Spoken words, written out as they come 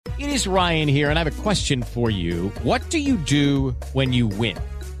It is Ryan here, and I have a question for you. What do you do when you win?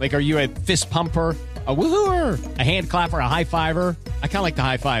 Like, are you a fist pumper, a woohooer, a hand clapper, a high fiver? I kind of like the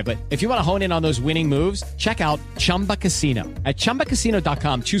high five, but if you want to hone in on those winning moves, check out Chumba Casino. At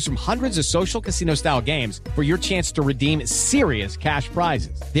ChumbaCasino.com, choose from hundreds of social casino-style games for your chance to redeem serious cash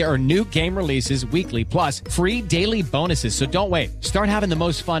prizes. There are new game releases weekly, plus free daily bonuses. So don't wait. Start having the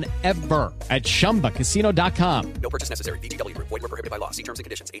most fun ever at ChumbaCasino.com. No purchase necessary. VGW. Void where prohibited by law. See terms and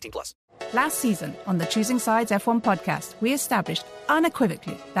conditions. 18+. Last season on the Choosing Sides F1 podcast, we established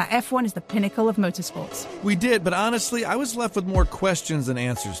unequivocally that F1 is the pinnacle of motorsports. We did, but honestly, I was left with more questions than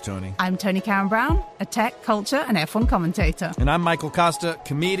answers, Tony. I'm Tony Karen Brown, a tech, culture, and F1 commentator. And I'm Michael Costa,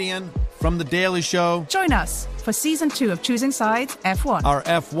 comedian from The Daily Show. Join us for Season 2 of Choosing Sides F1. Our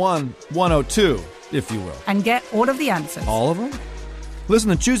F1 102, if you will. And get all of the answers. All of them? Listen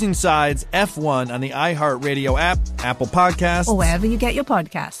to Choosing Sides F1 on the iHeartRadio app, Apple Podcasts, or wherever you get your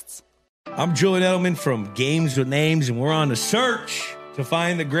podcasts. I'm Julian Edelman from Games with Names, and we're on a search to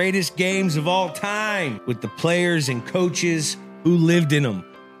find the greatest games of all time with the players and coaches who lived in them.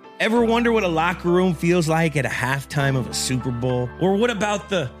 Ever wonder what a locker room feels like at a halftime of a Super Bowl? Or what about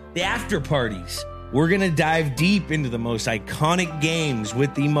the after parties? We're going to dive deep into the most iconic games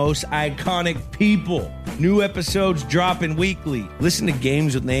with the most iconic people. New episodes dropping weekly. Listen to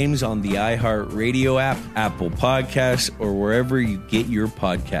Games with Names on the iHeartRadio app, Apple Podcasts, or wherever you get your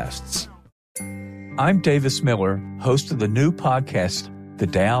podcasts. I'm Davis Miller, host of the new podcast, The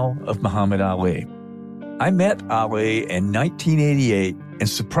Tao of Muhammad Ali. I met Ali in 1988, and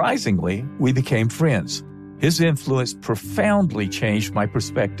surprisingly, we became friends. His influence profoundly changed my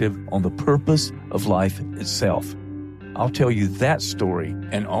perspective on the purpose of life itself. I'll tell you that story,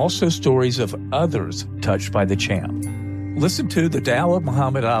 and also stories of others touched by the champ. Listen to The Tao of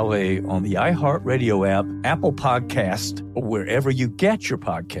Muhammad Ali on the iHeartRadio app, Apple Podcast, or wherever you get your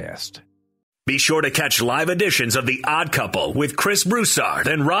podcast. Be sure to catch live editions of The Odd Couple with Chris Broussard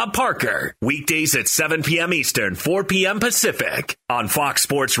and Rob Parker. Weekdays at 7 p.m. Eastern, 4 p.m. Pacific on Fox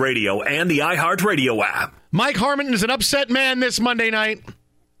Sports Radio and the iHeartRadio app. Mike Harmon is an upset man this Monday night.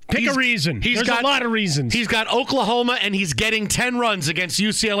 Pick a reason. There's a lot of reasons. He's got Oklahoma, and he's getting 10 runs against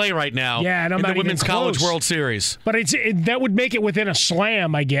UCLA right now. Yeah, and I'm in not the Women's even College close. World Series. But that would make it within a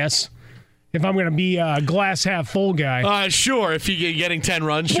slam, I guess. If I'm going to be a glass half full guy. Sure. If you're getting 10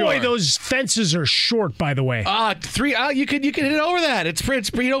 runs, sure. Boy, those fences are short, by the way. You could hit over that. It's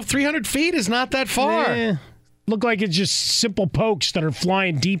 300 feet is not that far. Look like it's just simple pokes that are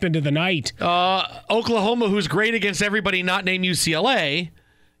flying deep into the night. Oklahoma, who's great against everybody not named UCLA,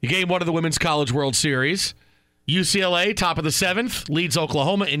 game one of the Women's College World Series. UCLA, top of the 7th, leads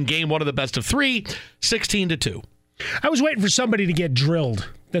Oklahoma in game one of the best of 3, 16-2. I was waiting for somebody to get drilled.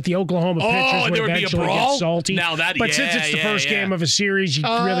 That the Oklahoma pitchers would eventually get salty. But since it's the first game of a series, you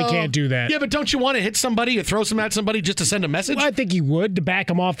really can't do that. Yeah, but don't you want to hit somebody or throw something at somebody just to send a message? Well, I think you would, to back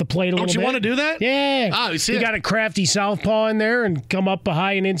them off the plate a little bit. Don't you want to do that? Yeah. You got a crafty southpaw in there and come up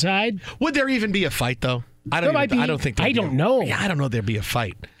high and inside. Would there even be a fight, though? I don't know. Yeah, I don't know there'd be a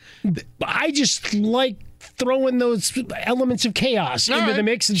fight. I just like throwing those elements of chaos into the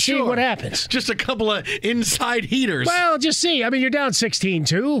mix and see what happens. Just a couple of inside heaters. Well, just see. I mean, you're down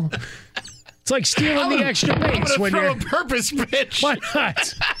 16-2. It's like stealing the extra base when you're a purpose pitch. Why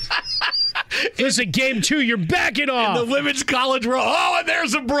not? Listen, game 2, you're backing off. In the Women's College World. Oh, and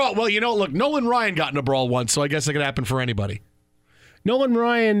there's a brawl. Well, look, Nolan Ryan got in a brawl once, so I guess it could happen for anybody. Nolan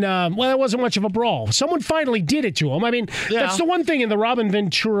Ryan, that wasn't much of a brawl. Someone finally did it to him. I mean, that's the one thing in the Robin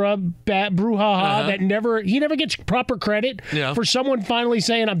Ventura brouhaha that he never gets proper credit for someone finally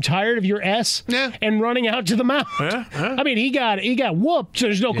saying, "I'm tired of your S," and running out to the mound. I mean, he got whooped. So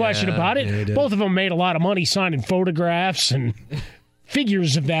there's no question about it. Yeah, both of them made a lot of money signing photographs and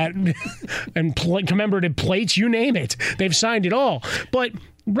figures of that and commemorative plates. You name it, they've signed it all. But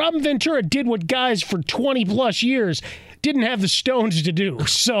Robin Ventura did what guys for 20 plus years didn't have the stones to do.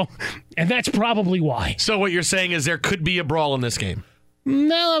 So, and that's probably why. So what you're saying is there could be a brawl in this game?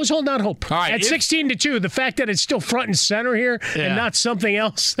 No, I was holding out hope. All right, at 16-2, the fact that it's still front and center here and not something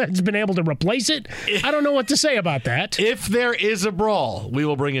else that's been able to replace it, I don't know what to say about that. If there is a brawl, we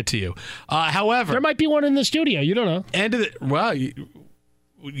will bring it to you. However, there might be one in the studio. You don't know.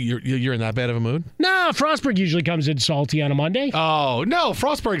 You're in that bad of a mood? No, Frostburg usually comes in salty on a Monday. Oh, no,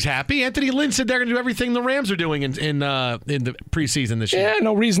 Frostburg's happy. Anthony Lynn said they're going to do everything the Rams are doing in the preseason this year. Yeah,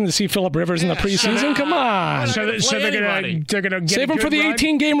 no reason to see Phillip Rivers in the preseason. Come on. So they're going to save him for the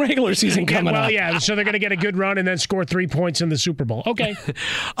 18-game regular season coming up. Well, yeah, so they're going to get a good run and then score 3 points in the Super Bowl. Okay.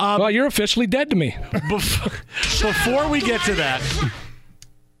 Well, you're officially dead to me. Before we get to that,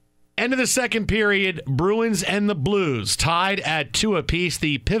 End of the second period, Bruins and the Blues tied at 2 apiece.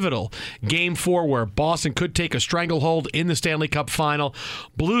 The pivotal Game 4 where Boston could take a stranglehold in the Stanley Cup final.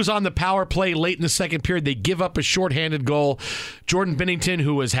 Blues on the power play late in the second period. They give up a shorthanded goal. Jordan Binnington,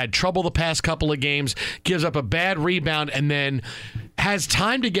 who has had trouble the past couple of games, gives up a bad rebound and then has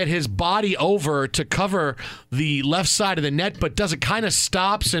time to get his body over to cover the left side of the net, but does it kind of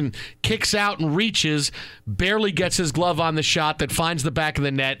stops and kicks out and reaches, barely gets his glove on the shot that finds the back of the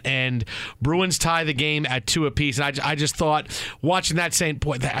net, and Bruins tie the game at 2 apiece. And I just thought, watching that, saying,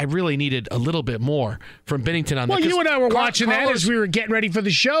 boy, I really needed a little bit more from Binnington on that. Well, you and I were watching that as we were getting ready for the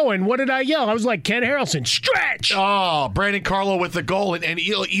show, and what did I yell? I was like, Ken Harrelson, stretch! Oh, Brandon Carlo with the goal, and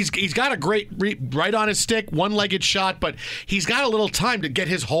he's got a great right on his stick, one-legged shot, but he's got a little time to get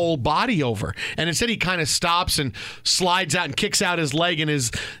his whole body over, and instead he kind of stops and slides out and kicks out his leg and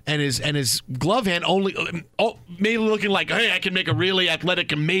his glove hand, maybe looking like, hey, I can make a really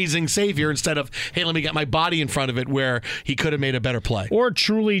athletic, amazing save here, instead of, hey, let me get my body in front of it, where he could have made a better play. Or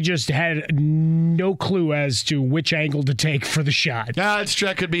truly just had no clue as to which angle to take for the shot.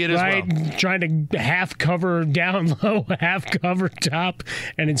 That could be it as well. Trying to half cover down low, half cover top,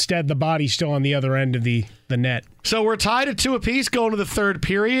 and instead the body's still on the other end of the net. So we're tied at 2 apiece going to the third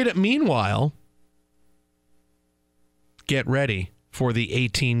period. Meanwhile, get ready for the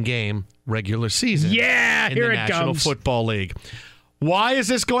 18-game regular season. Yeah, in here the it National comes. Football League. Why is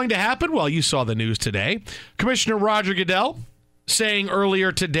this going to happen? Well, you saw the news today. Commissioner Roger Goodell saying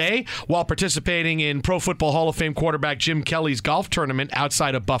earlier today, while participating in Pro Football Hall of Fame quarterback Jim Kelly's golf tournament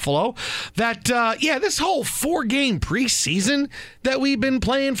outside of Buffalo, that, this whole 4-game preseason that we've been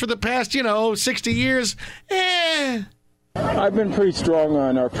playing for the past, 60 years, I've been pretty strong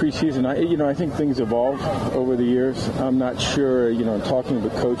on our preseason. I think things evolve over the years. I'm not sure, talking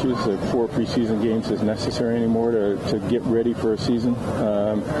with coaches, that 4 preseason games is necessary anymore to get ready for a season,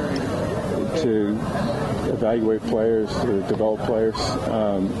 to evaluate players, to develop players.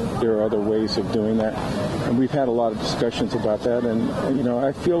 There are other ways of doing that. And we've had a lot of discussions about that. And,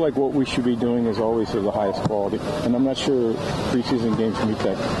 I feel like what we should be doing is always of the highest quality. And I'm not sure preseason games meet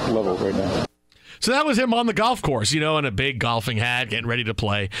that level right now. So that was him on the golf course, in a big golfing hat, getting ready to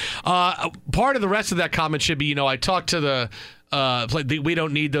play. Part of the rest of that comment should be, I talked to the we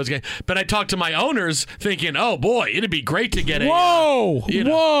don't need those guys. But I talked to my owners thinking, oh, boy, it'd be great to get Whoa!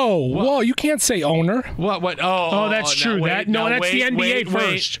 You can't say owner. What? Oh, that's true. That's the NBA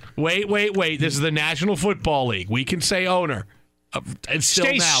first. Wait. This is the National Football League. We can say owner. And still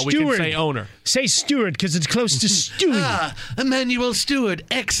Stay now, steward. we can say owner. Say steward, because it's close to steward. Emmanuel Steward.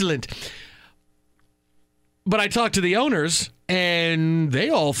 Excellent. But I talked to the owners, and they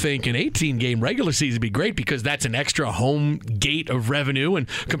all think an 18-game regular season would be great because that's an extra home gate of revenue, and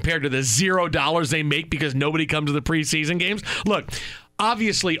compared to the $0 they make because nobody comes to the preseason games. Look,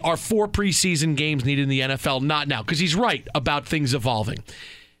 obviously, are 4 preseason games needed in the NFL? Not now, because he's right about things evolving.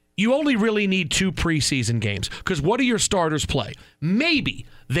 You only really need 2 preseason games, because what do your starters play? Maybe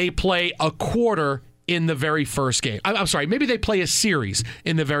they play a quarter in the very first game. I'm sorry, maybe they play a series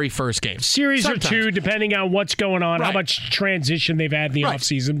in the very first game. Series sometimes. Or 2, depending on what's going on, how much transition they've had in the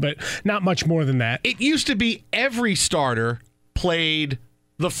offseason, but not much more than that. It used to be every starter played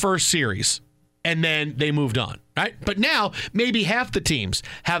the first series, and then they moved on, right? But now, maybe half the teams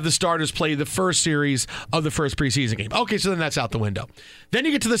have the starters play the first series of the first preseason game. Okay, so then that's out the window. Then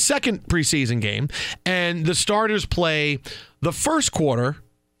you get to the second preseason game, and the starters play the first quarter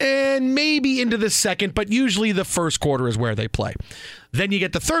and maybe into the second, but usually the first quarter is where they play. Then you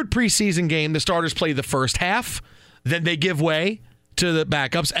get the third preseason game. The starters play the first half. Then they give way to the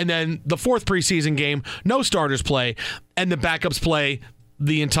backups. And then the fourth preseason game, no starters play, and the backups play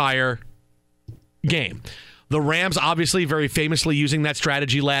the entire game. The Rams, obviously, very famously using that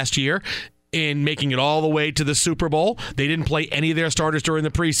strategy last year in making it all the way to the Super Bowl. They didn't play any of their starters during the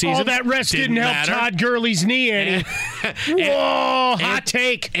preseason. All that rest didn't help Todd Gurley's knee any. Whoa, hot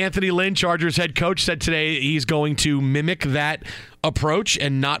take. Anthony Lynn, Chargers head coach, said today he's going to mimic that approach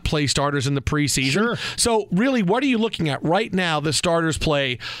and not play starters in the preseason. Sure. So really, what are you looking at? Right now, the starters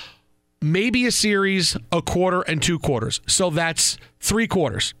play maybe a series, a quarter, and 2 quarters. So that's 3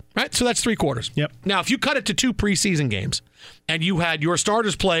 quarters, right? So that's 3 quarters. Yep. Now, if you cut it to 2 preseason games and you had your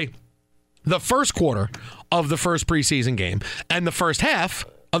starters play the first quarter of the first preseason game and the first half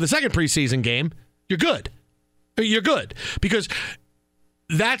of the second preseason game, you're good. You're good. Because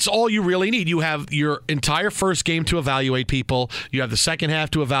that's all you really need. You have your entire first game to evaluate people. You have the second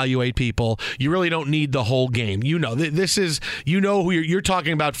half to evaluate people. You really don't need the whole game. This is who you're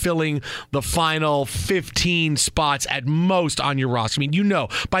talking about filling the final 15 spots at most on your roster. I mean,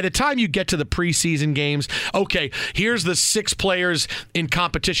 by the time you get to the preseason games, okay, here's the 6 players in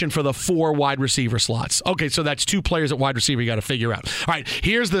competition for the 4 wide receiver slots. Okay, so that's 2 players at wide receiver you got to figure out. All right,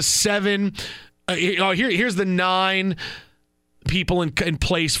 here's the 7. Here's the 9 people in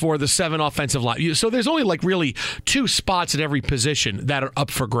place for the 7 offensive line. So there's only really 2 spots at every position that are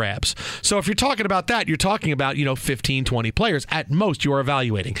up for grabs. So if you're talking about that, you're talking about 15, 20 players at most you are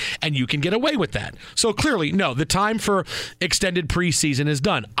evaluating, and you can get away with that. So clearly, no, the time for extended preseason is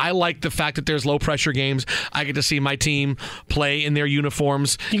done. I like the fact that there's low pressure games. I get to see my team play in their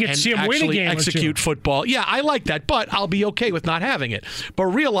uniforms. You get and to see them win a game execute football. Yeah, I like that, but I'll be okay with not having it. But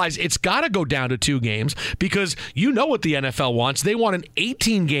realize it's got to go down to 2 games because what the NFL wants. They want an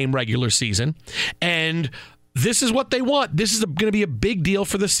 18-game regular season, and this is what they want. This is going to be a big deal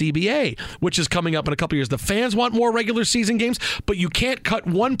for the CBA, which is coming up in a couple years. The fans want more regular season games, but you can't cut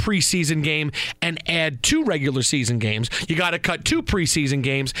 1 preseason game and add 2 regular season games. You got to cut 2 preseason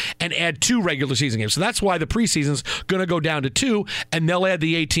games and add 2 regular season games. So that's why the preseason's going to go down to 2, and they'll add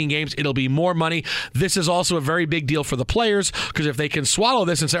the 18 games. It'll be more money. This is also a very big deal for the players because if they can swallow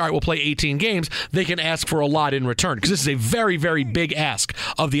this and say, all right, we'll play 18 games, they can ask for a lot in return because this is a very, very big ask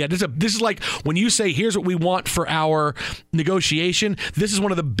of the end. This is like when you say, here's what we want for our negotiation, this is one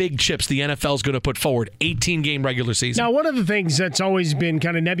of the big chips the NFL is going to put forward, 18-game regular season. Now, one of the things that's always been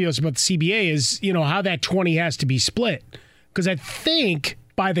kind of nebulous about the CBA is, how that 20 has to be split. Because I think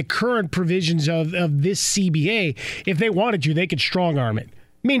by the current provisions of this CBA, if they wanted to, they could strong-arm it.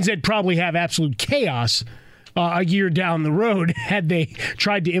 Means they'd probably have absolute chaos a year down the road had they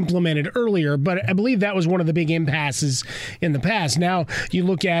tried to implement it earlier. But I believe that was one of the big impasses in the past. Now you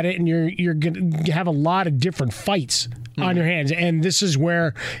look at it and you're going to have a lot of different fights on your hands. And this is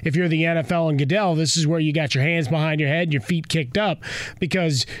where, if you're the NFL and Goodell, this is where you got your hands behind your head, your feet kicked up,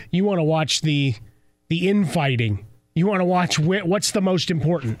 because you want to watch the infighting. You want to watch what's the most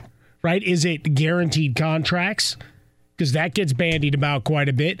important, right? Is it guaranteed contracts? Because that gets bandied about quite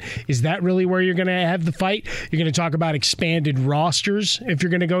a bit. Is that really where you're going to have the fight? You're going to talk about expanded rosters if you're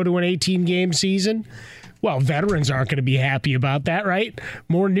going to go to an 18-game season? Well, veterans aren't going to be happy about that, right?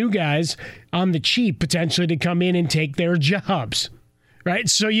 More new guys on the cheap potentially to come in and take their jobs, right?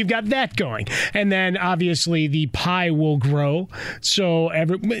 So you've got that going. And then obviously the pie will grow. So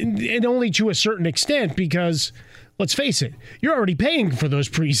and only to a certain extent because, let's face it, you're already paying for those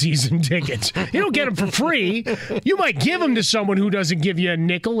preseason tickets. You don't get them for free. You might give them to someone who doesn't give you a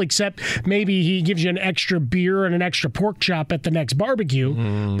nickel, except maybe he gives you an extra beer and an extra pork chop at the next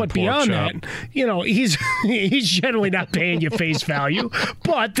barbecue. But beyond that, he's generally not paying you face value.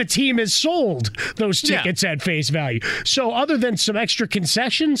 But the team has sold those tickets at face value. So other than some extra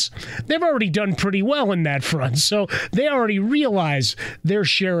concessions, they've already done pretty well in that front. So they already realize their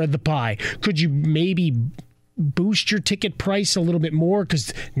share of the pie. Could you maybe boost your ticket price a little bit more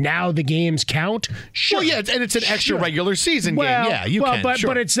because now the games count? Sure. Well, yeah, and it's an extra regular season game. Yeah, you can.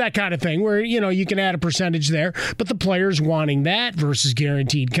 But it's that kind of thing where, you can add a percentage there, but the players wanting that versus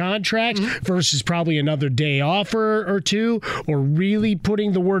guaranteed contracts versus probably another day off or 2, or really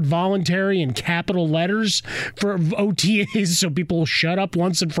putting the word voluntary in capital letters for OTAs so people will shut up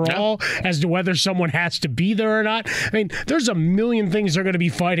once and for all as to whether someone has to be there or not. I mean, there's a million things they're going to be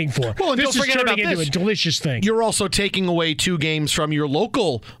fighting for. Well, and this don't forget about into a delicious thing. You're also taking away 2 games from your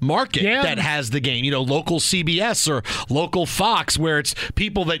local market that has the game. Local CBS or local Fox, where it's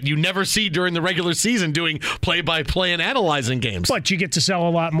people that you never see during the regular season doing play-by-play and analyzing games. But you get to sell a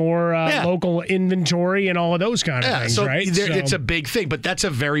lot more local inventory and all of those kind of things, right? It's a big thing, but that's a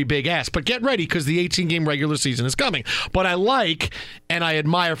very big ask. But get ready because the 18-game regular season is coming. But I like and I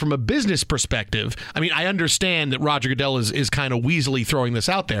admire from a business perspective. I mean, I understand that Roger Goodell is kind of weaselly throwing this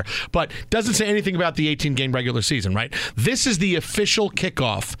out there, but doesn't say anything about the 18-game regular season, right? This is the official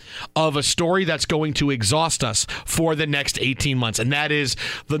kickoff of a story that's going to exhaust us for the next 18 months, and that is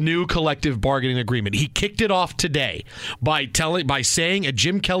the new collective bargaining agreement. He kicked it off today by saying at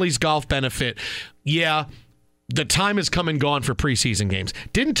Jim Kelly's golf benefit, the time has come and gone for preseason games.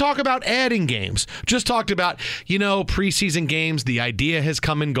 Didn't talk about adding games. Just talked about, preseason games. The idea has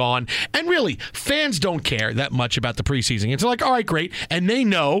come and gone. And really, fans don't care that much about the preseason games. They're like, all right, great. And they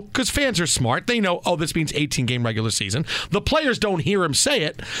know, because fans are smart, they know, this means 18-game regular season. The players don't hear him say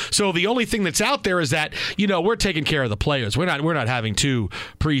it. So the only thing that's out there is that, we're taking care of the players. We're not having 2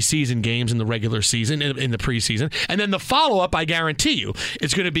 preseason games in the regular season, in the preseason. And then the follow-up, I guarantee you,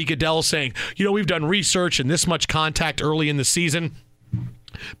 it's going to be Goodell saying, we've done research and this much contact early in the season.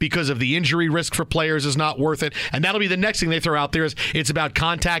 because of the injury risk for players is not worth it. And that'll be the next thing they throw out there is it's about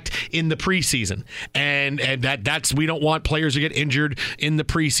contact in the preseason. And that's we don't want players to get injured in the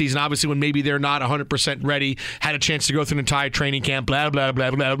preseason. Obviously, when maybe they're not 100% ready, had a chance to go through an entire training camp, blah, blah,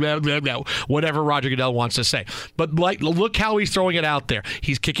 blah, blah, blah, blah, blah, whatever Roger Goodell wants to say. But look how he's throwing it out there.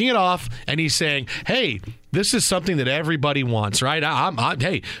 He's kicking it off, and he's saying, hey, this is something that everybody wants, right?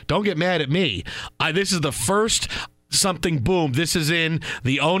 Hey, don't get mad at me. This is the first something, boom, this is in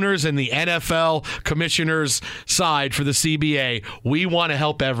the owners and the NFL commissioners side for the CBA. We want to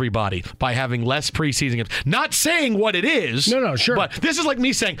help everybody by having less preseason games. Not saying what it is. No, sure. But this is like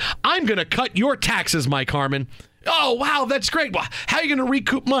me saying, I'm going to cut your taxes, Mike Harmon. Oh, wow, that's great. Well, how are you going to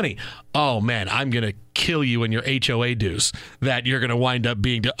recoup money? Oh, man, I'm going to kill you in your HOA dues that you're going to wind up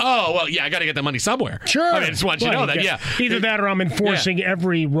being I got to get the money somewhere. Sure. I just want you to know that, Either that or I'm enforcing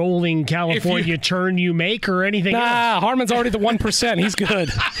every rolling California turn you make or anything else. Harmon's already the 1%. He's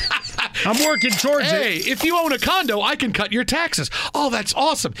good. I'm working towards it. Hey, if you own a condo, I can cut your taxes. Oh, that's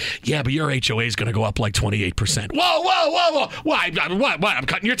awesome. Yeah, but your HOA is going to go up like 28%. Whoa. Why? I'm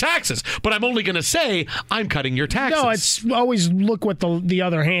cutting your taxes. But I'm only going to say I'm cutting your taxes. No, it's always look what the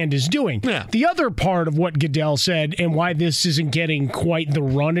other hand is doing. Yeah. The other part of what Goodell said and why this isn't getting quite the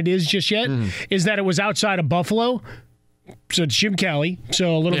run it is just yet is that it was outside of Buffalo. So it's Jim Kelly.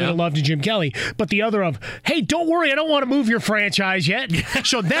 So a little bit of love to Jim Kelly. But the other of, hey, don't worry, I don't want to move your franchise yet.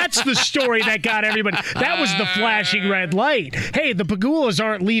 So that's the story that got everybody. That was the flashing red light. Hey, the Pagulas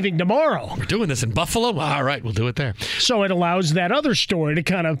aren't leaving tomorrow. We're doing this in Buffalo? All right, we'll do it there. So it allows that other story to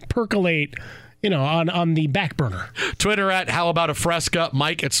kind of percolate, on the back burner. Twitter at How About a Fresca,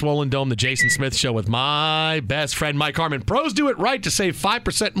 Mike at Swollen Dome, the Jason Smith Show with my best friend Mike Harmon. Pros do it right to save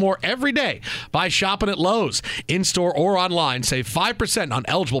 5% more every day by shopping at Lowe's. In-store or online, save 5% on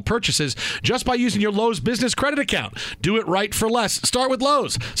eligible purchases just by using your Lowe's business credit account. Do it right for less. Start with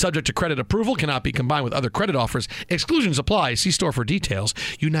Lowe's. Subject to credit approval, cannot be combined with other credit offers. Exclusions apply. See store for details.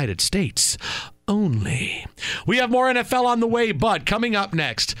 United States only. We have more NFL on the way, but coming up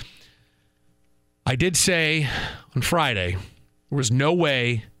next, I did say on Friday there was no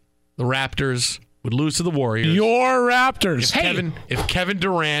way the Raptors would lose to the Warriors. Your Raptors. If Kevin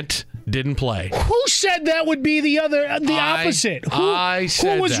Durant didn't play. Who said that would be the opposite? I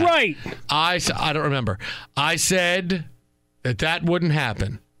said who was that. right? I don't remember. I said that wouldn't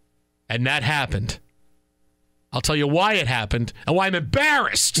happen, and that happened. I'll tell you why it happened and why I'm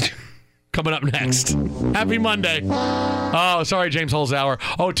embarrassed. Coming up next. Happy Monday. Oh, sorry, James Holzhauer.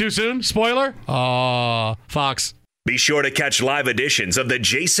 Oh, too soon? Spoiler? Oh, Fox. Be sure to catch live editions of The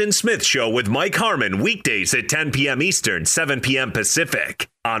Jason Smith Show with Mike Harmon weekdays at 10 p.m. Eastern, 7 p.m. Pacific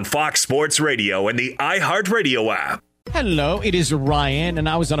on Fox Sports Radio and the iHeartRadio app. Hello, it is Ryan, and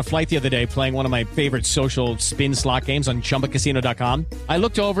I was on a flight the other day playing one of my favorite social spin slot games on ChumbaCasino.com. I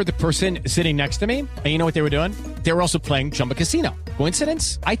looked over at the person sitting next to me, and you know what they were doing? They were also playing Chumba Casino.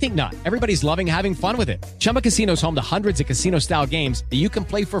 Coincidence? I think not. Everybody's loving having fun with it. Chumba Casino is home to hundreds of casino-style games that you can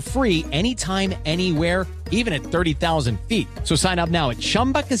play for free anytime, anywhere, even at 30,000 feet. So sign up now at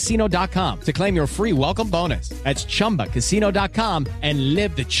ChumbaCasino.com to claim your free welcome bonus. That's ChumbaCasino.com and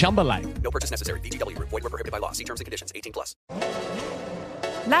live the Chumba life. No purchase necessary. VGW. Void where prohibited by law. See terms and conditions. 18+.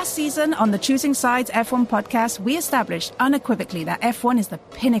 Last season on the Choosing Sides F1 podcast, we established unequivocally that F1 is the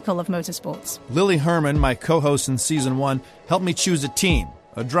pinnacle of motorsports. Lily Herman, my co-host in Season 1, helped me choose a team,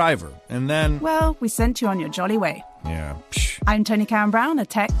 a driver, and then... Well, we sent you on your jolly way. Yeah. I'm Tony Karen Brown, a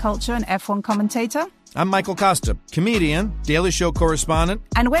tech, culture, and F1 commentator. I'm Michael Costa, comedian, Daily Show correspondent.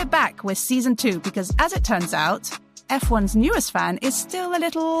 And we're back with Season 2 because, as it turns out, F1's newest fan is still a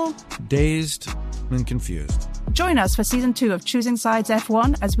little... dazed and confused. Join us for Season 2 of Choosing Sides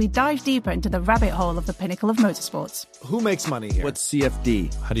F1 as we dive deeper into the rabbit hole of the pinnacle of motorsports. Who makes money here? What's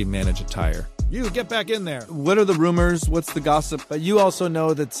CFD? How do you manage a tire? You, get back in there. What are the rumors? What's the gossip? But you also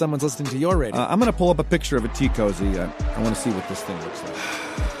know that someone's listening to your radio. I'm going to pull up a picture of a tea cozy. I want to see what this thing looks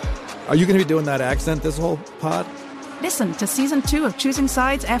like. Are you going to be doing that accent this whole pod? Listen to Season 2 of Choosing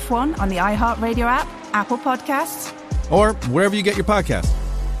Sides F1 on the iHeartRadio app, Apple Podcasts, or wherever you get your podcasts.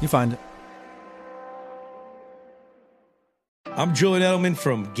 You find it. I'm Julian Edelman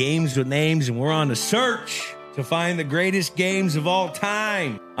from Games with Names, and we're on a search to find the greatest games of all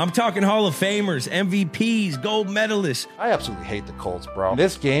time. I'm talking Hall of Famers, MVPs, gold medalists. I absolutely hate the Colts, bro.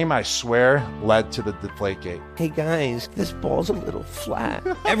 This game, I swear, led to the Deflategate. Hey, guys, this ball's a little flat.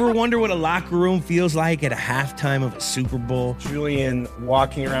 Ever wonder what a locker room feels like at a halftime of a Super Bowl? Julian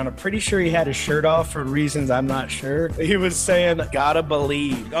walking around, I'm pretty sure he had his shirt off for reasons I'm not sure. He was saying, gotta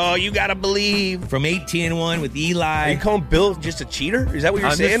believe. Oh, you gotta believe. From 18-1 with Eli. Are you calling Bill just a cheater? Is that what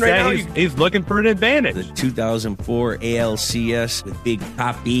you're saying right now? He's looking for an advantage. The 2004 ALCS with Big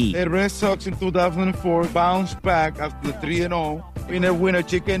Papi. The Red Sox in 2004 bounced back after 3-0. Winner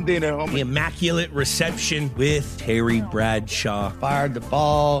chicken dinner. The immaculate reception with Terry Bradshaw. Fired the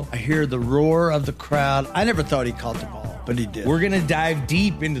ball. I hear the roar of the crowd. I never thought he caught the ball, but he did. We're going to dive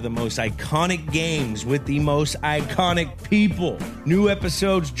deep into the most iconic games with the most iconic people. New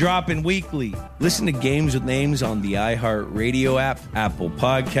episodes dropping weekly. Listen to Games with Names on the iHeartRadio app, Apple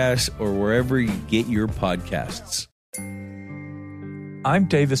Podcasts, or wherever you get your podcasts. I'm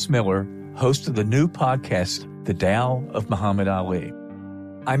Davis Miller, host of the new podcast, The Tao of Muhammad Ali.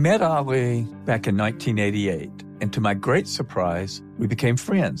 I met Ali back in 1988, and to my great surprise, we became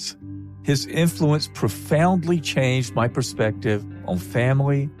friends. His influence profoundly changed my perspective on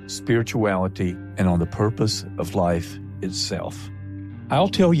family, spirituality, and on the purpose of life itself. I'll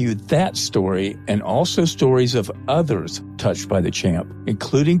tell you that story and also stories of others touched by the champ,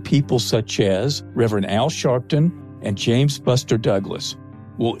 including people such as Reverend Al Sharpton and James Buster Douglas.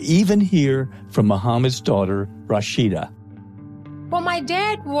 We'll even hear from Muhammad's daughter, Rashida. Well, my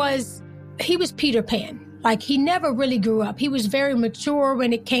dad was Peter Pan. Like, he never really grew up. He was very mature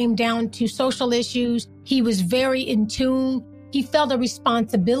when it came down to social issues. He was very in tune. He felt a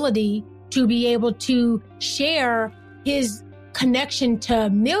responsibility to be able to share his connection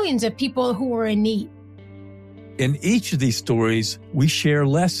to millions of people who were in need. In each of these stories, we share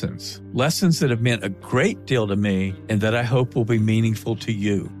lessons that have meant a great deal to me and that I hope will be meaningful to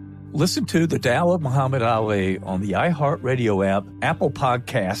you. Listen to The Tao of Muhammad Ali on the iHeartRadio app, Apple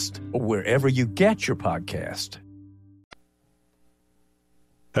Podcast, or wherever you get your podcast.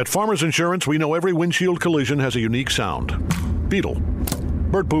 At Farmers Insurance, we know every windshield collision has a unique sound. Beetle.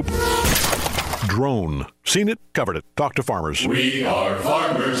 Bird poop. Drone. Seen it, covered it. Talk to Farmers. We are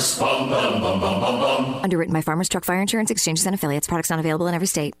Farmers. Bum, bum, bum, bum, bum, bum. Underwritten by Farmers Truck Fire Insurance Exchanges and Affiliates. Products not available in every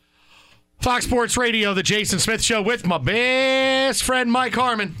state. Fox Sports Radio, The Jason Smith Show with my best friend Mike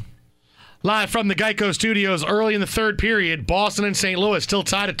Harmon. Live from the Geico Studios early in the third period. Boston and St. Louis still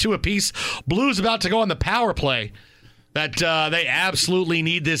tied at 2 apiece. Blues about to go on the power play. That they absolutely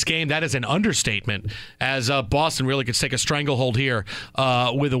need this game. That is an understatement, as Boston really could take a stranglehold here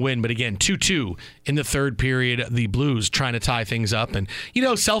with a win. But again, 2-2 in the third period. The Blues trying to tie things up. And,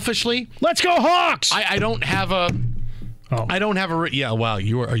 selfishly, let's go Hawks! I don't have a... Oh. I don't have a... Yeah, wow,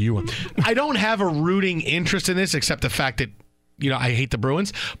 I don't have a rooting interest in this, except the fact that, I hate the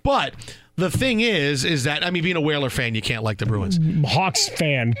Bruins. But... the thing is that, being a Whaler fan, you can't like the Bruins. Hawks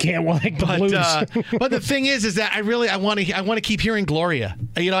fan can't like the Blues. But the thing is that I want to keep hearing Gloria.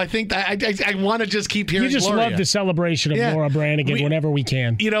 I think I want to just keep hearing Gloria. You just love the celebration of Laura Branigan whenever we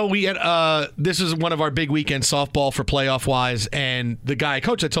can. We had this is one of our big weekend softball for playoff wise, and the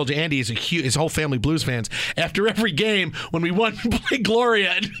coach I told you, Andy, is his whole family Blues fans. After every game, when we won, play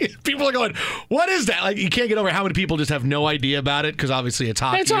Gloria, and people are going, "What is that?" Like, you can't get over how many people just have no idea about it, because obviously it's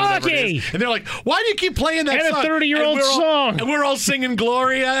hockey. It's hockey. And they're like, why do you keep playing that song? And a 30-year-old song. And we're all singing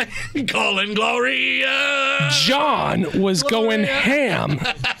Gloria, calling Gloria. John was going ham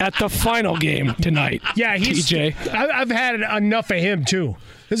at the final game tonight. Yeah, TJ. I've had enough of him, too.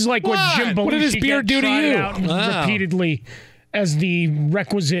 This is like what Jim Belushi what did his beard do to you? Out repeatedly as the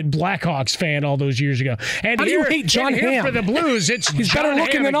requisite Blackhawks fan all those years ago. And how do you hate John Hamm? For the Blues, he's better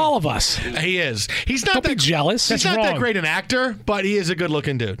looking than all of us. He is. He's not Don't be jealous. He's not that great an actor, but he is a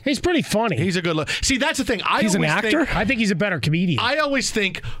good-looking dude. He's pretty funny. He's a good look. See, that's the thing. He's an actor? I think he's a better comedian. I always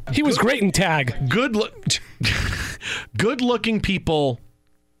think he was great in Tag. Good-looking people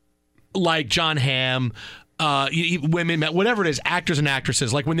like John Hamm, women, whatever it is, actors and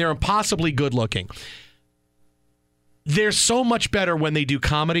actresses, like when they're impossibly good-looking, they're so much better when they do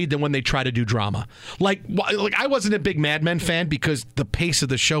comedy than when they try to do drama. Like I wasn't a big Mad Men fan because the pace of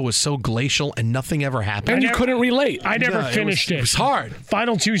the show was so glacial and nothing ever happened. And you couldn't relate. I never finished it. It was hard.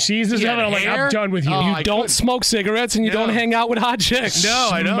 Final 2 seasons, I'm like, I'm done with you. You don't smoke cigarettes and you don't hang out with hot chicks. No,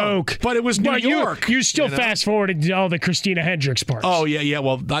 I know. Smoke. But it was New York. You still fast forwarded all the Christina Hendricks parts. Oh, yeah.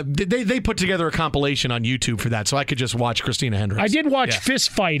 Well, they put together a compilation on YouTube for that, so I could just watch Christina Hendricks. I did watch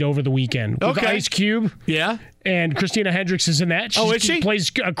Fist Fight over the weekend with Ice Cube. Yeah. And Christina Hendricks is in that. She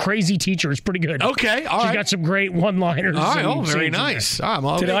plays a crazy teacher. It's pretty good. Okay, all She's right. got some great one-liners. All right, very nice.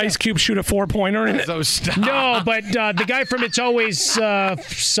 Did Ice Cube shoot a 4-pointer in it? No, but the guy from It's Always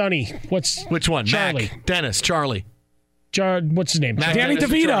Sunny. Which one? Charlie. Mac, Dennis, Charlie. What's his name? Danny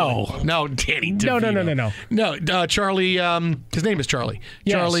DeVito. No, Danny DeVito. No, Charlie. His name is Charlie.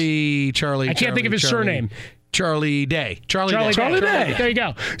 Yes. Charlie. I can't think of his surname. Charlie Day. Charlie Day. There you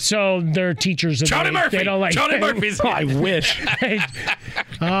go. So they're teachers. Charlie Murphy. They don't like Charlie Murphy's. I wish.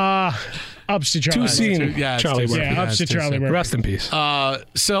 Ups to Charlie. Too soon. Charlie Murphy. Yeah, ups to Charlie Murphy. Rest in peace.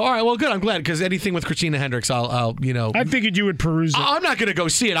 So, all right, well, good. I'm glad because anything with Christina Hendricks, I'll I figured you would peruse it. I'm not going to go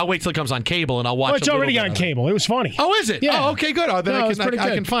see it. I'll wait till it comes on cable and I'll watch it. Oh, it's already on cable. It was funny. Oh, is it? Yeah. Oh, okay, good. Then I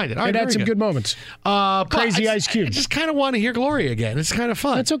can find it. All right, it had some good moments. Crazy Ice Cube. I just kind of want to hear Gloria again. It's kind of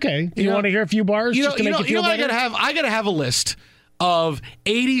fun. That's okay. You want to hear a few bars just to make you feel better? I gotta have a list of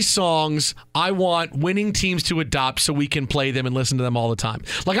 80 songs I want winning teams to adopt so we can play them and listen to them all the time.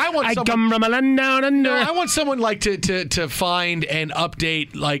 Like I want someone like to find and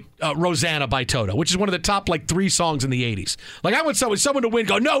update like Rosanna by Toto, which is one of the top like 3 songs in the 80s. Like I want someone to win,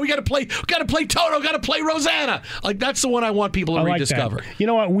 go, no, we gotta play Toto, gotta play Rosanna. Like that's the one I want people to rediscover. That. You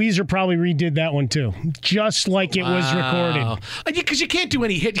know what? Weezer probably redid that one too. Just like it was recorded. Because you can't do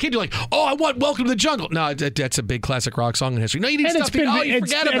any hit. You can't do like, oh, I want Welcome to the Jungle. No, that's a big classic rock song in history. No, you need stuff.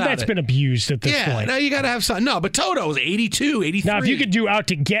 That's been abused at this point. Yeah, now you got to have something. No, but Toto was 82, 83. Now, if you could do Out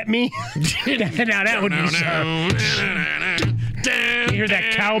to Get Me, now that would be you hear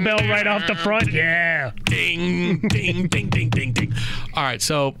that cowbell right off the front? Yeah. Ding, ding, ding, ding, ding, ding. All right,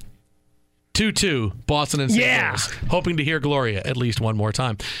 so 2-2, Boston and St. Louis. Hoping to hear Gloria at least one more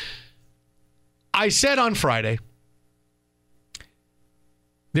time. I said on Friday,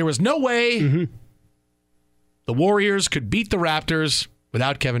 there was no way the Warriors could beat the Raptors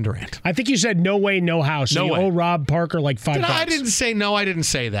without Kevin Durant. I think you said no way, no how. So you owe Rob Parker like $5. I didn't say no. I didn't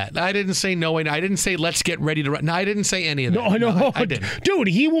say that. I didn't say no. I didn't say let's get ready to run. No, I didn't say any of that. No, I didn't. Dude,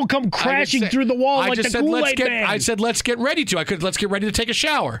 he will come crashing through the wall like the Kool-Aid Man. I said let's get ready to. Let's get ready to take a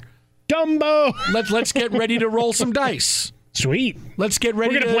shower. Dumbo. Let's get ready to roll some dice. Sweet. Let's get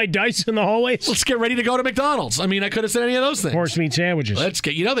ready. We're going to play dice in the hallways. Let's get ready to go to McDonald's. I mean, I could have said any of those things. Horse meat sandwiches.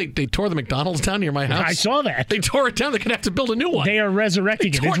 They tore the McDonald's down near my house. I saw that. They tore it down. They're going to have to build a new one. They are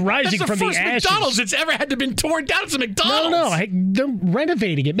resurrecting it. It's rising from the ashes. That's the first McDonald's it's ever had to been torn down. It's a McDonald's. No. They're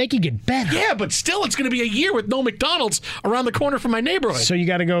renovating it, making it better. Yeah, but still, it's going to be a year with no McDonald's around the corner from my neighborhood. So you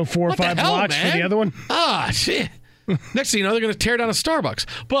got to go 4 or 5 blocks for the other one? Ah, shit. Next thing you know, they're going to tear down a Starbucks.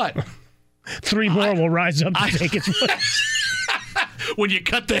 But 3 more will rise up to take its place. When you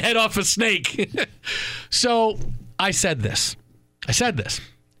cut the head off a snake. So I said this,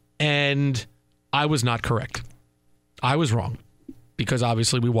 and I was not correct. I was wrong, because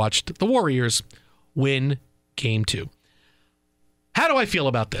obviously we watched the Warriors win Game 2. How do I feel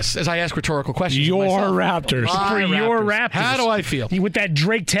about this as I ask rhetorical questions? Your Raptors. Your Raptors. How do I feel? With that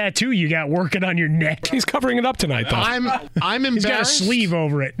Drake tattoo you got working on your neck. He's covering it up tonight, though. I'm embarrassed. He's got a sleeve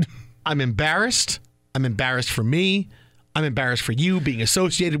over it. I'm embarrassed. I'm embarrassed for me. I'm embarrassed for you being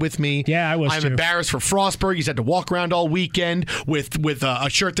associated with me. Yeah, I was I'm too. embarrassed for Frostberg. He's had to walk around all weekend with a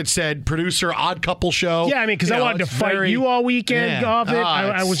shirt that said producer Odd Couple Show. Yeah, I mean, because I wanted to fight you all weekend off it.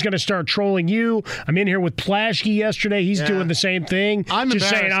 I was going to start trolling you. I'm in here with Plashke yesterday. He's doing the same thing. I'm just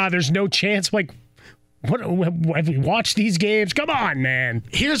saying, there's no chance. Like, what have we watched these games? Come on, man.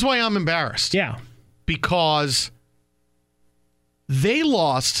 Here's why I'm embarrassed. Yeah. Because they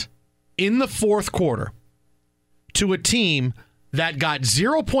lost in the fourth quarter to a team that got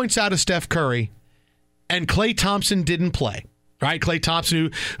 0 points out of Steph Curry, and Klay Thompson didn't play. Right? Klay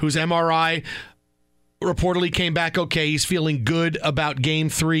Thompson, whose MRI reportedly came back okay. He's feeling good about Game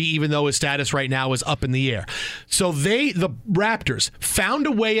 3, even though his status right now is up in the air. So the Raptors, found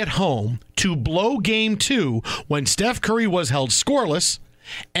a way at home to blow Game 2 when Steph Curry was held scoreless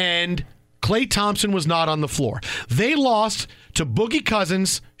and Klay Thompson was not on the floor. They lost to Boogie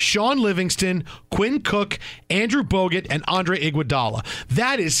Cousins, Sean Livingston, Quinn Cook, Andrew Bogut, and Andre Iguodala.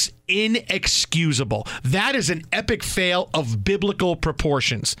 That is inexcusable. That is an epic fail of biblical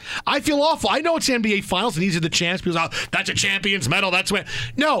proportions. I feel awful. I know it's NBA Finals and these are the champs. People say, that's a champion's medal. That's when.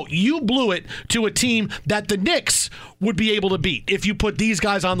 No, you blew it to a team that the Knicks would be able to beat if you put these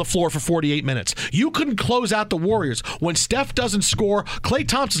guys on the floor for 48 minutes. You couldn't close out the Warriors when Steph doesn't score, Klay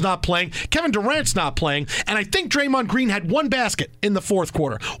Thompson's not playing, Kevin Durant's not playing, and I think Draymond Green had one basket in the fourth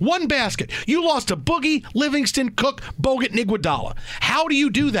quarter. One basket. You lost to Boogie, Livingston, Cook, Bogut, and Iguodala. How do you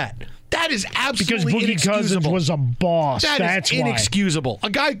do that? That is absolutely because Boogie inexcusable. Cousins was a boss. That's inexcusable. A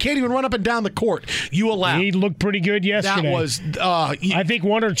guy who can't even run up and down the court. You allow. He looked pretty good yesterday. That was. I think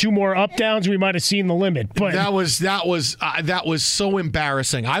one or two more up downs we might have seen the limit. But that was so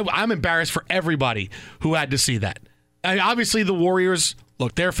embarrassing. I'm embarrassed for everybody who had to see that. I mean, obviously, the Warriors.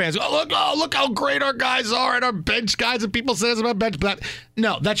 Look, their fans. Look how great our guys are and our bench guys. And people say this about bench. But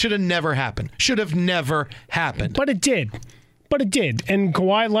no, that should have never happened. Should have never happened. But it did. And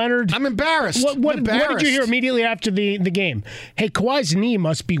Kawhi Leonard. I'm embarrassed. What did you hear immediately after the game? Hey, Kawhi's knee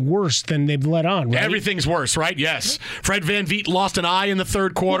must be worse than they've let on, right? Everything's worse, right? Yes. Fred VanVleet lost an eye in the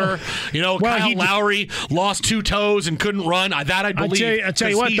third quarter. Kyle Lowry lost 2 toes and couldn't run. I believe. I'll tell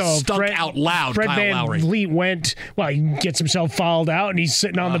you what, though. Stunk out loud, Fred Kyle Lowry. VanVleet he gets himself fouled out, and he's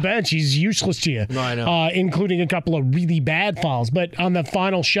sitting on the bench. He's useless to you. No, I know. Including a couple of really bad fouls. But on the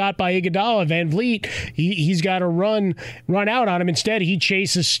final shot by Iguodala, VanVleet, he's got to run out on him. Instead, he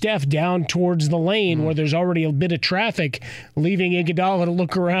chases Steph down towards the lane where there's already a bit of traffic, leaving Iguodala to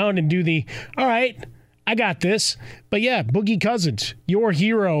look around and do all right, I got this. But yeah, Boogie Cousins, your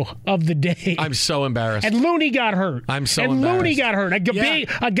hero of the day. I'm so embarrassed. And Looney got hurt. I'm so embarrassed. Looney got hurt.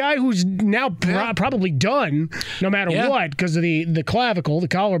 A guy who's now probably done, no matter what, because of the clavicle, the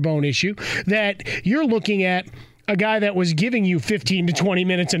collarbone issue, that you're looking at. A guy that was giving you 15 to 20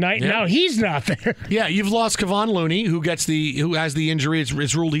 minutes a night, and now he's not there. Yeah, you've lost Kevon Looney, who has the injury.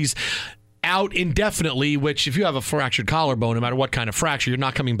 It's ruled he's out indefinitely, which if you have a fractured collarbone, no matter what kind of fracture, you're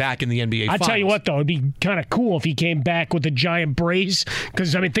not coming back in the NBA Finals. I tell you what, though, it'd be kind of cool if he came back with a giant brace,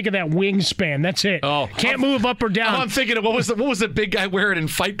 because, think of that wingspan. That's it. Oh, Can't move up or down. I'm thinking of what was the big guy wearing in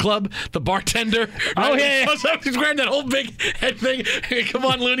Fight Club? The bartender? Oh, yeah. He's wearing that whole big head thing. Come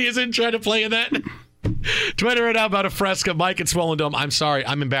on, Looney isn't trying to play in that. Twitter it out about a Fresca, Mike at Swollen Dome. I'm sorry.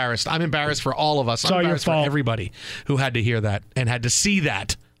 I'm embarrassed. I'm embarrassed for all of us. I'm embarrassed for everybody who had to hear that and had to see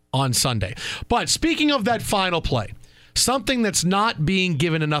that on Sunday. But speaking of that final play, something that's not being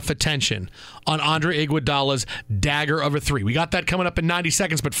given enough attention on Andre Iguodala's dagger of a 3. We got that coming up in 90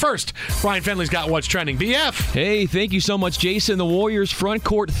 seconds. But first, Brian Fenley's got what's trending. BF. Hey, thank you so much, Jason. The Warriors' front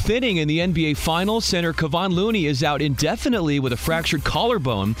court thinning in the NBA Finals. Center Kevon Looney is out indefinitely with a fractured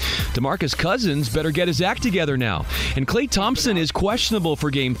collarbone. DeMarcus Cousins better get his act together now. And Klay Thompson is questionable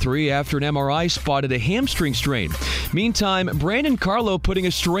for Game 3 after an MRI spotted a hamstring strain. Meantime, Brandon Carlo putting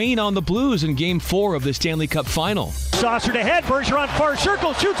a strain on the Blues in Game 4 of the Stanley Cup Final. Saucered ahead, Bergeron far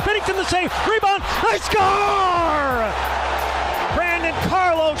circle, shoots, Binnington the save, rebound, they score! Brandon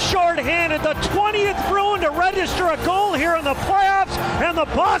Carlo shorthanded, the 20th Bruin to register a goal here in the playoffs, and the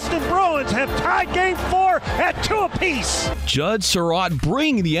Boston Bruins have tied Game 4 at 2 apiece. Judd Surratt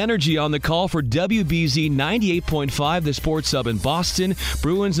bring the energy on the call for WBZ 98.5, the sports sub in Boston.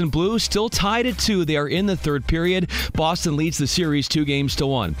 Bruins and Blues still tied at 2. They are in the third period. Boston leads the series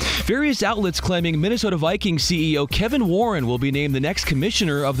 2-1. Various outlets claiming Minnesota Vikings CEO Kevin Warren will be named the next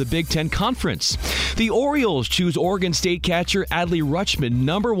commissioner of the Big Ten Conference. The Orioles choose Oregon State catcher Adley Rutschman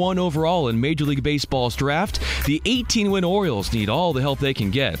number 1 overall in Major League Baseball's draft. The 18-win Orioles need all the help they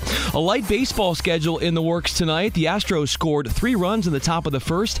can get. A light baseball schedule in the works tonight. The Astros scored 3 runs in the top of the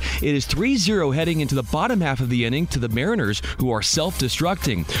first. It is 3-0 heading into the bottom half of the inning to the Mariners, who are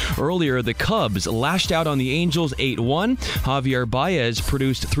self-destructing. Earlier, the Cubs lashed out on the Angels 8-1. Javier Baez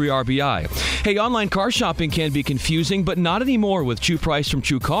produced 3 RBI. Hey, online car shopping can be confusing, but not anymore with True Price from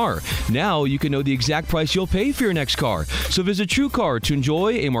True Car. Now you can know the exact price you'll pay for your next car. So visit True Car to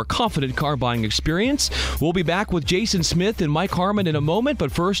enjoy a more confident car buying experience. We'll be back with Jason Smith and Mike Harmon in a moment,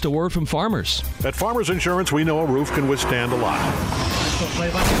 but first, a word from Farmers. At Farmers Insurance, we know a roof can withstand a lot.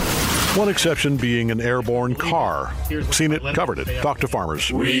 One exception being an airborne car. Seen it, covered it. Talk to Farmers.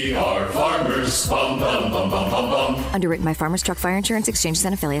 We are Farmers. Bum, bum, bum, bum, bum, bum. Underwritten by Farmers Truck Fire Insurance Exchanges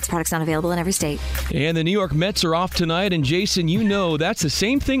and Affiliates. Products not available in every state. And the New York Mets are off tonight. And Jason, that's the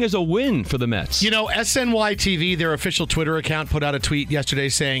same thing as a win for the Mets. SNY TV, their official Twitter account, put out a tweet yesterday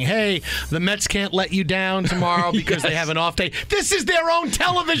saying, hey, the Mets can't let you down tomorrow because they have an off day. This is their own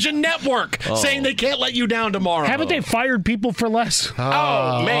television network saying they can't let you down tomorrow. Haven't they fired people for less?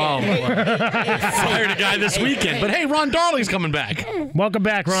 Oh man. Fired a guy this weekend. But hey, Ron Darling's coming back. Welcome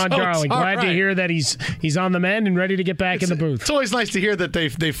back, Ron Darling. Glad to hear that he's on the mend and ready to get back in the booth. It's always nice to hear that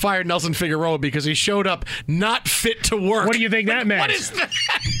they fired Nelson Figueroa because he showed up not fit to work. What do you think that meant? What is that?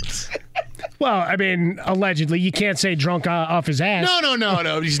 Well, allegedly. You can't say drunk off his ass.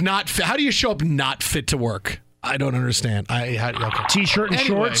 No. He's not fit. How do you show up not fit to work? I don't understand. Okay. T-shirt and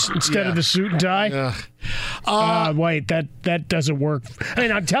shorts instead of the suit and tie? Wait, that doesn't work.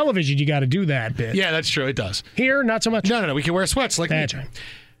 On television, you got to do that bit. Yeah, that's true. It does. Here, not so much. No. We can wear sweats like that's me. Right.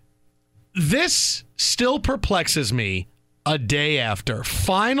 This still perplexes me a day after.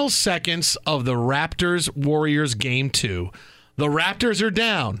 Final seconds of the Raptors-Warriors Game 2. The Raptors are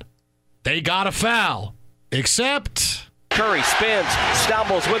down. They got a foul. Except... Curry spins,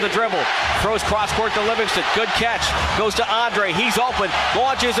 stumbles with a dribble, throws cross-court to Livingston. Good catch. Goes to Andre. He's open.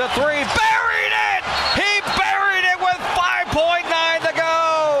 Launches a three. Buried it! He buried it with 5.9 to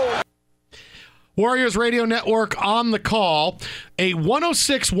go! Warriors Radio Network on the call. A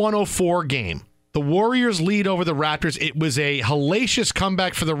 106-104 game. The Warriors lead over the Raptors. It was a hellacious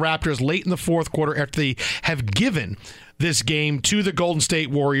comeback for the Raptors late in the fourth quarter after they have given this game to the Golden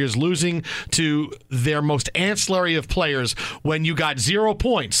State Warriors, losing to their most ancillary of players when you got 0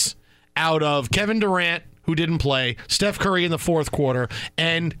 points out of Kevin Durant, who didn't play, Steph Curry in the fourth quarter,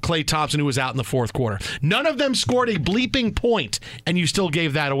 and Klay Thompson, who was out in the fourth quarter. None of them scored a bleeping point, and you still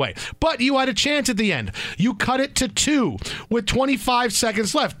gave that away. But you had a chance at the end. You cut it to 2 with 25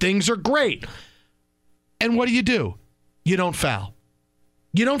 seconds left. Things are great. And what do? You don't foul.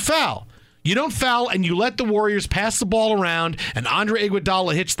 You don't foul. You don't foul, and you let the Warriors pass the ball around, and Andre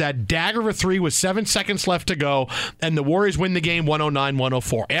Iguodala hits that dagger of a three with 7 seconds left to go, and the Warriors win the game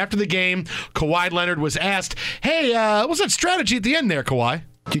 109-104. After the game, Kawhi Leonard was asked, hey, what was that strategy at the end there, Kawhi?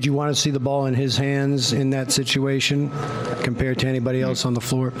 Did you want to see the ball in his hands in that situation compared to anybody else on the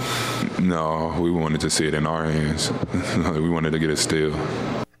floor? No, we wanted to see it in our hands. We wanted to get a steal.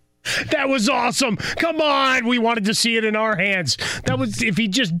 That was awesome. Come on. We wanted to see it in our hands. That was, if he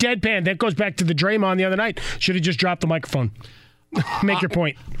just deadpanned, that goes back to the Draymond the other night. Should have just dropped the microphone. Make your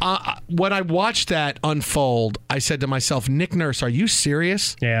point. When I watched that unfold, I said to myself, Nick Nurse, are you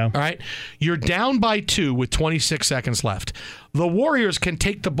serious? Yeah. All right. You're down by 2 with 26 seconds left. The Warriors can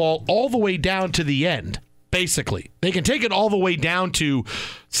take the ball all the way down to the end, basically. They can take it all the way down to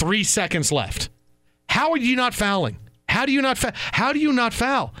 3 seconds left. How are you not fouling? How do you not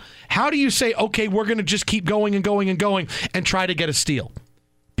foul? How do you say, okay, we're going to just keep going and going and going and try to get a steal?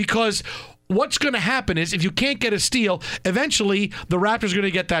 Because what's going to happen is if you can't get a steal, eventually the Raptors are going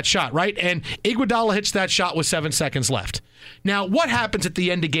to get that shot, right? And Iguodala hits that shot with 7 seconds left. Now, what happens at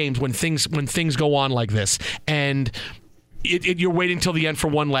the end of games when things go on like this and you're waiting till the end for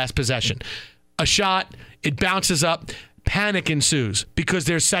one last possession? A shot, it bounces up. Panic ensues because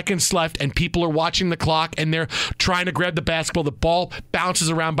there's seconds left and people are watching the clock and they're trying to grab the basketball. The ball bounces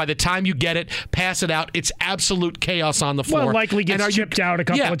around. By the time you get it, pass it out, it's absolute chaos on the floor. Well, likely gets chipped out a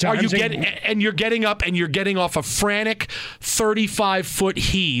couple of times. And you're getting up and you're getting off a frantic 35-foot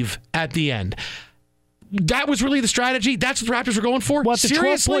heave at the end. That was really the strategy? That's what the Raptors were going for? Well, at the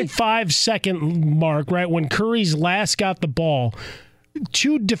 12.5 second mark, right, when Curry's last got the ball,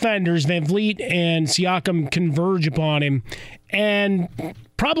 2 defenders, Van Vliet and Siakam, converge upon him and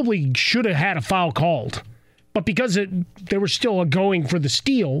probably should have had a foul called. But because they were still going for the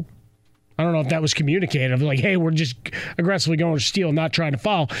steal, I don't know if that was communicated. Like, hey, we're just aggressively going to steal, not trying to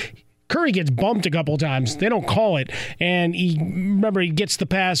foul. Curry gets bumped a couple of times. They don't call it. And he gets the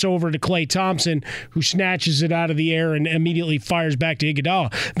pass over to Klay Thompson, who snatches it out of the air and immediately fires back to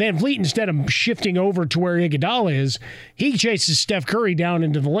Iguodala. Van Vliet, instead of shifting over to where Iguodala is, he chases Steph Curry down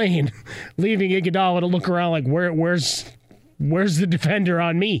into the lane, leaving Iguodala to look around like, where's the defender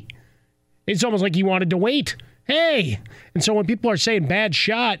on me? It's almost like he wanted to wait. Hey! And so when people are saying bad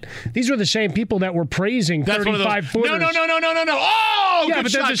shot, these are the same people that were praising 35-footers. No. Oh, yeah,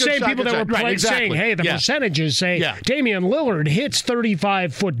 but they're the same people that were saying, hey, the percentages say Damian Lillard hits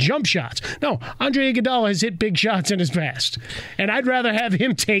 35-foot jump shots. No, Andre Iguodala has hit big shots in his past. And I'd rather have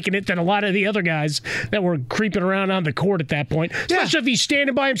him taking it than a lot of the other guys that were creeping around on the court at that point, especially if he's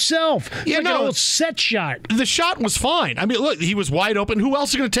standing by himself. It's like an old set shot. The shot was fine. I mean, look, he was wide open. Who else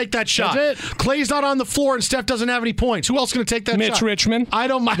is going to take that shot? That's it. Clay's not on the floor and Steph doesn't have any points. Who else is going to take that shot? Mitch Richmond. I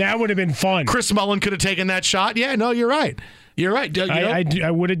don't mind. That would have been fun. Chris Mullin could have taken that shot. Yeah, no, you're right. You're right.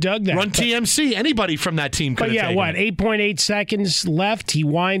 I would have dug that. Run TMC. Anybody from that team could have taken it. 8.8 seconds left. He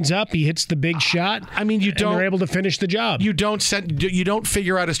winds up. He hits the big shot. I mean, and they're able to finish the job. You don't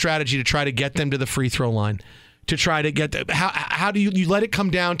figure out a strategy to try to get them to the free throw line. To try to get how do you let it come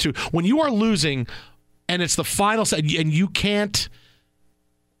down to when you are losing and it's the final set and you can't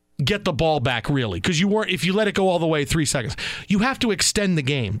get the ball back really because if you let it go all the way 3 seconds, you have to extend the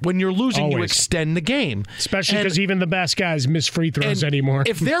game. When you're losing, you extend the game, especially because even the best guys miss free throws anymore.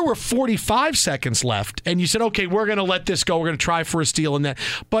 If there were 45 seconds left and you said, okay, we're going to let this go, we're going to try for a steal and that,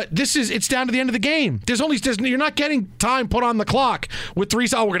 but it's down to the end of the game. You're not getting time put on the clock with 3.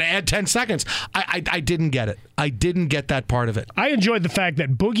 We're going to add 10 seconds. I didn't get it. I didn't get that part of it. I enjoyed the fact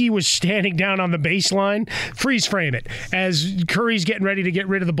that Boogie was standing down on the baseline, freeze frame it, as Curry's getting ready to get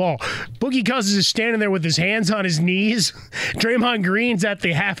rid of the ball. Boogie Cousins is standing there with his hands on his knees. Draymond Green's at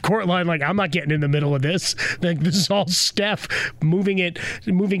the half-court line like, I'm not getting in the middle of this. Like, this is all Steph moving it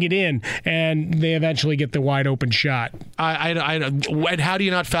in, and they eventually get the wide-open shot. And how do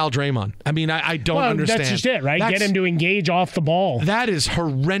you not foul Draymond? I mean, I don't understand. That's just it, right? Get him to engage off the ball. That is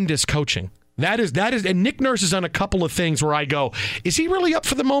horrendous coaching. That is, and Nick Nurse has done a couple of things where I go, is he really up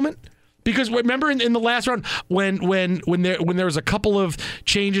for the moment? Because remember in the last round when there was a couple of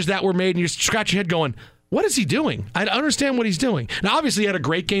changes that were made and you scratch your head going, what is he doing? I don't understand what he's doing. Now, obviously, he had a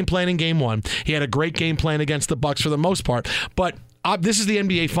great game plan in Game 1. He had a great game plan against the Bucks for the most part. But this is the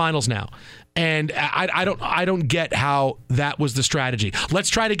NBA Finals now. And I don't get how that was the strategy. Let's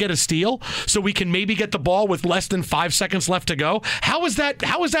try to get a steal so we can maybe get the ball with less than 5 seconds left to go. How is that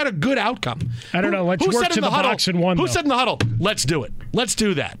a good outcome? I don't know. Let's work to the box and one. Who said in the huddle, let's do it. Let's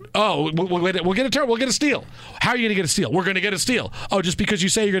do that. Oh, we'll get a turn. We'll get a steal. How are you going to get a steal? We're going to get a steal. Oh, just because you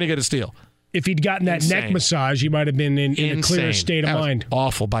say you're going to get a steal. If he'd gotten that neck massage, he might have been in a clearer state of mind.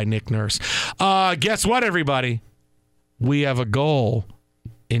 Awful by Nick Nurse. Guess what, everybody? We have a goal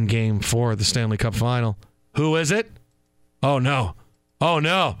in Game 4 of the Stanley Cup Final. Who is it? Oh, no.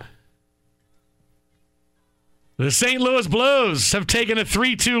 The St. Louis Blues have taken a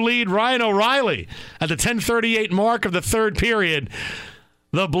 3-2 lead. Ryan O'Reilly at the 10:38 mark of the third period.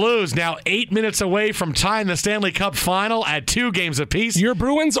 The Blues now 8 minutes away from tying the Stanley Cup Final at 2 games apiece. Your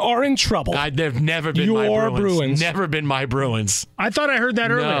Bruins are in trouble. They've never been my Bruins. Never been my Bruins. I thought I heard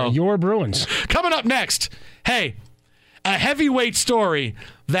that earlier. Your Bruins. Coming up next, hey, a heavyweight story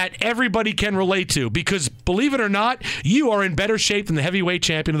that everybody can relate to because, believe it or not, you are in better shape than the heavyweight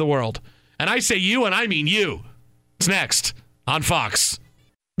champion of the world. And I say you, and I mean you. It's next on Fox.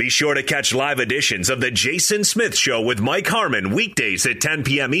 Be sure to catch live editions of The Jason Smith Show with Mike Harmon weekdays at 10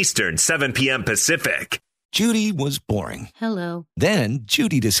 p.m. Eastern, 7 p.m. Pacific. Judy was boring. Hello. Then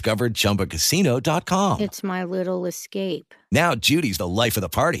Judy discovered ChumbaCasino.com. It's my little escape. Now Judy's the life of the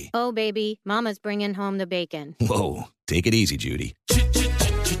party. Oh, baby, mama's bringing home the bacon. Whoa, take it easy, Judy.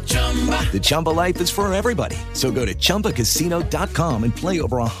 The Chumba life is for everybody. So go to ChumbaCasino.com and play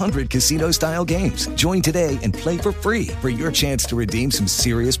over 100 casino-style games. Join today and play for free for your chance to redeem some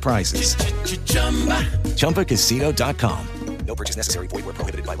serious prizes. ChumbaCasino.com. No purchase necessary. Void where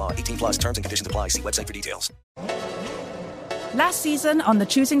prohibited by law. 18+ terms and conditions apply. See website for details. Last season on the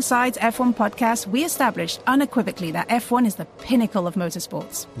Choosing Sides F1 podcast, we established unequivocally that F1 is the pinnacle of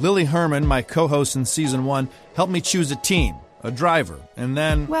motorsports. Lily Herman, my co-host in Season 1, helped me choose a team, a driver, and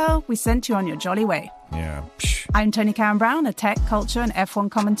then... Well, we sent you on your jolly way. Yeah. I'm Tony Karen Brown, a tech, culture, and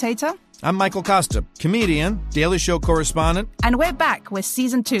F1 commentator. I'm Michael Costa, comedian, Daily Show correspondent. And we're back with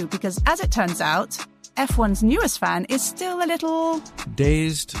Season 2 because, as it turns out, F1's newest fan is still a little...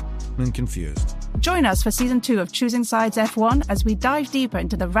 dazed and confused. Join us for Season 2 of Choosing Sides F1 as we dive deeper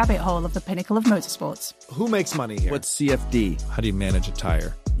into the rabbit hole of the pinnacle of motorsports. Who makes money here? What's CFD? How do you manage a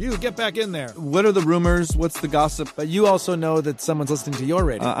tire? You, get back in there. What are the rumors? What's the gossip? But you also know that someone's listening to your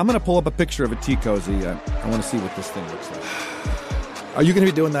radio. I'm going to pull up a picture of a tea cozy. I want to see what this thing looks like. Are you going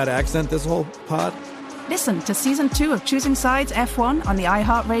to be doing that accent this whole pod? Listen to Season 2 of Choosing Sides F1 on the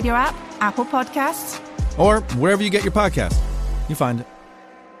iHeartRadio app, Apple Podcasts, or wherever you get your podcast. You find it.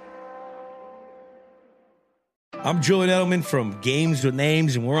 I'm Julian Edelman from Games with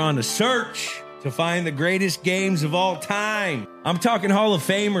Names, and we're on a search to find the greatest games of all time. I'm talking Hall of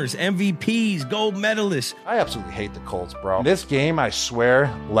Famers, MVPs, gold medalists. I absolutely hate the Colts, bro. This game, I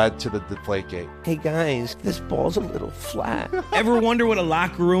swear, led to the Deflategate. Hey, guys, this ball's a little flat. Ever wonder what a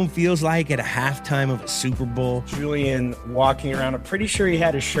locker room feels like at a halftime of a Super Bowl? Julian walking around, I'm pretty sure he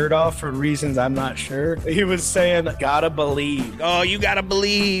had his shirt off for reasons I'm not sure. He was saying, gotta believe. Oh, you gotta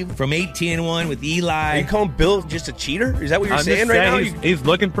believe. From 18-1 with Eli. Are you calling Bill just a cheater? Is that what you're saying right now? He's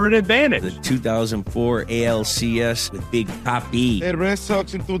looking for an advantage. The 2004 ALCS with Big Papi. The Red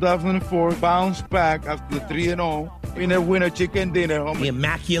Sox in 2004 bounced back after 3-0 in a winner chicken dinner. The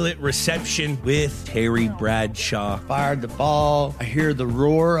Immaculate Reception with Terry Bradshaw. Fired the ball. I hear the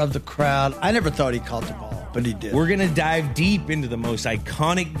roar of the crowd. I never thought he caught the ball, but he did. We're going to dive deep into the most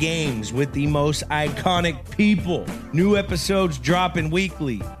iconic games with the most iconic people. New episodes dropping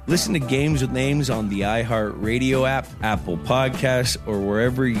weekly. Listen to Games with Names on the iHeartRadio app, Apple Podcasts, or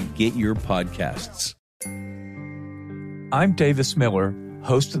wherever you get your podcasts. I'm Davis Miller,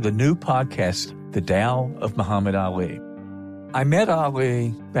 host of the new podcast, The Tao of Muhammad Ali. I met Ali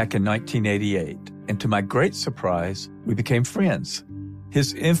back in 1988, and to my great surprise, we became friends.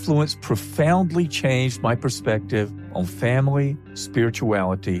 His influence profoundly changed my perspective on family,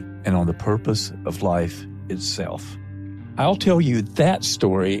 spirituality, and on the purpose of life itself. I'll tell you that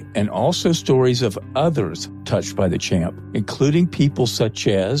story and also stories of others touched by the champ, including people such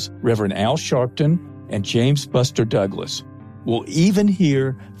as Reverend Al Sharpton and James Buster Douglas. We'll even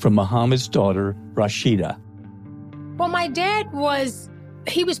hear from Muhammad's daughter, Rashida. Well, my dad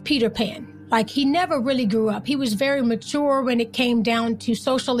he was Peter Pan. Like, he never really grew up. He was very mature when it came down to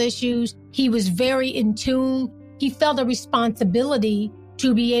social issues. He was very in tune. He felt a responsibility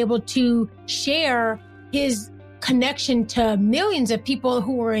to be able to share his connection to millions of people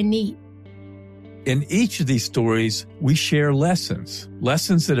who were in need. In each of these stories, we share lessons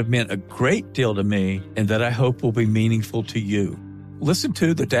that have meant a great deal to me and that I hope will be meaningful to you. Listen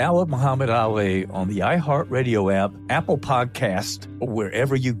to The Tao of Muhammad Ali on the iHeartRadio app, Apple Podcast, or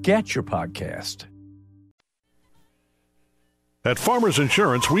wherever you get your podcast. At Farmers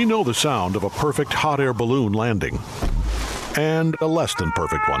Insurance, we know the sound of a perfect hot air balloon landing. And a less than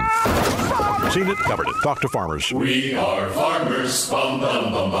perfect one. Seen it, covered it. Talk to Farmers. We are Farmers. Bum,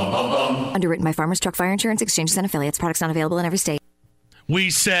 bum, bum, bum, bum, bum. Underwritten by Farmers Truck Fire Insurance Exchanges and Affiliates. Products not available in every state. We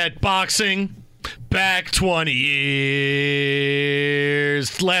said boxing back 20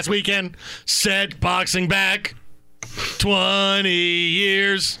 years. Last weekend, said boxing back 20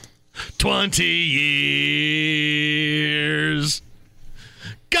 years. 20 years.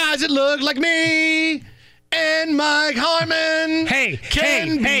 Guys that look like me and Mike Harmon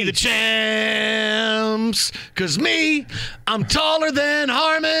can be the champs. 'Cause me, I'm taller than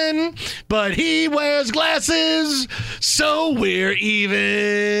Harmon, but he wears glasses, so we're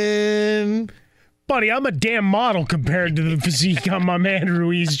even. Buddy, I'm a damn model compared to the physique on my man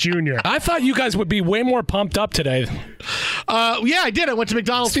Ruiz Jr. I thought you guys would be way more pumped up today. Yeah, I did. I went to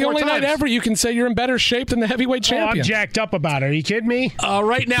McDonald's 4 times. It's the only night ever you can say you're in better shape than the heavyweight champion. I'm jacked up about it. Are you kidding me?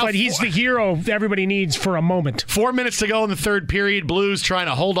 Right now. But he's the hero everybody needs for a moment. 4 minutes to go in the third period. Blues trying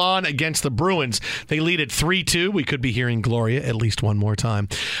to hold on against the Bruins. They lead at 3-2. We could be hearing Gloria at least one more time.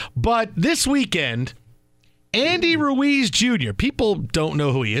 But this weekend, Andy Ruiz Jr., people don't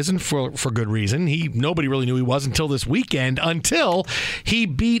know who he is, and for good reason. Nobody really knew who he was until this weekend, until he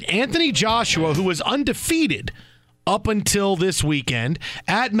beat Anthony Joshua, who was undefeated up until this weekend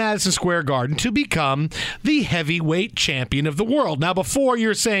at Madison Square Garden, to become the heavyweight champion of the world. Now, before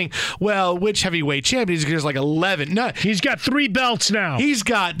you're saying, well, which heavyweight champion? There's like 11. No, he's got 3 belts now. He's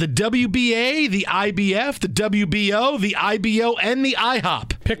got the WBA, the IBF, the WBO, the IBO, and the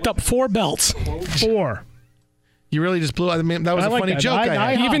IHOP. Picked up 4 belts. 4. You really just blew out. I mean, that was a funny joke.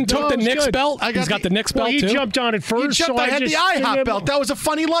 He even took the Knicks belt. He's got the Knicks belt, he too. He jumped on it first. I had the IHOP belt. That was a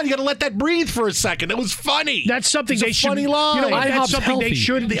funny line. You got to let that breathe for a second. It was funny. That's something they should. Funny line. You know, that's something healthy. they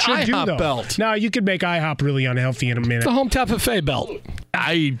should the IHOP do, though. Belt. Now, you could make IHOP really unhealthy in a minute. The Home Cafe belt.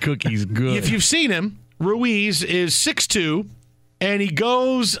 I eat cookies good. If you've seen him, Ruiz is 6'2", and he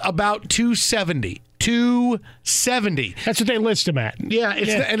goes about 270. 270. That's what they list him at. Yeah,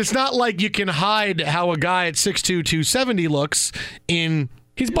 and it's not like you can hide how a guy at 6'2", 270 looks in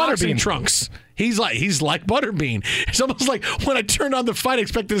boxing trunks. He's like Butterbean. It's almost like when I turned on the fight, I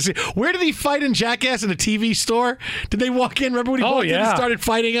expected to see, where did he fight in Jackass in a TV store? Did they walk in? Remember when he walked in and started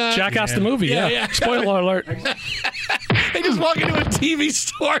fighting? Jackass the movie, yeah. Spoiler alert. They just walk into a TV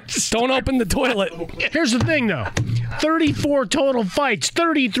store. Don't open the toilet. Here's the thing, though. 34 total fights,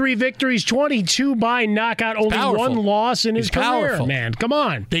 33 victories, 22 by knockout, only 1 loss in his career. Man, come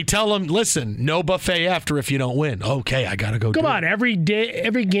on. They tell him, listen, no buffet after if you don't win. Okay, I got to go. Come on, every day,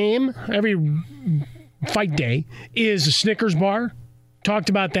 every game, every fight day is a Snickers bar. Talked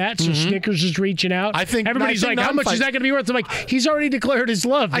about that, so Snickers is reaching out. I think everybody's like, how much is that going to be worth? I'm like, he's already declared his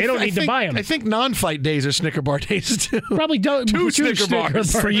love. They don't need to buy him. I think non-fight days are Snicker bar days too. Probably don't. 2 Snicker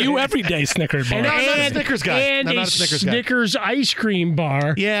bars for you every day. Snicker bar. And I'm not a Snickers guy. And I'm a not a Snickers guy. Snickers ice cream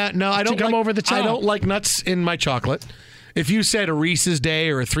bar. Yeah, no, I don't come over the top. I don't like nuts in my chocolate. If you said a Reese's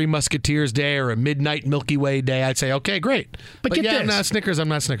Day or a Three Musketeers Day or a Midnight Milky Way Day, I'd say, okay, great. But get yeah, this. I'm not Snickers. I'm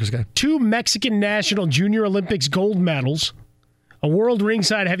not a Snickers guy. 2 Mexican National Junior Olympics gold medals, a World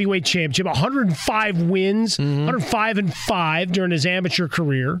Ringside Heavyweight Championship, 105 wins, 105-5 during his amateur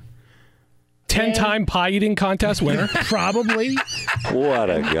career. 10-time pie eating contest winner. Probably. What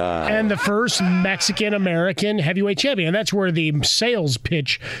a guy. And the first Mexican-American heavyweight champion. And that's where the sales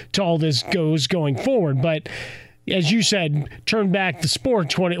pitch to all this goes going forward. But as you said, turn back the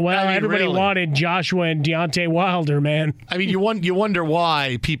sport. Everybody wanted Joshua and Deontay Wilder, man. I mean, you wonder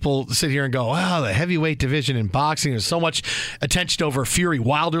why people sit here and go, wow, the heavyweight division in boxing, there's so much attention over Fury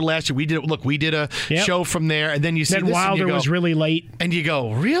Wilder last year. We did a show from there, and then you see then this Wilder and you go, was really late. And you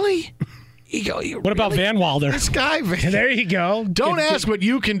go, really? What about Van Wilder? This guy. There you go. Don't ask what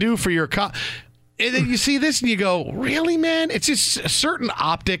you can do for your And then you see this and you go, really, man? It's just certain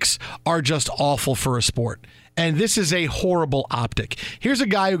optics are just awful for a sport. And this is a horrible optic. Here's a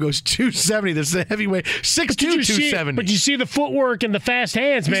guy who goes 270. This is a heavyweight, 6'2", 270. But you see the footwork and the fast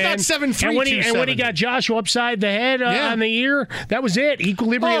hands, man. He's not 7'3", and when he 270. got Joshua upside the head on the ear, that was it.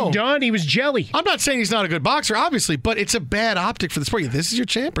 Equilibrium done. He was jelly. I'm not saying he's not a good boxer, obviously, but it's a bad optic for the sport. This is your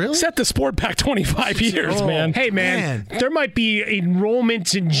champ, really? Set the sport back 25 years, man. Hey, man, there might be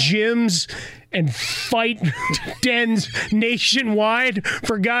enrollments in gyms and fight dens nationwide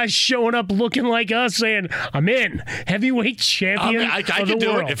for guys showing up looking like us saying, I'm in. Heavyweight champion I of the could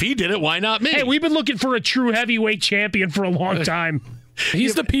do world. it. If he did it, why not me? Hey, we've been looking for a true heavyweight champion for a long time.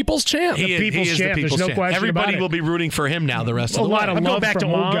 He's the people's champ. He is the people's champ. Everybody will be rooting for him now the rest of the way. A lot of love back to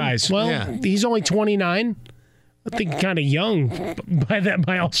old guys. Well, he's only 29. I think kind of young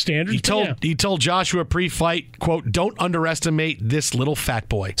by all standards. He told Joshua pre-fight, quote, "Don't underestimate this little fat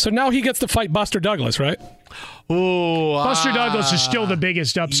boy." So now he gets to fight Buster Douglas, right? Oh, Buster Douglas is still the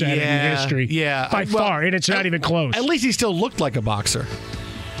biggest upset in history. Yeah, by far, and it's not even close. At least he still looked like a boxer.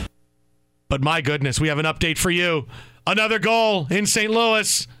 But my goodness, we have an update for you. Another goal in St.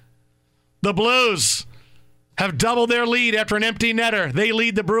 Louis. The Blues have doubled their lead after an empty netter. They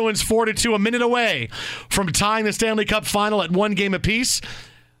lead the Bruins 4-2, a minute away from tying the Stanley Cup final at 1 game apiece.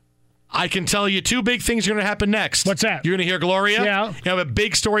 I can tell you 2 big things are going to happen next. What's that? You're going to hear Gloria? Yeah. You have a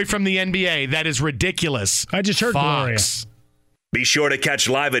big story from the NBA. That is ridiculous. I just heard Gloria. Be sure to catch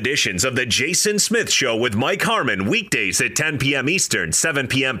live editions of The Jason Smith Show with Mike Harmon weekdays at 10 p.m. Eastern, 7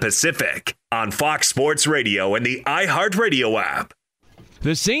 p.m. Pacific on Fox Sports Radio and the iHeartRadio app.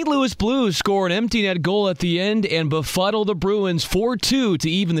 The St. Louis Blues score an empty net goal at the end and befuddle the Bruins 4-2 to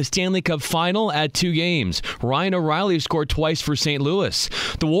even the Stanley Cup final at 2 games. Ryan O'Reilly scored twice for St. Louis.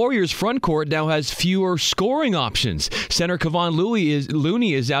 The Warriors' front court now has fewer scoring options. Center Kevon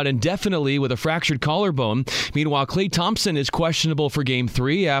Looney is out indefinitely with a fractured collarbone. Meanwhile, Klay Thompson is questionable for Game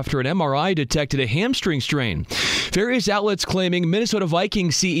 3 after an MRI detected a hamstring strain. Various outlets claiming Minnesota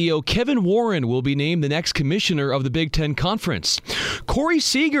Vikings CEO Kevin Warren will be named the next commissioner of the Big Ten Conference. Corey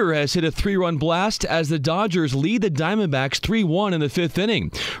Seager has hit a 3-run blast as the Dodgers lead the Diamondbacks 3-1 in the 5th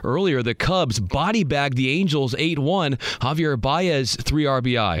inning. Earlier, the Cubs body-bagged the Angels 8-1. Javier Baez 3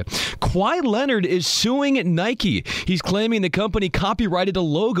 RBI. Kawhi Leonard is suing Nike. He's claiming the company copyrighted a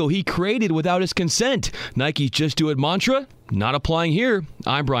logo he created without his consent. Nike's Just Do It mantra, not applying here.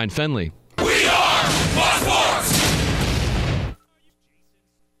 I'm Brian Fenley. We are Fox Sports.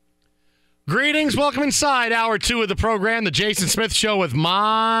 Greetings. Welcome inside Hour 2 of the program, The Jason Smith Show with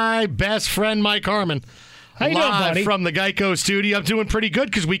my best friend, Mike Harmon. How you doing, buddy? Live from the Geico studio. I'm doing pretty good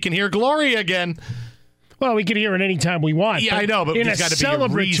because we can hear Gloria again. Well, we can hear it anytime we want. Yeah, I know, but in there's a got to be a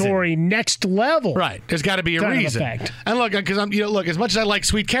reason. celebratory next level. Right. There's got to be a kind of reason. effect. And look, because look, as much as I like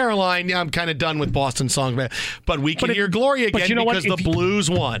Sweet Caroline, I'm kind of done with Boston songs, but we can hear Gloria again because the Blues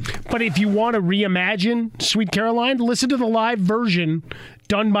won. But if you want to reimagine Sweet Caroline, listen to the live version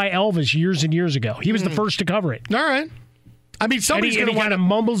done by Elvis years and years ago. He was the first to cover it. All right. I mean, somebody's going to kind of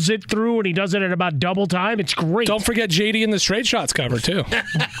mumbles it through, and he does it at about double time. It's great. Don't forget JD in the Straight Shots cover, too.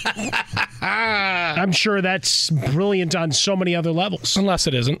 I'm sure that's brilliant on so many other levels. Unless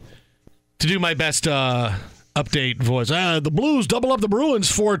it isn't. To do my best update voice. The Blues double up the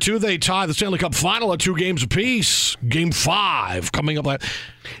Bruins 4-2. They tie the Stanley Cup final at 2 games apiece. Game 5 coming up.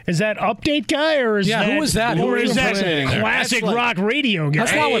 Is that update guy, or is that who is that? Or Who is is that classic rock radio guy?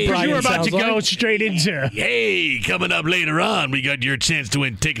 That's not what Brian you were about to sounds go like. straight into. Hey, coming up later on, we got your chance to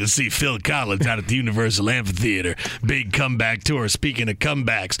win tickets to see Phil Collins out at the Universal Amphitheater. Big comeback tour. Speaking of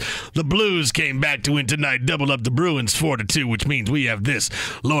comebacks, the Blues came back to win tonight, double up the Bruins 4-2, which means we have this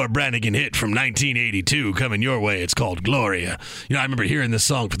Laura Branigan hit from 1982 coming your way. It's called Gloria. You know, I remember hearing this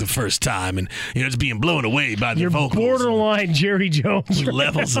song for the first time, and it's being blown away by the You're vocals. borderline Jerry Jones.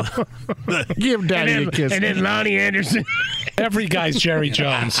 Levels of Give Daddy a kiss. And then Lonnie Anderson. Every guy's Jerry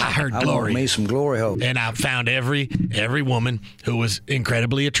Jones. I heard Gloria. I made some glory hole. And I found every woman who was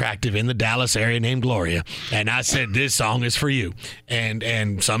incredibly attractive in the Dallas area named Gloria. And I said, this song is for you.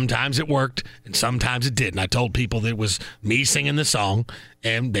 And sometimes it worked, and sometimes it didn't. I told people that it was me singing the song,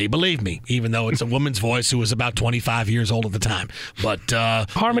 and they believed me, even though it's a woman's voice who was about 25 years old at the time. But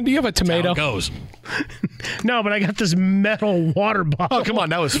Harmon, do you have a tomato? How it goes. No, but I got this metal water bottle. Oh, come on.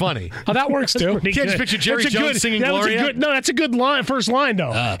 That was funny. Oh, that works, too. Can't you picture Jerry Jones singing Gloria? That's a good line. First line,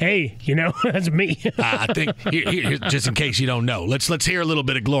 though. Hey, that's me. I think, here, just in case you don't know, let's hear a little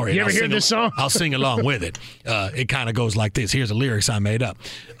bit of Gloria. You ever hear this song? I'll sing along with it. It kind of goes like this. Here's the lyrics I made up.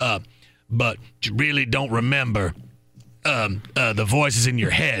 But you really don't remember the voices in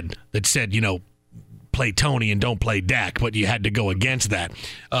your head that said, play Tony and don't play Dak, but you had to go against that.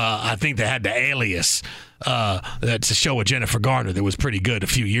 I think they had the Alias. That's a show with Jennifer Garner that was pretty good a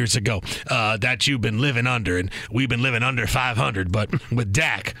few years ago. That you've been living under, and we've been living under 500. But with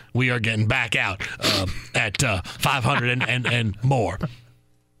Dak, we are getting back out at 500 and more.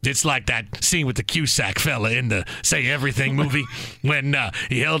 It's like that scene with the Cusack fella in the Say Everything movie when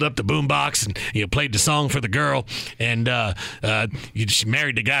he held up the boombox and played the song for the girl, and she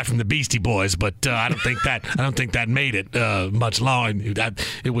married the guy from the Beastie Boys. But I don't think that made it much long.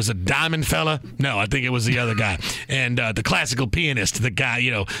 It was a diamond fella. No, I think it was the other guy, and the classical pianist, the guy,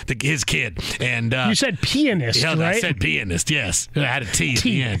 his kid. And you said pianist, right? I said pianist. Yes, I had a T at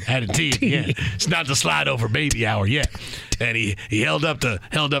the end. Had a T at the end. It's not the slide over baby hour yet. And he held up the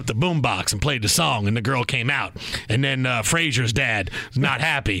boombox and played the song, and the girl came out. And then Frasier's dad was not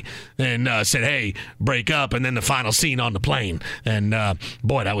happy and said, "Hey, break up." And then the final scene on the plane. And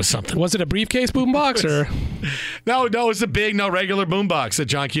boy, that was something. Was it a briefcase boombox or? No, it's a big, regular boombox that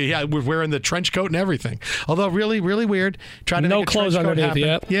John Q. Yeah, we're wearing the trench coat and everything. Although really, really weird trying to make a clothes trench coat underneath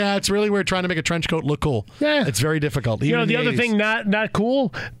happen. yet. Yeah, it's really weird trying to make a trench coat look cool. Yeah, it's very difficult. Even the other 80s. thing not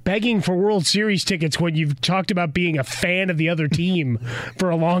cool, begging for World Series tickets when you've talked about being a fan of the other team for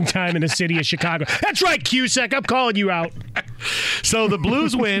a long time in the city of Chicago. That's right, Cusack. I'm calling you out. So the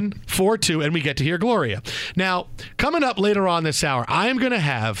Blues win 4-2, and we get to hear Gloria. Now, coming up later on this hour, I am going to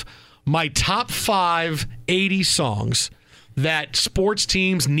have my top 5 80s songs that sports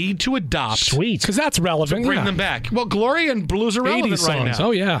teams need to adopt. Sweet, because that's relevant. To bring them back. Well, Gloria and Blues are relevant 80s right songs. now.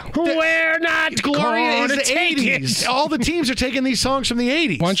 Oh, yeah. We're not Gloria is the take 80s. it. All the teams are taking these songs from the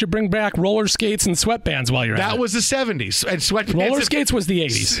 80s. Why don't you bring back roller skates and sweatbands while you're at it? That was the 70s. And sweatbands. Roller skates was the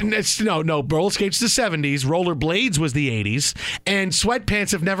 80s. No. Roller skates the 70s. Roller blades was the 80s. And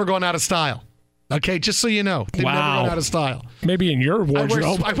sweatpants have never gone out of style. Okay, just so you know. They've never gone out of style. Maybe in your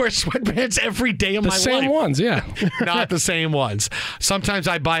wardrobe. I wear sweatpants every day of the my life. The same ones, yeah. Not the same ones. Sometimes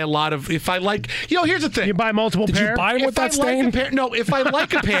I buy a lot of, if I like, here's the thing. You buy multiple pairs? Did you buy them with that stain? If I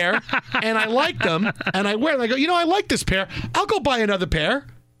like a pair and I like them and I wear them, I go, I like this pair, I'll go buy another pair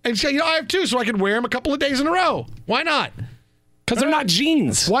and say, I have two so I can wear them a couple of days in a row. Why not? Because they're not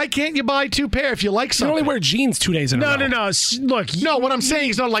jeans. Why can't you buy 2 pair if you like something? You only wear jeans 2 days in a row. No. Look. No, what I'm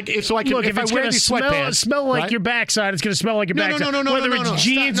saying is not like so I can. Look, if I it's wear going to these sweatpants, smell like right? your backside, it's going to smell like your backside. No. Whether it's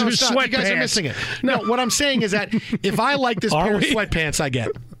jeans or sweatpants. You guys are missing it. No, what I'm saying is that if I like this pair of sweatpants I get,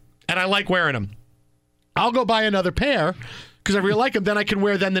 and I like wearing them, I'll go buy another pair. Because I really like them, then I can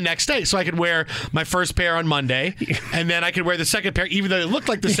wear them the next day. So I could wear my first pair on Monday, and then I could wear the second pair, even though they look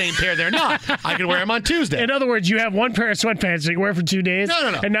like the same pair, they're not. I can wear them on Tuesday. In other words, you have one pair of sweatpants that you wear for 2 days.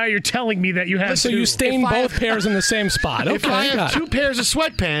 No. And now you're telling me that you have So two. you stain both pairs in the same spot. Okay, if I have 2 pairs of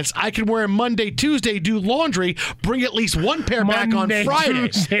sweatpants, I can wear them Monday, Tuesday, do laundry, bring at least one pair back on Friday.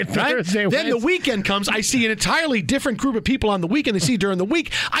 Tuesday, Thursday, then the weekend comes, I see an entirely different group of people on the weekend they see during the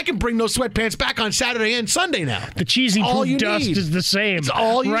week. I can bring those sweatpants back on Saturday and Sunday now. The cheesy proof dust is the same. It's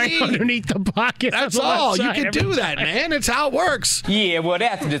all you right need. underneath the pocket. That's all. You can do that, man. It's how it works. Yeah, well,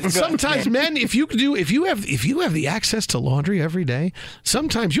 that's disgusting. Sometimes, men, if you have the access to laundry every day,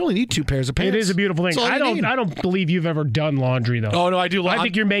 sometimes you only need 2 pairs of pants. It is a beautiful thing. I don't believe you've ever done laundry though. Oh no, I do. I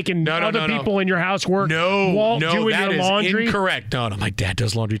think you're making other people in your house work. No, doing that your is laundry. Incorrect. No, my dad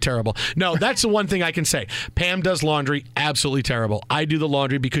does laundry terrible. No, that's the one thing I can say. Pam does laundry absolutely terrible. I do the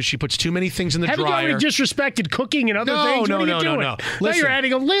laundry because she puts too many things in the dryer. Have you already disrespected cooking and other things? What are you doing? No. Now you're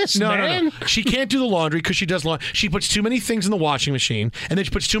adding a list, man. No. She can't do the laundry because she does laundry. She puts too many things in the washing machine, and then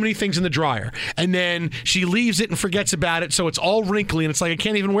she puts too many things in the dryer, and then she leaves it and forgets about it, so it's all wrinkly, and it's like I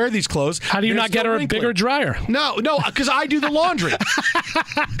can't even wear these clothes. How do you not get her a bigger dryer? No, because I do the laundry.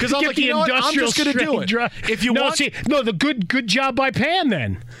 Because I'm like, you know what? I'm just going to do it. If you want, the good job by Pam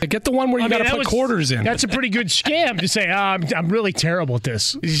then. Get the one where you got to put quarters in. That's a pretty good scam to say. I'm really terrible at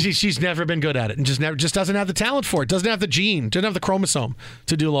this. She's never been good at it, and just doesn't have the talent for it. Doesn't have the gene. Doesn't have the chromosome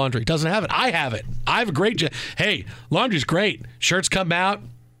to do laundry. Doesn't have it. I have it. I have a great. Hey, laundry's great. Shirts come out.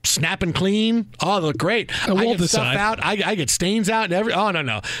 Snap and clean. Oh, they look great. I get stuff out. I get stains out and Oh,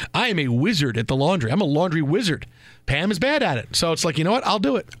 no. I am a wizard at the laundry. I'm a laundry wizard. Pam is bad at it. So it's like, you know what? I'll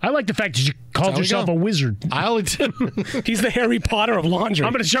do it. I like the fact that you called yourself a wizard. I only do. He's the Harry Potter of laundry.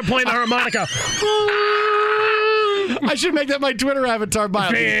 I'm going to start playing the harmonica. I should make that my Twitter avatar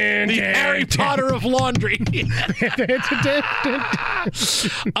bio. The Harry Potter of laundry.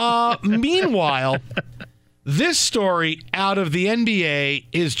 Meanwhile, this story out of the NBA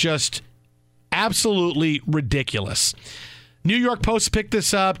is just absolutely ridiculous. New York Post picked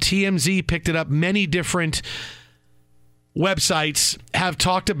this up. TMZ picked it up. Many different websites have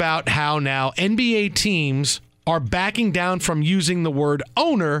talked about how now NBA teams are backing down from using the word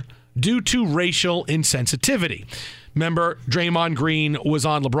owner due to racial insensitivity. Remember, Draymond Green was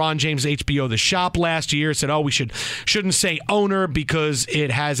on LeBron James' HBO The Shop last year, said, we shouldn't say owner because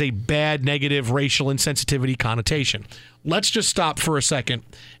it has a bad negative racial insensitivity connotation. Let's just stop for a second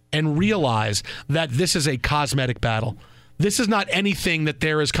and realize that this is a cosmetic battle. This is not anything that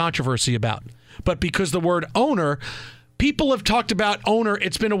there is controversy about. But because the word owner, people have talked about owner,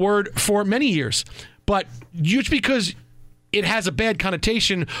 it's been a word for many years. But just because it has a bad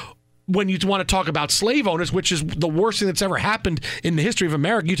connotation when you want to talk about slave owners, which is the worst thing that's ever happened in the history of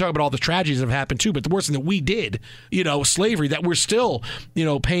America. You talk about all the tragedies that have happened too, but the worst thing that we did, slavery, that we're still,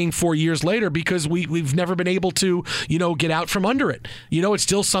 paying for years later because we've never been able to, get out from under it. It's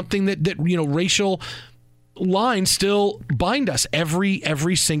still something that racial lines still bind us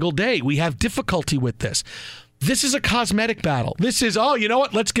every single day. We have difficulty with this. This is a cosmetic battle. This is,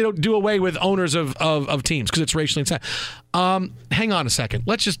 let's do away with owners of teams because it's racially insensitive. Hang on a second.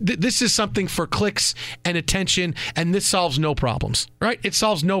 This is something for clicks and attention, and this solves no problems, right? It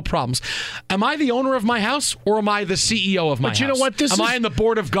solves no problems. Am I the owner of my house, or am I the CEO of my house? But you know what? Am I in the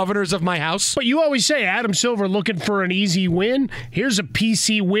board of governors of my house? But you always say Adam Silver looking for an easy win. Here's a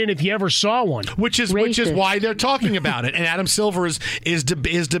PC win if you ever saw one. Which is why they're talking about it. And Adam Silver is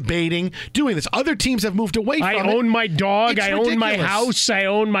debating doing this. Other teams have moved away from it. I own my dog. It's I ridiculous. own my house. I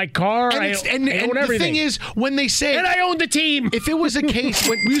own my car. I own everything. The thing is, when they say, and I own the team. If it was a case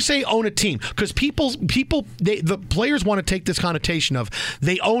when you say own a team, because the players want to take this connotation of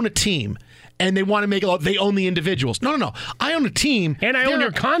they own a team. And they want to make it, they own the individuals. No. I own a team. And I own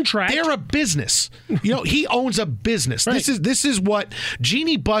your contract. They're a business. He owns a business. Right. This is what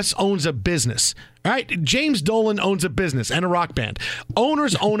Jeannie Buss owns a business. Right? James Dolan owns a business and a rock band.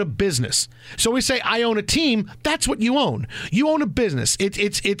 Owners own a business. So we say, I own a team. That's what you own. You own a business.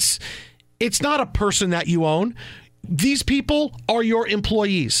 It's not a person that you own. These people are your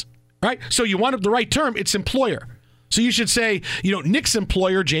employees. Right? So you want the right term, it's employer. So you should say, Nick's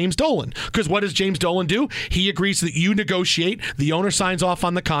employer, James Dolan. Because what does James Dolan do? He agrees that you negotiate, the owner signs off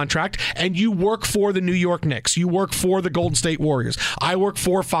on the contract, and you work for the New York Knicks. You work for the Golden State Warriors. I work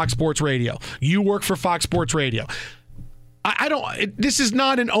for Fox Sports Radio. You work for Fox Sports Radio. This is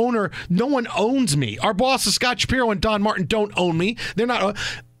not an owner. No one owns me. Our bosses, Scott Shapiro and Don Martin, don't own me. They're not.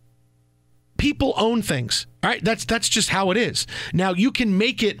 People own things. All right, that's just how it is. Now, you can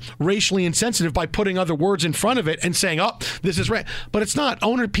make it racially insensitive by putting other words in front of it and saying, this is right. But it's not.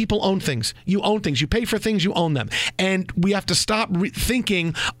 People own things. You own things. You pay for things, you own them. And we have to stop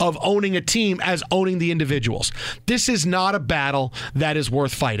thinking of owning a team as owning the individuals. This is not a battle that is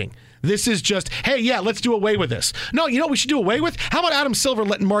worth fighting. This is just, hey, yeah, let's do away with this. No, you know what we should do away with? How about Adam Silver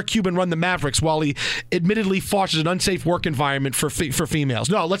letting Mark Cuban run the Mavericks while he admittedly fosters an unsafe work environment for females?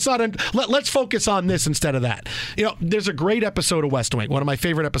 No, let's not. Let's focus on this instead of that. There's a great episode of West Wing, one of my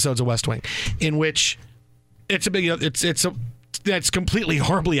favorite episodes of West Wing, in which it's completely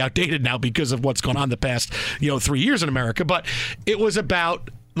horribly outdated now because of what's gone on the past 3 years in America. But it was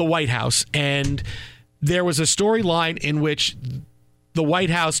about the White House, and there was a storyline in which the White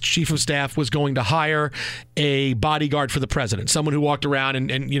House chief of staff was going to hire a bodyguard for the president, someone who walked around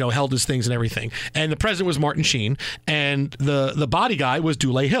and held his things and everything. And the president was Martin Sheen, and the body guy was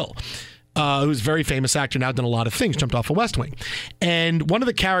Dule Hill, who's a very famous actor, now done a lot of things, jumped off of West Wing. And one of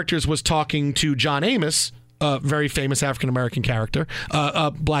the characters was talking to John Amos, a very famous African-American character, a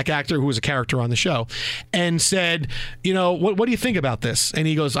black actor who was a character on the show, and said, what do you think about this? And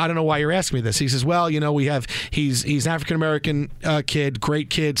he goes, I don't know why you're asking me this. He says, well, he's an African-American kid, great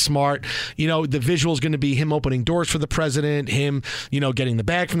kid, smart. The visual is going to be him opening doors for the president, him, getting the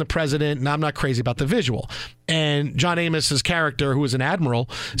bag from the president, and I'm not crazy about the visual. And John Amos's character, who is an admiral,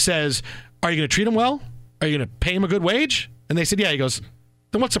 says, are you going to treat him well? Are you going to pay him a good wage? And they said, yeah. He goes,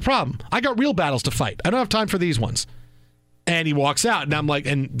 then what's the problem? I got real battles to fight. I don't have time for these ones. And he walks out, and I'm like,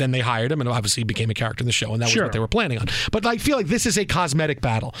 and then they hired him, and obviously he became a character in the show, and that was what they were planning on. But I feel like this is a cosmetic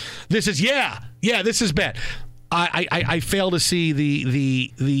battle. This is, this is bad. I fail to see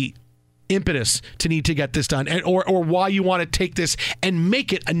the impetus to need to get this done, or why you want to take this and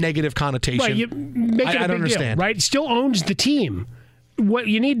make it a negative connotation. Right, you make it a big understand. Deal, right? It still owns the team. What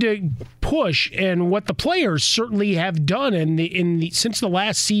you need to push, and what the players certainly have done since the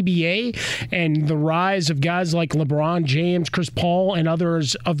last CBA and the rise of guys like LeBron James, Chris Paul, and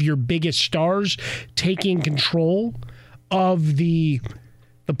others of your biggest stars taking control of the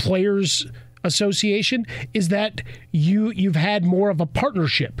Players Association, is that you've had more of a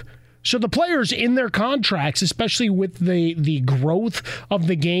partnership. So the players in their contracts, especially with the growth of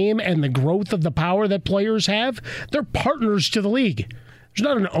the game and the growth of the power that players have, they're partners to the league. There's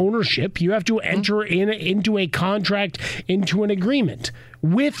not an ownership. You have to enter into a contract, into an agreement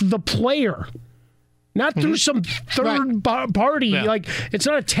with the player. Not through some third party. Yeah. Like, it's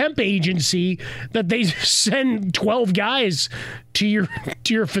not a temp agency that they send 12 guys to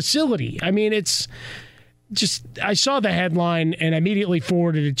your facility. I mean, it's just, I saw the headline and immediately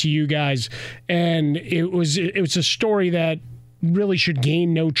forwarded it to you guys, and it was a story that really should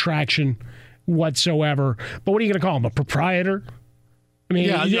gain no traction whatsoever. But what are you going to call him? A proprietor? I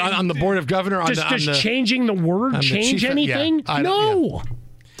mean, on the board of governor. Does changing the word change anything? No.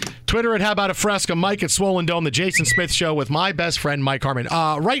 Twitter at How About a Fresca, Mike at Swollen Dome, the Jason Smith Show with my best friend, Mike Harmon.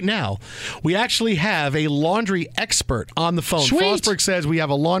 Right now, we actually have a laundry expert on the phone. Sweet. Fosberg says we have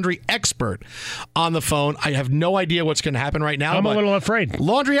a laundry expert on the phone. I have no idea what's going to happen right now. I'm a little afraid.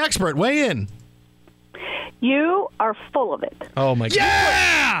 Laundry expert, weigh in. You are full of it. Oh, my God.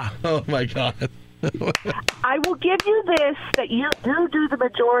 Yeah! Oh, my God. I will give you this, that you do the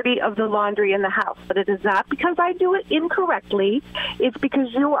majority of the laundry in the house, but it is not because I do it incorrectly. It's because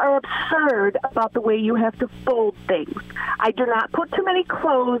you are absurd about the way you have to fold things. I do not put too many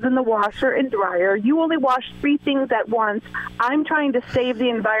clothes in the washer and dryer. You only wash 3 things at once. I'm trying to save the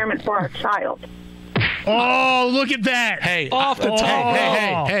environment for our child. Oh, look at that. Hey, off the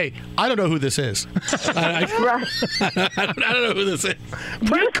top. Hey, I don't know who this is. I don't know who this is.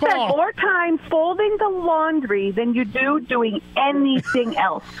 You spend more time folding the laundry than you do doing anything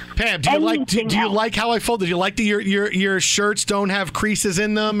else. Pam, do you like how I fold? Do you like that your shirts don't have creases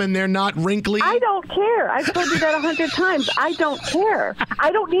in them and they're not wrinkly? I don't care. I've told you that 100 times. I don't care.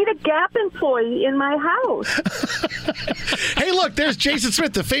 I don't need a Gap employee in my house. Hey, look, there's Jason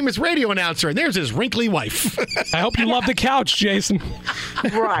Smith, the famous radio announcer, and there's his wrinkly wife. I hope you love the couch, Jason.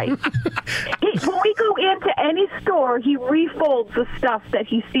 Right. When we go into any store, he refolds the stuff that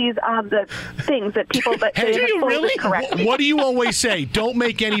he sees on the things that people that Hey, they do have you folded really? correctly. What do you always say? Don't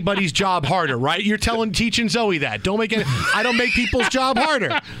make anybody's job harder, right? You're teaching Zoe that. I don't make people's job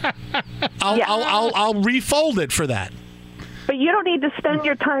harder. I'll refold it for that. But you don't need to spend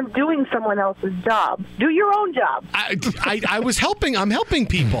your time doing someone else's job. Do your own job. I was helping. I'm helping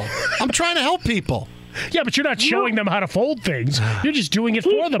people. I'm trying to help people. Yeah, but you're not showing them how to fold things. You're just doing it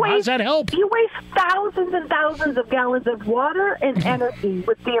for them. How does that help? You waste thousands and thousands of gallons of water and energy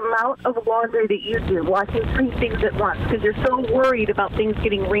with the amount of laundry that you do, washing 3 things at once, because you're so worried about things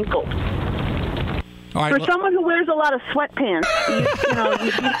getting wrinkled. All right, for someone who wears a lot of sweatpants,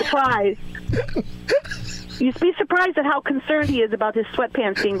 you'd be surprised. You'd be surprised at how concerned he is about his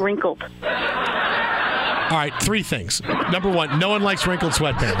sweatpants being wrinkled. All right, 3 things. Number 1, no one likes wrinkled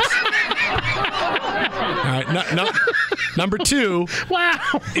sweatpants. All right, number 2, wow,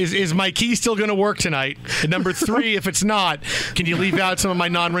 is my key still going to work tonight? And number 3, if it's not, can you leave out some of my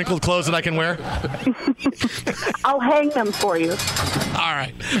non-wrinkled clothes that I can wear? I'll hang them for you. All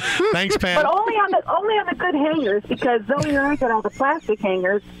right, thanks, Pam. But only on the good hangers, because Zoe and I get all the plastic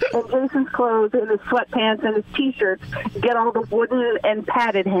hangers, and Jason's clothes and his sweatpants and his T-shirts get all the wooden and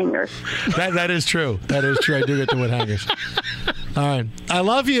padded hangers. That is true. That is true. I do get the wood hangers. All right, I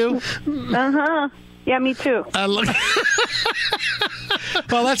love you. Uh-huh. Yeah, me too. Well,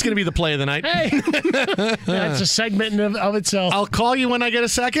 that's going to be the play of the night. Hey, that's a segment of itself. I'll call you when I get a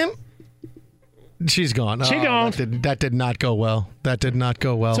second. She's gone. She gone. That did not go well. That did not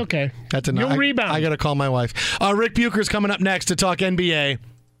go well. It's okay. That did not. You'll rebound. I got to call my wife. Rick Bucher's coming up next to talk NBA.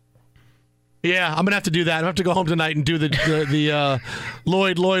 Yeah, I'm going to have to do that. I'm going to have to go home tonight and do the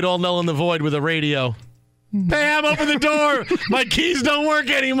Lloyd, all null in the void with a radio. Bam, open the door. My keys don't work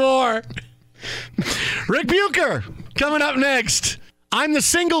anymore. Rick Bucher coming up next. I'm the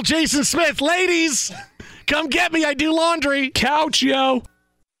single Jason Smith. Ladies, come get me. I do laundry. Couch, yo.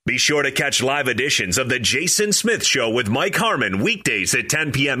 Be sure to catch live editions of The Jason Smith Show with Mike Harmon weekdays at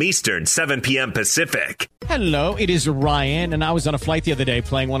 10 p.m. Eastern, 7 p.m. Pacific. Hello, it is Ryan, and I was on a flight the other day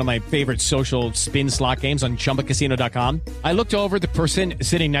playing one of my favorite social spin slot games on ChumbaCasino.com. I looked over at the person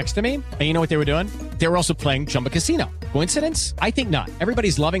sitting next to me, and you know what they were doing? They were also playing Chumba Casino. Coincidence? I think not.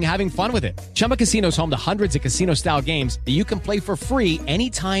 Everybody's loving having fun with it. Chumba Casino is home to hundreds of casino-style games that you can play for free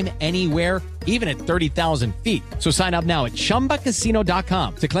anytime, anywhere, even at 30,000 feet. So sign up now at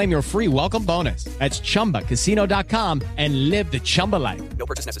ChumbaCasino.com to claim your free welcome bonus. That's ChumbaCasino.com and live the Chumba life. No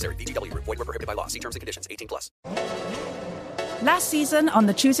purchase necessary. VGW. Void where prohibited by law. See terms and conditions. 18+. Last season on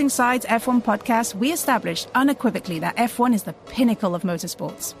the Choosing Sides F1 podcast, we established unequivocally that F1 is the pinnacle of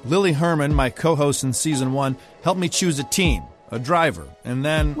motorsports. Lily Herman, my co-host in Season 1, helped me choose a team, a driver, and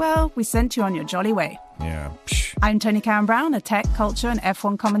then... Well, we sent you on your jolly way. Yeah. I'm Tony Karen Brown, a tech, culture, and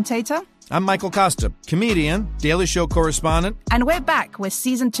F1 commentator. I'm Michael Costa, comedian, Daily Show correspondent. And we're back with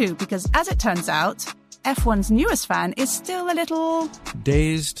Season 2 because, as it turns out, F1's newest fan is still a little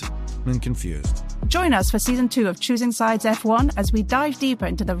dazed and confused. Join us for Season 2 of Choosing Sides F1 as we dive deeper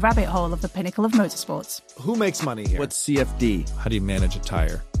into the rabbit hole of the pinnacle of motorsports. Who makes money here? What's CFD? How do you manage a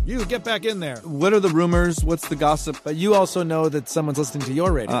tire? You, get back in there. What are the rumors? What's the gossip? But you also know that someone's listening to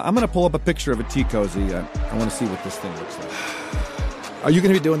your radio. I'm going to pull up a picture of a tea cozy. I want to see what this thing looks like. Are you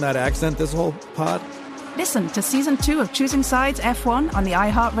going to be doing that accent this whole pod? Listen to Season 2 of Choosing Sides F1 on the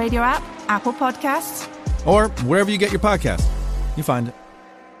iHeartRadio app, Apple Podcasts, or wherever you get your podcast. You find it.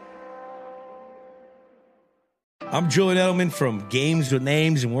 I'm Julian Edelman from Games with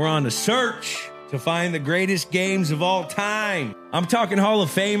Names, and we're on a search to find the greatest games of all time. I'm talking Hall of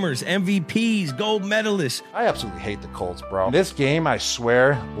Famers, MVPs, gold medalists. I absolutely hate the Colts, bro. This game, I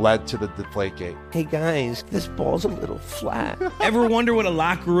swear, led to the Deflategate. Hey, guys, this ball's a little flat. Ever wonder what a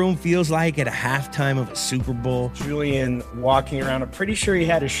locker room feels like at a halftime of a Super Bowl? Julian walking around, I'm pretty sure he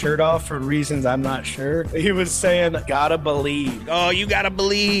had his shirt off for reasons I'm not sure. He was saying, gotta believe. Oh, you gotta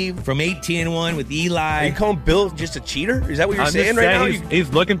believe. From 18-1 with Eli. Are you calling Bill just a cheater? Is that what you're saying right now? He's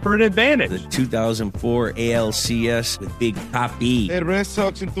looking for an advantage. The 2004 ALCS with Big Papi. The Red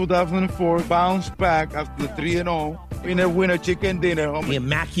Sox in 2004 bounced back after the 3-0. Winner chicken dinner. Homie. The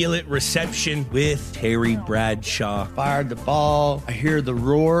immaculate reception with Terry Bradshaw. Fired the ball. I hear the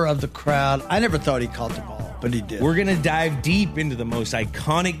roar of the crowd. I never thought he caught the ball, but he did. We're going to dive deep into the most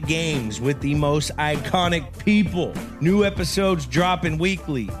iconic games with the most iconic people. New episodes dropping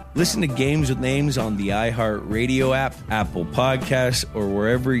weekly. Listen to Games with Names on the iHeartRadio app, Apple Podcasts, or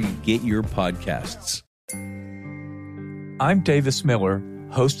wherever you get your podcasts. I'm Davis Miller,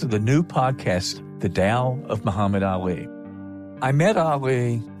 host of the new podcast, The Tao of Muhammad Ali. I met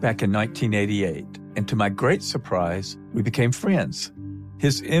Ali back in 1988, and to my great surprise, we became friends.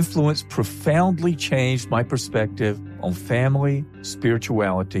 His influence profoundly changed my perspective on family,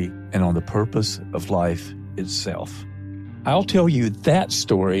 spirituality, and on the purpose of life itself. I'll tell you that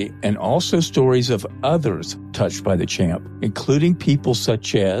story and also stories of others touched by the champ, including people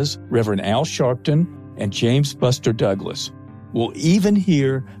such as Reverend Al Sharpton and James Buster Douglas. We'll even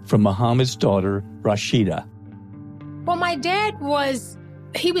hear from Muhammad's daughter, Rashida. Well, my dad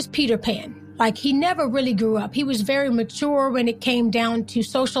he was Peter Pan. Like, he never really grew up. He was very mature when it came down to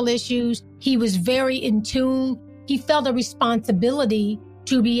social issues. He was very in tune. He felt a responsibility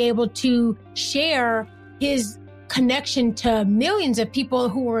to be able to share his connection to millions of people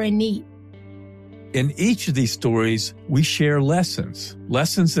who were in need. In each of these stories, we share lessons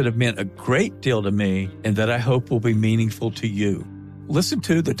that have meant a great deal to me and that I hope will be meaningful to you. Listen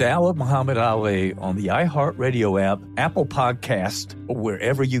to The Tao of Muhammad Ali on the iHeartRadio app, Apple Podcast, or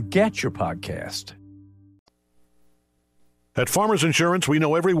wherever you get your podcast. At Farmers Insurance, we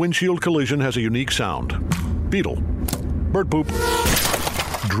know every windshield collision has a unique sound. Beetle. Bird poop.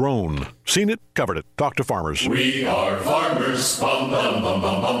 Drone. Seen it, covered it. Talk to Farmers. We are Farmers. Bum, bum, bum,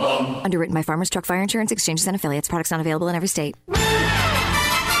 bum, bum, bum. Underwritten by Farmers Truck Fire Insurance Exchanges and Affiliates. Products not available in every state.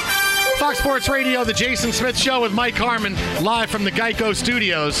 Fox Sports Radio, The Jason Smith Show with Mike Harmon, live from the Geico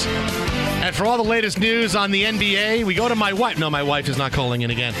Studios. And for all the latest news on the NBA, we go to my wife. No, my wife is not calling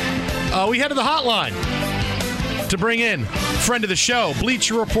in again. We head to the hotline to bring in friend of the show,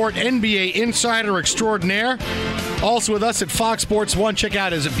 Bleacher Report NBA insider extraordinaire. Also with us at Fox Sports 1, check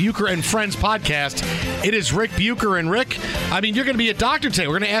out his Bucher and Friends podcast. It is Rick Bucher. And Rick, I mean, you're going to be a doctor today.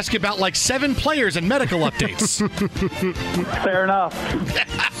 We're going to ask you about like 7 players and medical updates. Fair enough.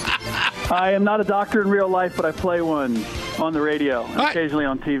 I am not a doctor in real life, but I play one on the radio, occasionally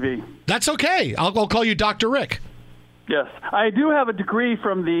on TV. That's okay. I'll call you Dr. Rick. Yes, I do have a degree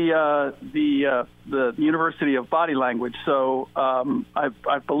from the University of Body Language, so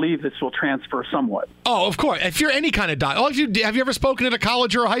I believe this will transfer somewhat. Oh, of course. If you're any kind of doctor, have you ever spoken at a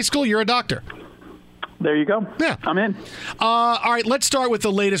college or a high school? You're a doctor. There you go. Yeah. I'm in. All right, let's start with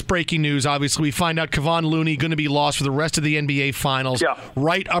the latest breaking news. Obviously, we find out Kevon Looney going to be lost for the rest of the NBA Finals. Yeah.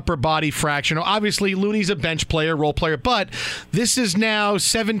 Right upper body fracture. Now, obviously, Looney's a bench player, role player, but this is now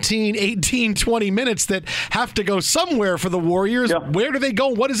 17, 18, 20 minutes that have to go somewhere for the Warriors. Yeah. Where do they go?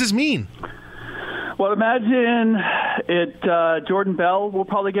 What does this mean? Well, imagine it. Jordan Bell will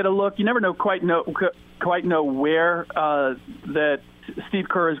probably get a look. You never quite know where that Steve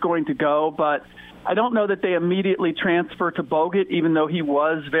Kerr is going to go, but I don't know that they immediately transfer to Bogut, even though he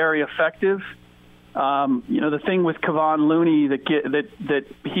was very effective. The thing with Kevon Looney that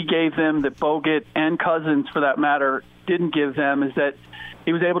he gave them, that Bogut and Cousins, for that matter, didn't give them, is that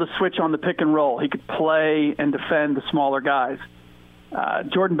he was able to switch on the pick and roll. He could play and defend the smaller guys.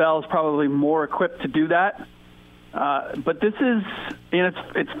 Jordan Bell is probably more equipped to do that. But this is,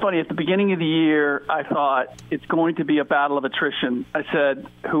 it's funny. At the beginning of the year, I thought it's going to be a battle of attrition. I said,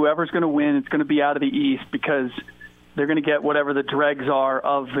 whoever's going to win, it's going to be out of the East because they're going to get whatever the dregs are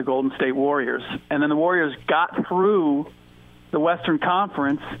of the Golden State Warriors. And then the Warriors got through the Western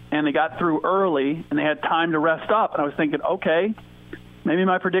Conference, and they got through early, and they had time to rest up. And I was thinking, okay, maybe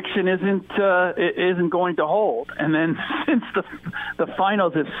my prediction isn't going to hold. And then since the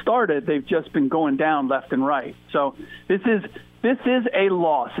finals have started, they've just been going down left and right. So this is a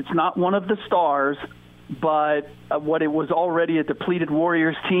loss. It's not one of the stars, but what it was already a depleted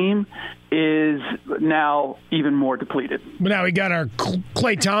Warriors team is now even more depleted. But now we got our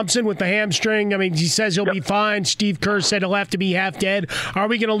Klay Thompson with the hamstring. I mean, he says he'll be fine. Steve Kerr said he'll have to be half dead. Are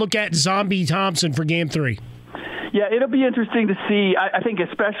we going to look at Zombie Thompson for Game 3? Yeah, it'll be interesting to see, I think,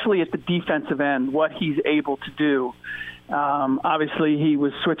 especially at the defensive end, what he's able to do. Obviously, he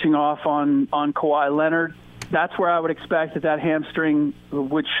was switching off on Kawhi Leonard. That's where I would expect that hamstring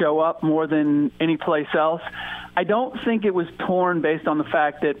would show up more than any place else. I don't think it was torn based on the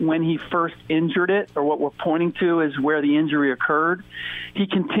fact that when he first injured it, or what we're pointing to is where the injury occurred, he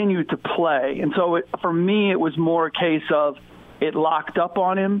continued to play. And so for me, it was more a case of it locked up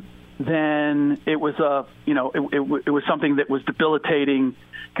on him than it was it was something that was debilitating.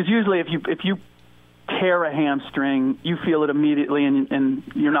 Because usually if you tear a hamstring, you feel it immediately, and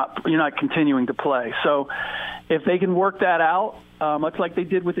you're not continuing to play. So if they can work that out, much like they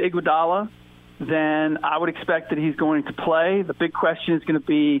did with Iguodala, then I would expect that he's going to play. The big question is going to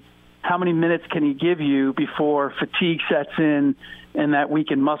be how many minutes can he give you before fatigue sets in and that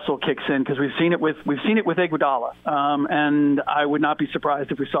weakened muscle kicks in? Because we've seen it with Iguodala, and I would not be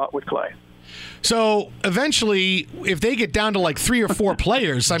surprised if we saw it with Klay. So eventually, if they get down to like 3 or 4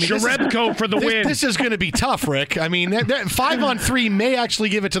 players, I mean, Jerebko for the win. This is going to be tough, Rick. I mean, 5-on-3 may actually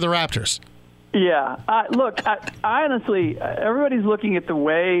give it to the Raptors. Yeah. Look, I honestly, everybody's looking at the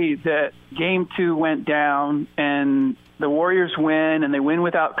way that Game 2 went down, and the Warriors win, and they win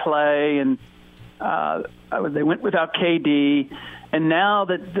without Klay, and they went without KD. And now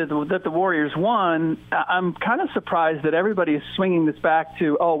that the Warriors won, I'm kind of surprised that everybody is swinging this back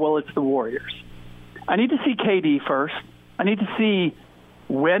to, oh, well, it's the Warriors. I need to see KD first. I need to see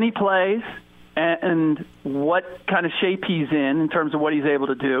when he plays and what kind of shape he's in terms of what he's able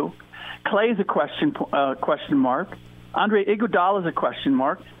to do. Klay's a question mark. Andre Iguodala is a question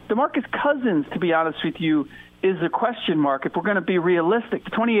mark. DeMarcus Cousins, to be honest with you, is a question mark if we're going to be realistic.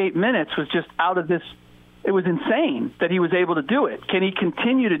 The 28 minutes was just out of this. It was insane that he was able to do it. Can he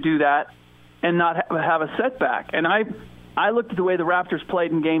continue to do that and not have a setback? And I looked at the way the Raptors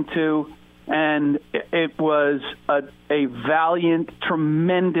played in Game 2, and it was a valiant,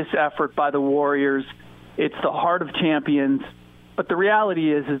 tremendous effort by the Warriors. It's the heart of champions. But the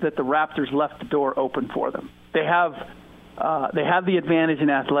reality is that the Raptors left the door open for them. They have the advantage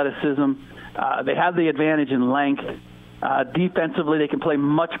in athleticism. They have the advantage in length. Defensively, they can play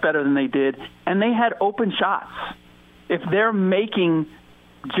much better than they did. And they had open shots. If they're making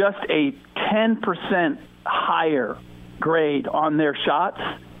just a 10% higher grade on their shots,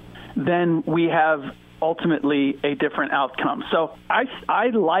 then we have ultimately a different outcome. So I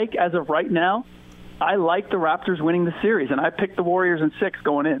like, as of right now, I like the Raptors winning the series, and I picked the Warriors in 6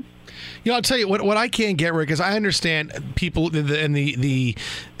 going in. You know, I'll tell you what I can't get, Rick, is I understand people and the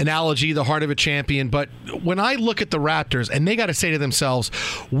analogy, the heart of a champion, but when I look at the Raptors, and they got to say to themselves,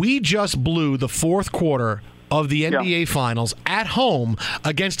 we just blew the fourth quarter of the NBA Finals at home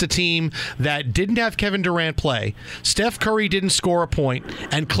against a team that didn't have Kevin Durant play. Steph Curry didn't score a point,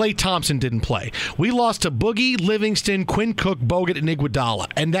 and Klay Thompson didn't play. We lost to Boogie, Livingston, Quinn Cook, Bogut, and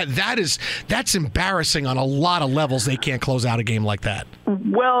Iguodala, and that's embarrassing on a lot of levels. They can't close out a game like that.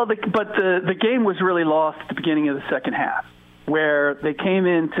 Well, but the game was really lost at the beginning of the second half, where they came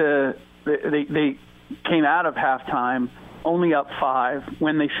they came out of halftime only up 5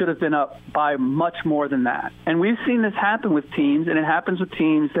 when they should have been up by much more than that. And we've seen this happen with teams, and it happens with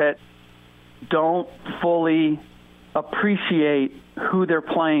teams that don't fully appreciate who they're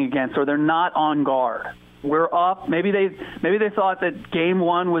playing against, or they're not on guard. We're up. Maybe they thought that Game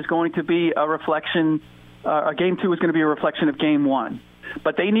 1 was going to be a reflection, Game 2 was going to be a reflection of Game 1.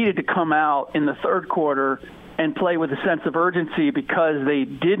 But they needed to come out in the third quarter and play with a sense of urgency because they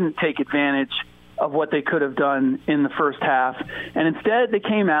didn't take advantage of what they could have done in the first half. And instead they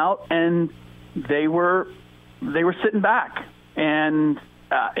came out and they were sitting back. And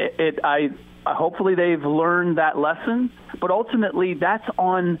hopefully they've learned that lesson, but ultimately that's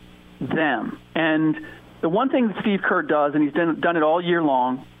on them. And the one thing that Steve Kerr does, and he's done it all year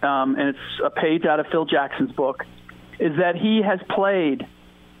long, and it's a page out of Phil Jackson's book, is that he has played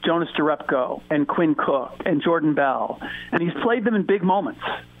Jonas Jerebko and Quinn Cook and Jordan Bell, and he's played them in big moments.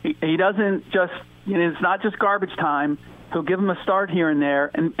 He doesn't just, it's not just garbage time. He'll give them a start here and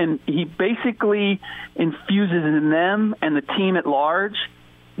there, and he basically infuses in them and the team at large,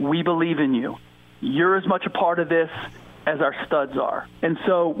 we believe in you. You're as much a part of this as our studs are. And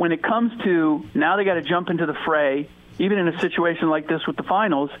so when it comes to now they got to jump into the fray, even in a situation like this with the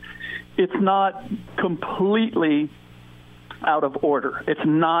finals, it's not completely out of order. It's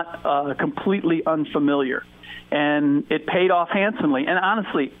not completely unfamiliar. And it paid off handsomely. And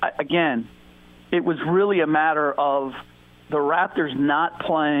honestly, again, it was really a matter of the Raptors not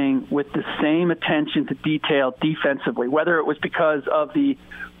playing with the same attention to detail defensively, whether it was because of the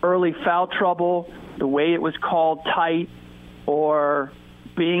early foul trouble, the way it was called tight, or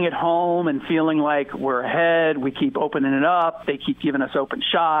being at home and feeling like we're ahead, we keep opening it up, they keep giving us open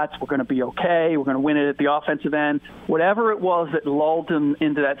shots, we're going to be okay, we're going to win it at the offensive end. Whatever it was that lulled them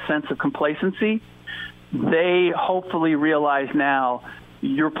into that sense of complacency, they hopefully realize now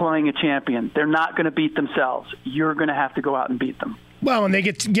you're playing a champion. They're not going to beat themselves. You're going to have to go out and beat them. Well, and they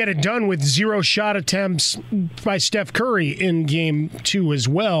get it done with 0 shot attempts by Steph Curry in Game 2 as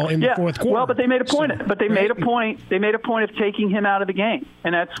well in the fourth quarter. Well, but they made a point. Made a point. They made a point of taking him out of the game,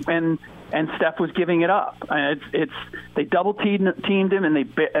 and that's and Steph was giving it up. They double teamed him and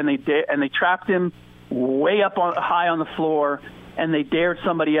they trapped him way up high on the floor, and they dared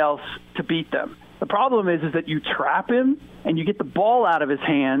somebody else to beat them. The problem is that you trap him and you get the ball out of his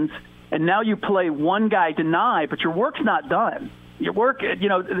hands, and now you play one guy deny, but your work's not done. Your work,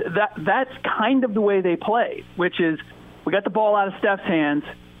 that's kind of the way they play, which is we got the ball out of Steph's hands.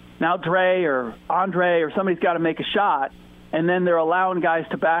 Now Dre or Andre or somebody's got to make a shot, and then they're allowing guys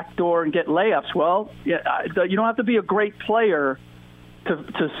to backdoor and get layups. Well, you don't have to be a great player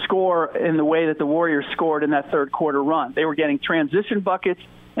to score in the way that the Warriors scored in that third quarter run. They were getting transition buckets,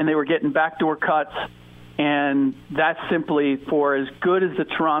 and they were getting backdoor cuts, and that's simply for as good as the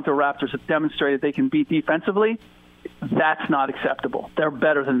Toronto Raptors have demonstrated they can beat defensively, that's not acceptable. They're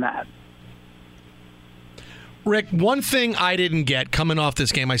better than that. Rick, one thing I didn't get coming off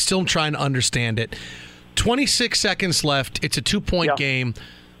this game, I still am trying to understand it. 26 seconds left. It's a 2-point game.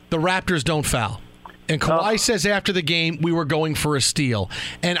 The Raptors don't foul. And Kawhi says after the game, we were going for a steal.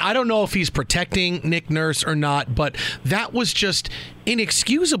 And I don't know if he's protecting Nick Nurse or not, but that was just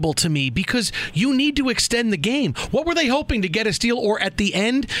inexcusable to me because you need to extend the game. What were they hoping to get a steal? Or at the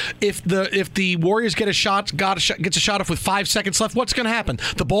end, if the Warriors get a shot, gets a shot off with 5 seconds left, what's going to happen?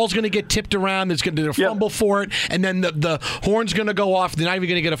 The ball's going to get tipped around. There's going to be a fumble for it, and then the horn's going to go off. They're not even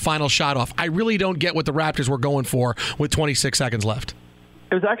going to get a final shot off. I really don't get what the Raptors were going for with 26 seconds left.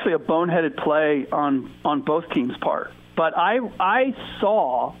 It was actually a boneheaded play on both teams' part. But I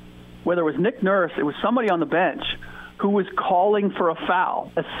saw, whether it was Nick Nurse, it was somebody on the bench who was calling for a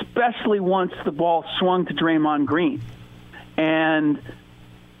foul, especially once the ball swung to Draymond Green. And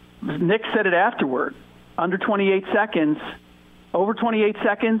Nick said it afterward. Over 28 seconds,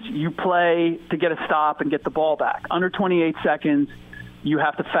 you play to get a stop and get the ball back. Under 28 seconds, you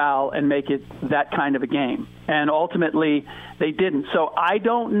have to foul and make it that kind of a game. And ultimately, they didn't. So I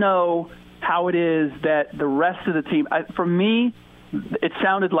don't know how it is that the rest of the team, for me, it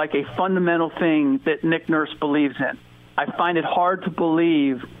sounded like a fundamental thing that Nick Nurse believes in. I find it hard to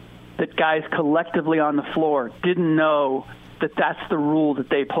believe that guys collectively on the floor didn't know that that's the rule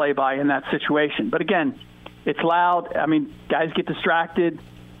that they play by in that situation. But again, it's loud. I mean, guys get distracted.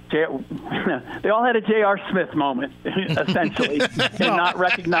 They all had a J.R. Smith moment, essentially, and not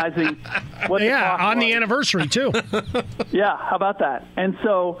recognizing what the clock on was. the anniversary, too. Yeah, how about that? And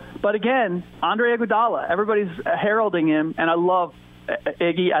so, but again, Andre Iguodala, everybody's heralding him, and I love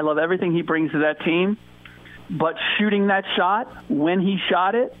Iggy. I love everything he brings to that team. But shooting that shot, when he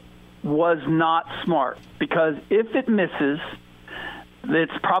shot it, was not smart. Because if it misses,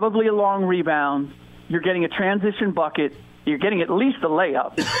 it's probably a long rebound. You're getting a transition bucket. You're getting at least a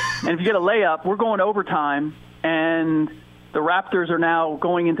layup. And if you get a layup, we're going overtime, and the Raptors are now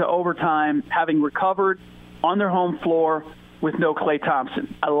going into overtime having recovered on their home floor with no Klay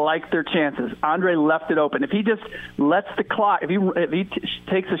Thompson. I like their chances. Andre left it open. If he just lets the clock, if he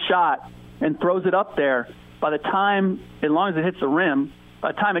takes a shot and throws it up there, by the time, as long as it hits the rim,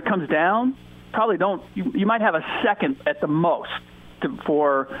 by the time it comes down, you might have a second at the most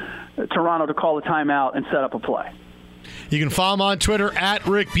for Toronto to call a timeout and set up a play. You can follow him on Twitter at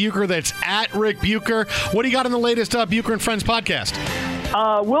Rick Bucher. That's at Rick Bucher. What do you got in the latest Bucher and Friends podcast?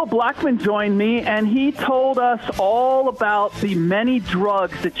 Will Blackman joined me, and he told us all about the many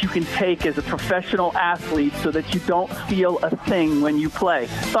drugs that you can take as a professional athlete so that you don't feel a thing when you play.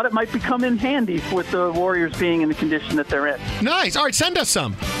 Thought it might become in handy with the Warriors being in the condition that they're in. Nice. All right, send us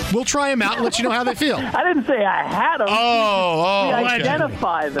some. We'll try them out and let you know how they feel. I didn't say I had them. We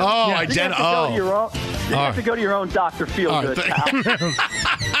identify them. Oh, You have to go to your own Dr. Feelgood, pal.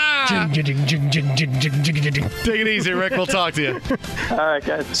 Take it easy, Rick. We'll talk to you. All right,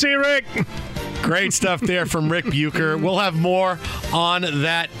 guys. See you, Rick. Great stuff there from Rick Bucher. We'll have more on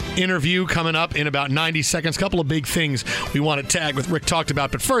that interview coming up in about 90 seconds. Couple of big things we want to tag with Rick talked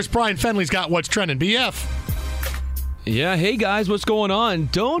about. But first, Brian Fenley's got what's trending. BF. Yeah, hey guys, what's going on?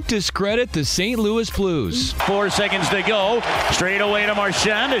 Don't discredit the St. Louis Blues. 4 seconds to go. Straight away to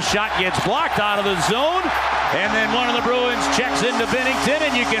Marchand. A shot gets blocked out of the zone. And then one of the Bruins checks into Binnington,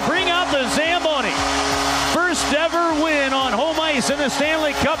 and you can bring out the Zamboni. First ever win on home ice in the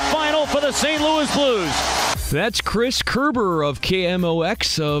Stanley Cup final for the St. Louis Blues. That's Chris Kerber of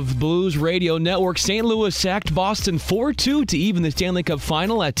KMOX of Blues Radio Network. St. Louis sacked Boston 4-2 to even the Stanley Cup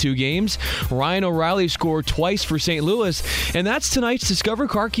final at 2 games. Ryan O'Reilly scored twice for St. Louis, and that's tonight's Discover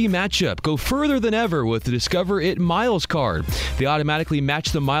Car Key matchup. Go further than ever with the Discover It Miles card. They automatically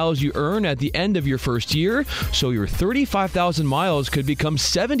match the miles you earn at the end of your first year, so your 35,000 miles could become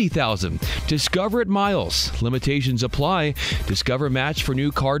 70,000. Discover It Miles. Limitations apply. Discover match for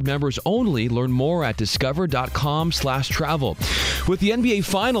new card members only. Learn more at discover.com/travel. With the NBA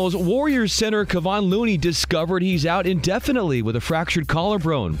Finals, Warriors center Kevon Looney discovered he's out indefinitely with a fractured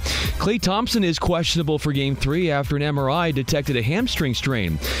collarbone. Klay Thompson is questionable for Game 3 after an MRI detected a hamstring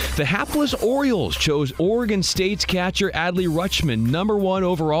strain. The hapless Orioles chose Oregon State's catcher Adley Rutschman, number 1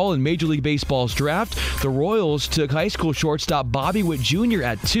 overall in Major League Baseball's draft. The Royals took high school shortstop Bobby Witt Jr.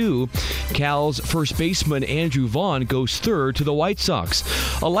 at 2. Cal's first baseman Andrew Vaughn goes 3rd to the White Sox.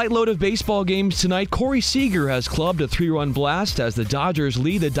 A light load of baseball games tonight. Corey Seager has clubbed a 3-run blast as the Dodgers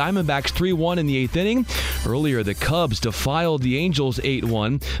lead the Diamondbacks 3-1 in the 8th inning. Earlier, the Cubs defiled the Angels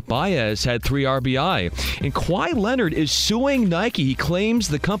 8-1. Baez had 3 RBI. And Kawhi Leonard is suing Nike. He claims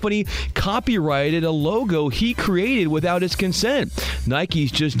the company copyrighted a logo he created without his consent.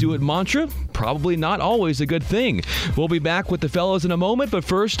 Nike's just do it mantra, probably not always a good thing. We'll be back with the fellas in a moment, but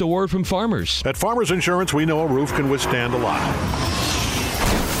first, a word from Farmers. At Farmers Insurance, we know a roof can withstand a lot.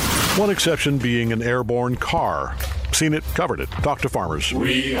 One exception being an airborne car. Seen it, covered it. Talk to Farmers.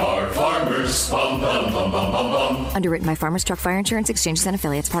 We are Farmers. Bum, bum, bum, bum, bum, bum. Underwritten by Farmers Truck Fire Insurance Exchanges and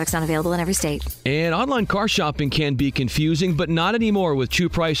Affiliates. Products not available in every state. And online car shopping can be confusing, but not anymore with True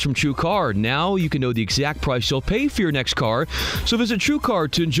Price from True Car. Now you can know the exact price you'll pay for your next car. So visit True Car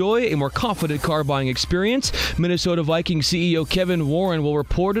to enjoy a more confident car buying experience. Minnesota Vikings CEO Kevin Warren will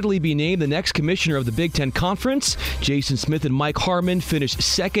reportedly be named the next commissioner of the Big Ten Conference. Jason Smith and Mike Harmon finished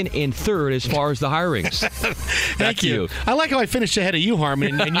 2nd and 3rd as far as the hirings. Thank you. I like how I finished ahead of you,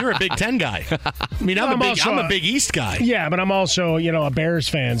 Harmon, and you're a Big Ten guy. I mean, I'm a Big East guy. Yeah, but I'm also, a Bears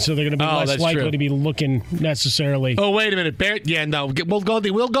fan, so they're going to be less likely to be looking necessarily. Oh, wait a minute. We'll go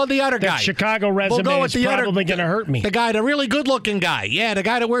the other guy. The Chicago resume is probably going to hurt me. The really good-looking guy. Yeah, the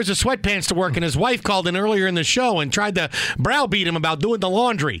guy that wears the sweatpants to work, and his wife called in earlier in the show and tried to browbeat him about doing the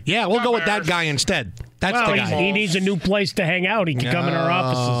laundry. Yeah, we'll go with that guy instead. That's the guy. He needs a new place to hang out. He can come in our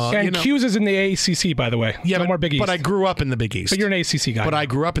offices. And Hughes is in the ACC, by the way. Yeah, no more Big East. But I grew up in the Big East. But you're an ACC guy. But I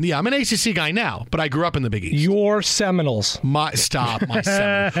grew up in I'm an ACC guy now, but I grew up in the Big East. Your Seminoles. My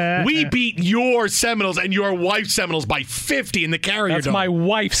Seminoles. We beat your Seminoles and your wife's Seminoles by 50 in the Carrier That's Dome. my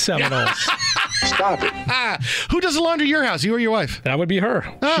wife's Seminoles. Stop it. Who does the laundry at your house, you or your wife? That would be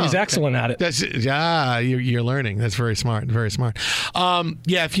her. Oh, she's excellent at it. You're learning. That's very smart. Very smart.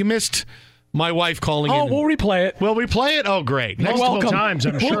 If you missed my wife calling in. Oh, we'll replay it. We'll replay it? Oh, great. Multiple times,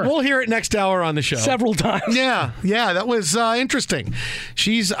 I'm sure. We'll hear it next hour on the show. Several times. Yeah, that was interesting.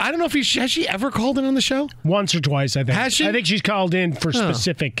 I don't know if has she ever called in on the show? Once or twice, I think. Has she? I think she's called in for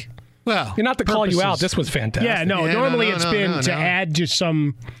specific Well, not to call you out. This was fantastic. Yeah, normally it's been to add just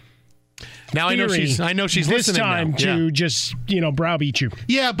some Now theory. I know she's this listening time now. to just browbeat you.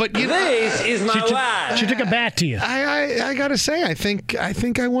 Yeah, but This is my wife. She took a bat to you. I gotta say, I think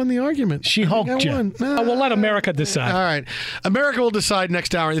I won the argument. She hulked you. No. We'll let America decide. All right, America will decide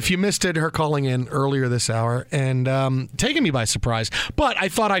next hour. If you missed it, her calling in earlier this hour and taking me by surprise. But I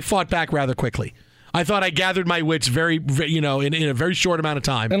thought I fought back rather quickly. I thought I gathered my wits very in a very short amount of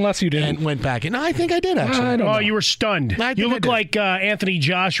time. Unless you didn't. And went back. And I think I did, actually. You were stunned. You look like Anthony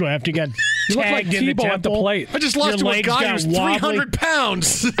Joshua after you got tagged in the temple. At the plate. I just lost to a guy who's 300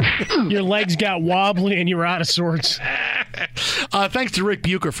 pounds. Your legs got wobbly and you were out of sorts. Thanks to Rick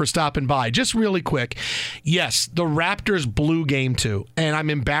Bucher for stopping by. Just really quick. Yes, the Raptors blew game 2, and I'm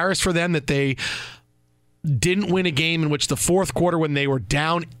embarrassed for them that they didn't win a game in which the fourth quarter, when they were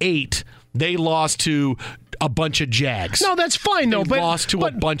down 8, they lost to a bunch of Jags. No, that's fine, though. They lost to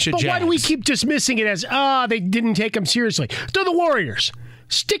a bunch of Jags. But why do we keep dismissing it as, they didn't take them seriously? They're the Warriors.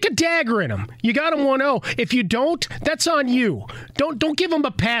 Stick a dagger in them. You got them 1-0. If you don't, that's on you. Don't give them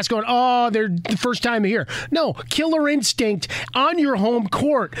a pass going, they're the first time here. No, killer instinct on your home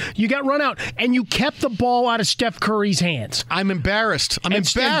court. You got run out, and you kept the ball out of Steph Curry's hands. I'm embarrassed. I'm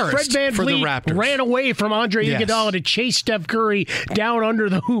embarrassed Fred for the VanVleet Raptors. ran away from Andre Iguodala to chase Steph Curry down under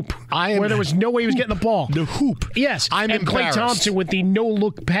the hoop where there was no way he was getting the ball. The hoop. Yes. I'm Klay embarrassed. Thompson with the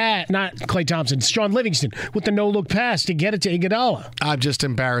no-look pass. Not Klay Thompson. Sean Livingston with the no-look pass to get it to Iguodala. I'm just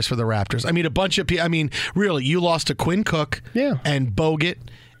embarrassed for the Raptors. I mean, a bunch of people. I mean, really, you lost to Quinn Cook and Bogut,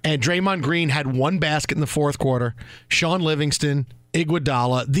 and Draymond Green had 1 basket in the fourth quarter. Sean Livingston,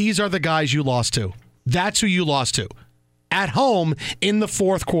 Iguodala. These are the guys you lost to. That's who you lost to. At home in the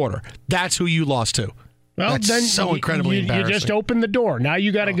fourth quarter. That's who you lost to. Well, That's then so incredibly embarrassing. You just opened the door. Now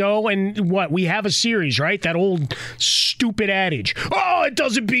you got to go and we have a series, right? That old stupid adage. Oh, it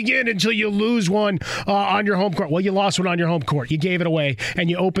doesn't begin until you lose one on your home court. Well, you lost one on your home court. You gave it away, and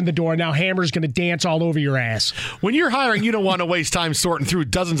you opened the door. Now Hammer's going to dance all over your ass. When you're hiring, you don't want to waste time sorting through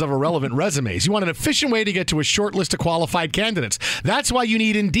dozens of irrelevant resumes. You want an efficient way to get to a short list of qualified candidates. That's why you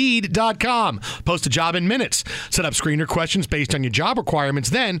need Indeed.com. Post a job in minutes. Set up screener questions based on your job requirements.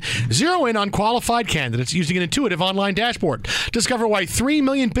 Then zero in on qualified candidates using an intuitive online dashboard. Discover why 3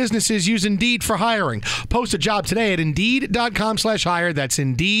 million businesses use Indeed for hiring. Post a job today at Indeed.com/hire. That's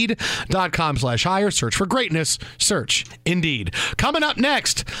Indeed.com/hire. Search for greatness. Search Indeed. Coming up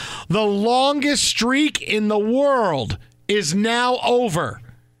next, the longest streak in the world is now over.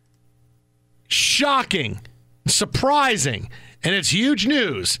 Shocking, surprising, and it's huge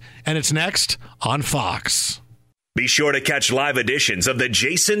news. And it's next on Fox. Be sure to catch live editions of The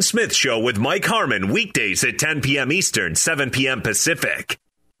Jason Smith Show with Mike Harmon weekdays at 10 p.m. Eastern, 7 p.m. Pacific.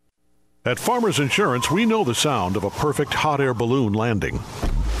 At Farmers Insurance, we know the sound of a perfect hot air balloon landing.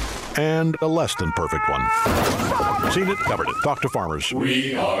 And a less than perfect one. Seen it, covered it. Talk to Farmers.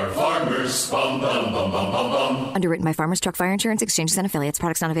 We are Farmers. Bum, bum, bum, bum, bum, bum. Underwritten by Farmers Truck Fire Insurance Exchanges and Affiliates.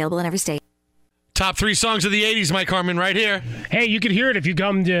 Products not available in every state. Top 3 songs of the 80s, Mike Harmon, right here. Hey, you could hear it if you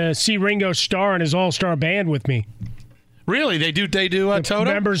come to see Ringo Starr and his all-star band with me. Really? They do Toto?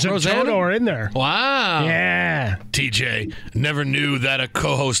 Members of Rosanna? Toto are in there. Wow. Yeah. TJ, never knew that a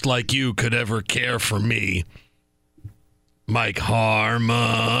co-host like you could ever care for me. Mike Harmon.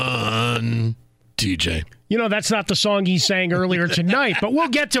 TJ. You know, that's not the song he sang earlier tonight, but we'll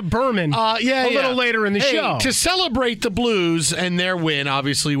get to Berman a little later in the show. To celebrate the Blues and their win,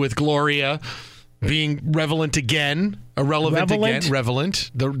 obviously, with Gloria being relevant again. The Revenant.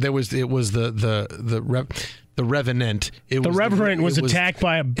 The Revenant was attacked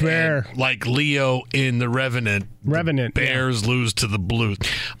by a bear. Like Leo in The Revenant. Bears lose to the Blues.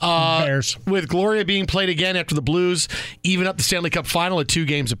 Bears. With Gloria being played again after the Blues even up the Stanley Cup final at 2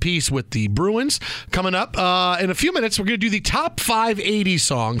 games apiece with the Bruins. Coming up in a few minutes, we're going to do the top 5 80s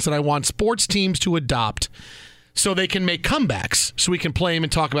songs that I want sports teams to adopt so they can make comebacks so we can play them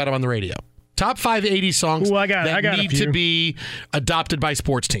and talk about them on the radio. Top 5 80s songs that need to be adopted by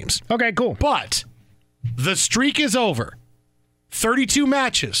sports teams. Okay, cool. But the streak is over. 32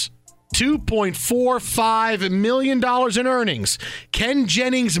 matches. $2.45 million in earnings. Ken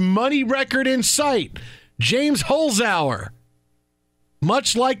Jennings' money record in sight. James Holzhauer,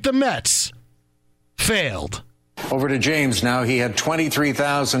 much like the Mets, failed. Over to James now. He had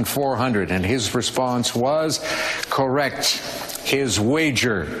 23,400, and his response was correct. His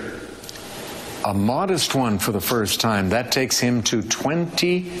wager, a modest one for the first time. That takes him to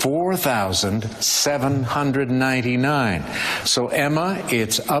 24,799. So, Emma,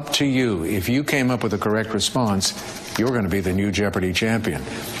 it's up to you. If you came up with the correct response, you're going to be the new Jeopardy champion.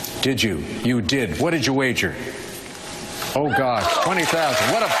 Did you? You did. What did you wager? Oh, gosh,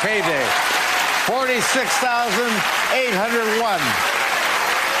 20,000. What a payday. 46,801.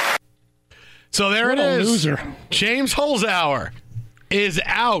 So there What it a is. loser. James Holzhauer is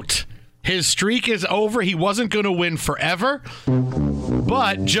out. His streak is over. He wasn't going to win forever,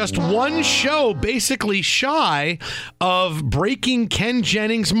 but just one show basically shy of breaking Ken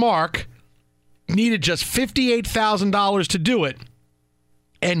Jennings' mark. Needed just $58,000 to do it,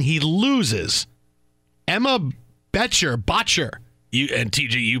 and he loses. Emma Botcher. You and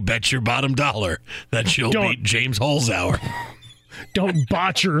TJ, you bet your bottom dollar that she'll beat James Holzhauer. Don't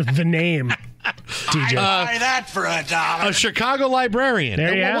botcher the name. DJ. Buy that for $1. A Chicago librarian.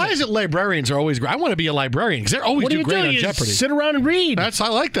 Why is it librarians are always great? I want to be a librarian because they're always do great on Jeopardy. Sit around and read. I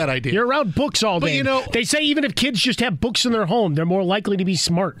like that idea. You're around books all day. But they say even if kids just have books in their home, they're more likely to be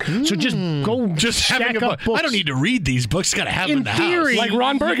smart. So just go stack up books. I don't need to read these books. Got to have them in the theory, house. Like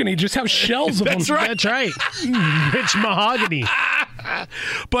Ron Burgundy, just have shelves of them. That's right. That's right. Rich mahogany.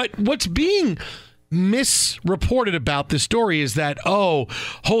 But what's being misreported about this story is that,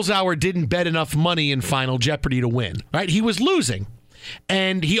 Holzhauer didn't bet enough money in Final Jeopardy to win, right? He was losing,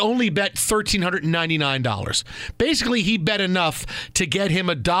 and he only bet $1,399. Basically, he bet enough to get him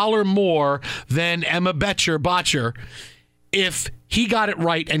 $1 more than Emma Botcher if he got it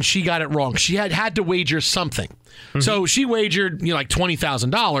right and she got it wrong. She had to wager something. Mm-hmm. So she wagered, like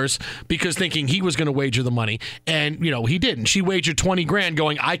 $20,000 because thinking he was going to wager the money, and he didn't. She wagered $20,000,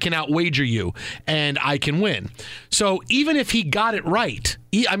 going, I can outwager you and I can win. So even if he got it right,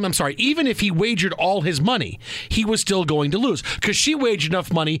 even if he wagered all his money, he was still going to lose because she wagered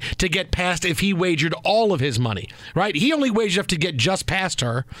enough money to get past if he wagered all of his money, right? He only wagered enough to get just past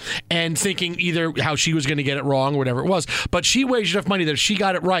her and thinking either how she was going to get it wrong or whatever it was. But she wagered enough money that if she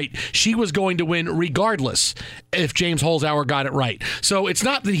got it right, she was going to win regardless if James Holzhauer got it right. So it's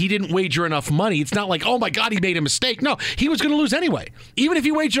not that he didn't wager enough money. It's not like, oh my God, he made a mistake. No, he was going to lose anyway. Even if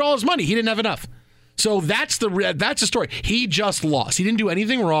he wagered all his money, he didn't have enough. So that's the story. He just lost. He didn't do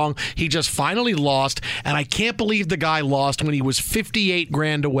anything wrong. He just finally lost, and I can't believe the guy lost when he was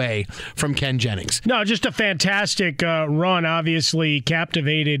 $58,000 away from Ken Jennings. No, just a fantastic run. Obviously,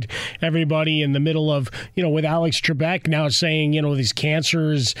 captivated everybody in the middle of with Alex Trebek now saying these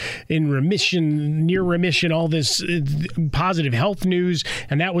cancers in remission, near remission, all this positive health news,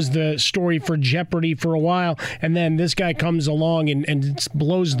 and that was the story for Jeopardy for a while. And then this guy comes along and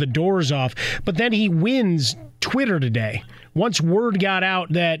blows the doors off. But then he wins Twitter today. Once word got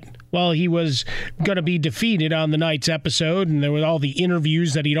out that, he was going to be defeated on the night's episode, and there were all the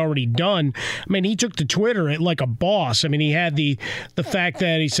interviews that he'd already done. I mean, he took to Twitter like a boss. I mean, he had the fact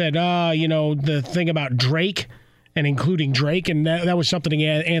that he said, the thing about Drake, and including Drake, and that was something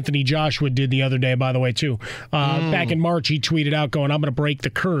Anthony Joshua did the other day, by the way, too. Back in March, he tweeted out going, I'm going to break the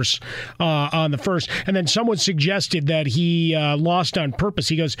curse on the first. And then someone suggested that he lost on purpose.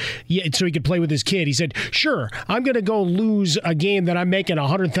 He goes, so he could play with his kid. He said, sure, I'm going to go lose a game that I'm making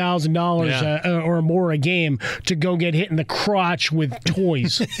 $100,000 or more a game to go get hit in the crotch with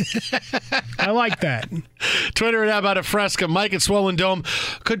toys. I like that. Twitter and how about a Fresca? Mike at Swollen Dome.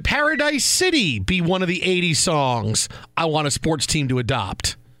 Could Paradise City be one of the 80 songs I want a sports team to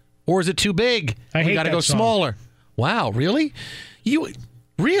adopt? Or is it too big? We got to go smaller. Wow, really?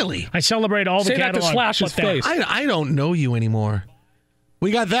 Really? I celebrate all the catalog. Say that to Slash's face. I don't know you anymore. We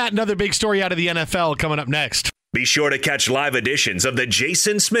got that. Another big story out of the NFL coming up next. Be sure to catch live editions of The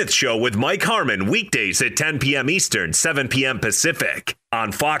Jason Smith Show with Mike Harmon weekdays at 10 p.m. Eastern, 7 p.m. Pacific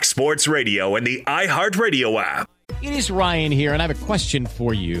on Fox Sports Radio and the iHeartRadio app. It is Ryan here, and I have a question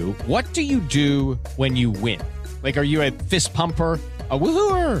for you. What do you do when you win? Like, are you a fist pumper, a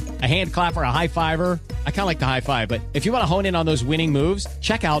woohooer, a hand clapper, a high fiver? I kind of like the high five, but if you want to hone in on those winning moves,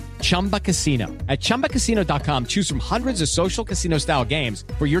 check out Chumba Casino. At ChumbaCasino.com, choose from hundreds of social casino-style games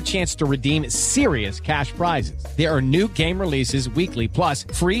for your chance to redeem serious cash prizes. There are new game releases weekly, plus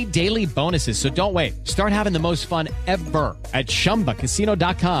free daily bonuses, so don't wait. Start having the most fun ever at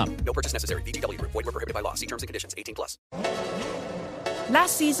ChumbaCasino.com. No purchase necessary. VGW. Void where prohibited by law. See terms and conditions. 18+.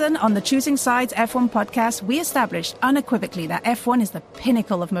 Last season on the Choosing Sides F1 podcast, we established unequivocally that F1 is the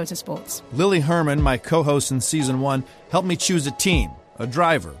pinnacle of motorsports. Lily Herman, my co-host in Season 1, helped me choose a team, a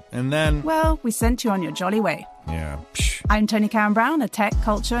driver, and then... Well, we sent you on your jolly way. Yeah. I'm Tony Karen Brown, a tech,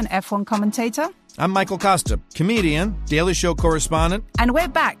 culture, and F1 commentator. I'm Michael Costa, comedian, Daily Show correspondent. And we're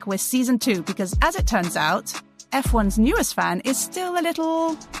back with Season 2 because, as it turns out, F1's newest fan is still a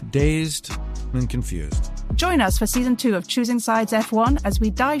little... dazed and confused. Join us for Season 2 of Choosing Sides F1 as we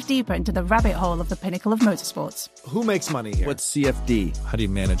dive deeper into the rabbit hole of the pinnacle of motorsports. Who makes money here? What's CFD? How do you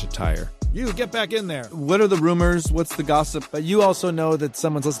manage a tire? You, get back in there. What are the rumors? What's the gossip? But you also know that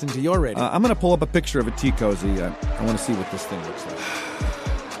someone's listening to your radio. I'm going to pull up a picture of a tea cozy. I want to see what this thing looks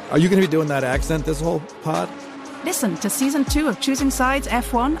like. Are you going to be doing that accent this whole pod? Listen to Season 2 of Choosing Sides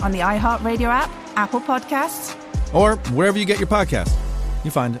F1 on the iHeartRadio app, Apple Podcasts, or wherever you get your podcast.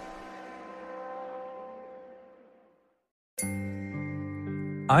 You find it.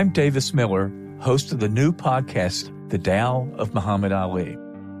 I'm Davis Miller, host of the new podcast, The Tao of Muhammad Ali.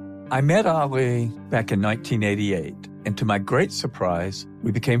 I met Ali back in 1988, and to my great surprise,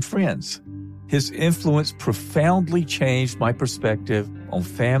 we became friends. His influence profoundly changed my perspective on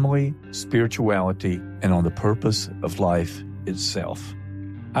family, spirituality, and on the purpose of life itself.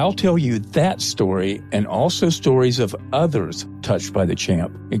 I'll tell you that story and also stories of others touched by the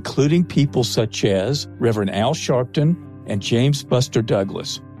champ, including people such as Reverend Al Sharpton and James Buster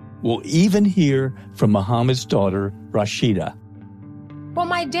Douglas. We'll even hear from Muhammad's daughter, Rashida. Well,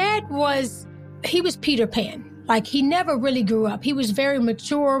 my dad was Peter Pan. Like, he never really grew up. He was very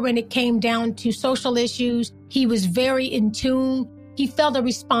mature when it came down to social issues. He was very in tune. He felt a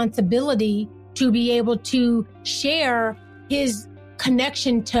responsibility to be able to share his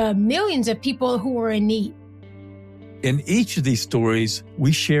connection to millions of people who were in need. In each of these stories,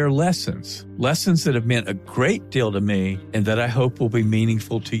 we share lessons that have meant a great deal to me and that I hope will be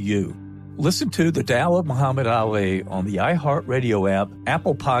meaningful to you. Listen to The Tale of Muhammad Ali on the iHeartRadio app,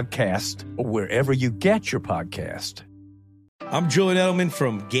 Apple Podcast, or wherever you get your podcast. I'm Julian Edelman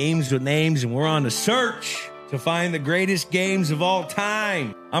from Games with Names, and we're on a search to find the greatest games of all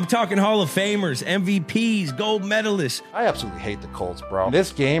time. I'm talking Hall of Famers, MVPs, gold medalists. I absolutely hate the Colts, bro.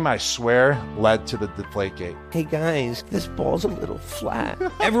 This game, I swear, led to the Deflategate. Hey, guys, this ball's a little flat.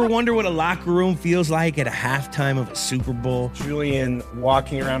 Ever wonder what a locker room feels like at a halftime of a Super Bowl? Julian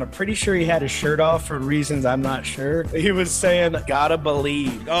walking around, I'm pretty sure he had his shirt off for reasons I'm not sure. He was saying, gotta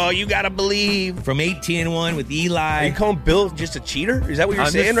believe. Oh, you gotta believe. From 18-1 with Eli. Are you calling Bill just a cheater? Is that what you're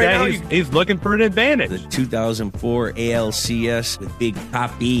saying right now? He's looking for an advantage. The 2004 ALCS with Big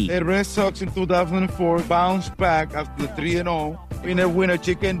Papi. The Red Sox in 2004 bounced back after the 3-0. Winner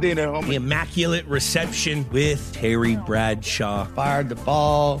chicken dinner. Homie. The immaculate reception with Terry Bradshaw. Fired the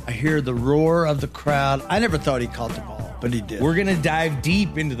ball. I hear the roar of the crowd. I never thought he caught the ball, but he did. We're going to dive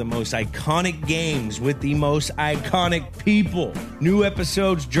deep into the most iconic games with the most iconic people. New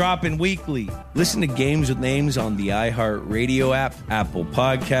episodes dropping weekly. Listen to Games with Names on the iHeartRadio app, Apple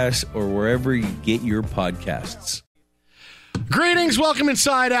Podcasts, or wherever you get your podcasts. Greetings. Welcome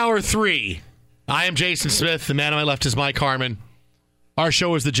inside Hour 3. I am Jason Smith. The man on my left is Mike Harmon. Our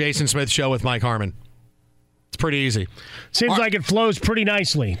show is The Jason Smith Show with Mike Harmon. It's pretty easy. Seems like it flows pretty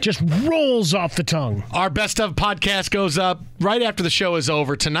nicely. Just rolls off the tongue. Our Best of podcast goes up right after the show is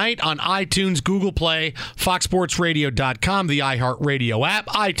over tonight on iTunes, Google Play, FoxSportsRadio.com, the iHeartRadio app.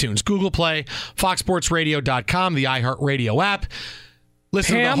 iTunes, Google Play, FoxSportsRadio.com, the iHeartRadio app.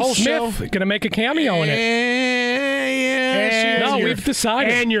 Listen Pam to the whole Smith show. Going to make a cameo in it. No, we've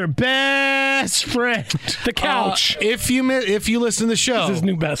decided. And your best friend, the couch. If you listen to the show, this is his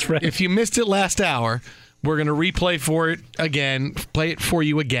new best friend. If you missed it last hour, we're going to replay play it for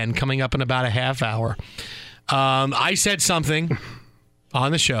you again, coming up in about a half hour. I said something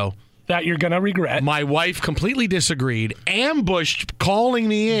on the show that you're going to regret. My wife completely disagreed, ambushed calling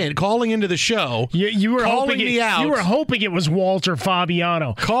into the show. You were calling hoping me out. You were hoping it was Walter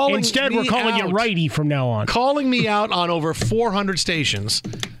Fabiano. Instead, we're calling you righty from now on. Calling me out on over 400 stations.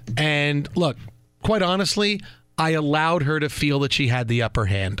 And look, quite honestly, I allowed her to feel that she had the upper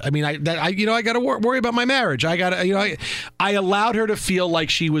hand. I mean, I got to worry about my marriage. I allowed her to feel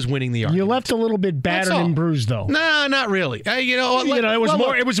like she was winning the argument. You left a little bit battered and bruised, though. No, not really.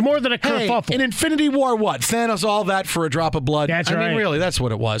 It was more than a kerfuffle. In Infinity War, what? Thanos, all that for a drop of blood. That's right. I mean, really, that's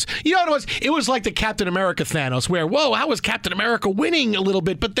what it was. You know what it was? It was like the Captain America Thanos, where, whoa, how was Captain America winning a little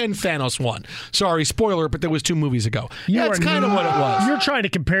bit, but then Thanos won? Sorry, spoiler, but there was 2 movies ago. That's kind of what it was. You're trying to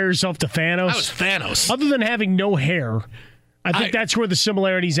compare yourself to Thanos. I was Thanos. Other than having no hair, I think that's where the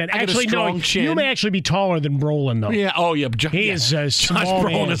similarities end. Actually, no, you may actually be taller than Brolin, though. Yeah, oh, yeah. He is a small Josh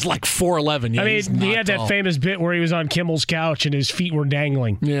Brolin man. is like 4'11". Yeah, I mean, he had that famous bit where he was on Kimmel's couch and his feet were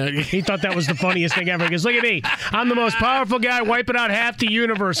dangling. Yeah. He thought that was the funniest thing ever. He goes, look at me. I'm the most powerful guy wiping out half the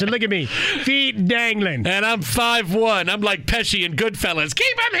universe, and look at me. Feet dangling. And I'm 5'1". I'm like Pesci in Goodfellas.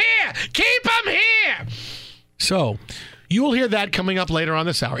 Keep him here! Keep him here! So, you will hear that coming up later on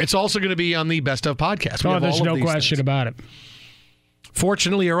this hour. It's also going to be on the Best of podcast. Oh, there's no question about it.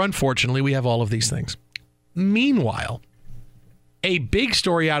 Fortunately or unfortunately, we have all of these things. Meanwhile, a big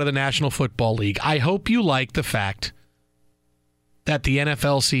story out of the National Football League. I hope you like the fact that the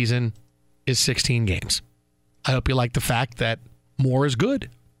NFL season is 16 games. I hope you like the fact that more is good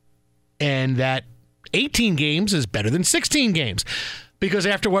and that 18 games is better than 16 games. Because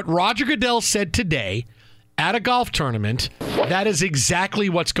after what Roger Goodell said today at a golf tournament, that is exactly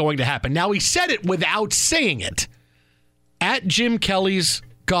what's going to happen. Now, he said it without saying it. At Jim Kelly's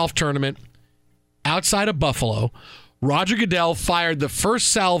golf tournament outside of Buffalo, Roger Goodell fired the first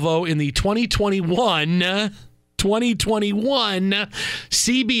salvo in the 2021 2021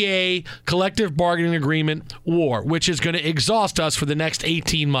 CBA collective bargaining agreement war, which is going to exhaust us for the next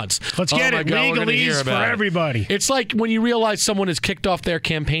 18 months. Let's get it. Legalese for everybody. It's like when you realize someone has kicked off their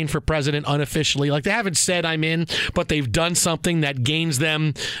campaign for president unofficially. Like they haven't said I'm in, but they've done something that gains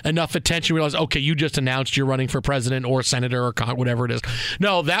them enough attention to realize, okay, you just announced you're running for president or senator or whatever it is.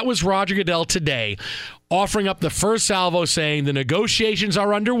 No, that was Roger Goodell today, offering up the first salvo saying the negotiations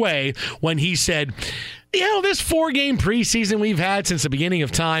are underway when he said, this 4-game preseason we've had since the beginning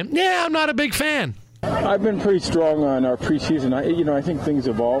of time, I'm not a big fan. I've been pretty strong on our preseason. I think things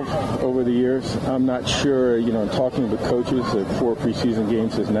evolve over the years. I'm not sure, talking with coaches that 4 preseason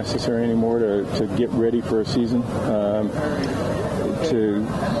games is necessary anymore to get ready for a season, to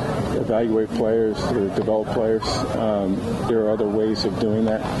evaluate players, to develop players. There are other ways of doing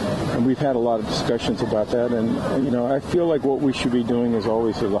that. And we've had a lot of discussions about that. And, I feel like what we should be doing is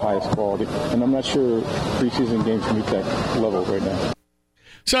always of the highest quality. And I'm not sure preseason games meet that level right now.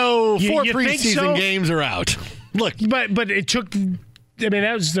 So 4 preseason games are out. Look, but it took.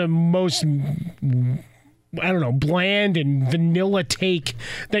 That was the most, bland and vanilla take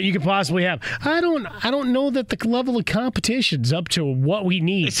that you could possibly have. I don't know that the level of competition's up to what we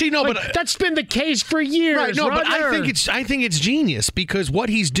need. See, no, but that's been the case for years. Right, no, Roger. but I think it's genius because what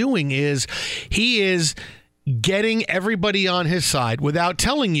he's doing is he is getting everybody on his side without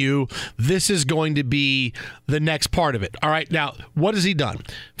telling you this is going to be the next part of it. All right, now, what has he done?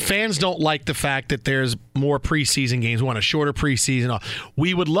 Fans don't like the fact that there's more preseason games. We want a shorter preseason.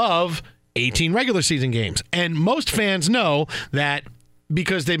 We would love 18 regular season games. And most fans know that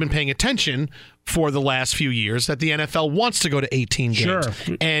because they've been paying attention for the last few years that the NFL wants to go to 18 games.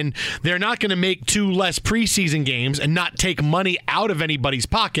 Sure. And they're not going to make 2 less preseason games and not take money out of anybody's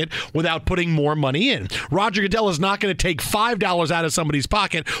pocket without putting more money in. Roger Goodell is not going to take $5 out of somebody's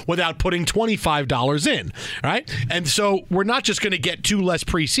pocket without putting $25 in, right? And so we're not just going to get 2 less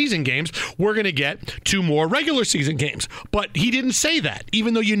preseason games. We're going to get 2 more regular season games. But he didn't say that,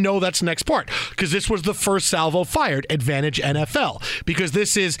 even though that's the next part, because this was the first salvo fired, Advantage NFL, because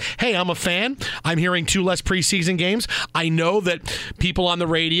this is, hey, I'm a fan. I'm hearing 2 less preseason games. I know that people on the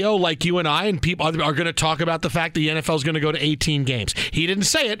radio like you and I and people are going to talk about the fact the NFL is going to go to 18 games. He didn't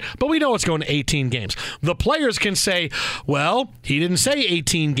say it, but we know it's going to 18 games. The players can say, well, he didn't say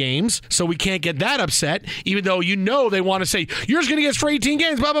 18 games, so we can't get that upset, even though they want to say, you're just going to get us for 18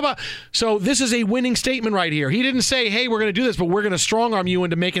 games, blah, blah, blah. So this is a winning statement right here. He didn't say, hey, we're going to do this, but we're going to strong-arm you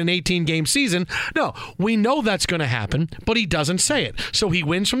into making an 18-game season. No, we know that's going to happen, but he doesn't say it. So he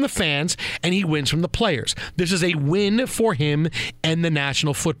wins from the fans, and he wins from the players. This is a win for him and the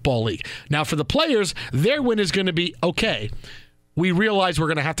National Football League. Now, for the players, their win is going to be, okay, we realize we're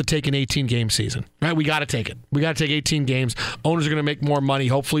going to have to take an 18-game season, right? We got to take it. We got to take 18 games. Owners are going to make more money.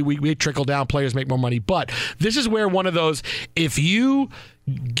 Hopefully, we trickle down. Players make more money. But this is where one of those, if you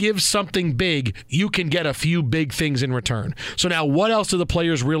give something big, you can get a few big things in return. So now what else do the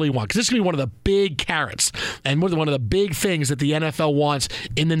players really want? Because this is going to be one of the big carrots and one of the big things that the NFL wants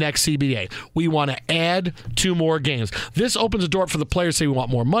in the next CBA. We want to add 2 more games. This opens the door for the players to say we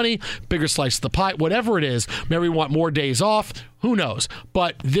want more money, bigger slice of the pie, whatever it is. Maybe we want more days off. Who knows?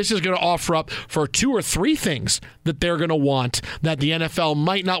 But this is going to offer up for 2 or 3 things that they're going to want that the NFL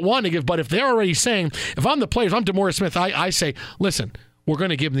might not want to give. But if they're already saying, if I'm the players, I'm DeMaurice Smith, I say, listen, we're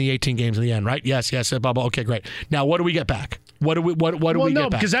going to give them the 18 games in the end, right? Yes, blah, blah. Okay, great. Now, what do we get back? What do we get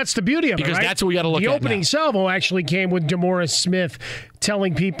back? Because that's the beauty of it, because right? That's what we got to look at. The opening salvo actually came with DeMaurice Smith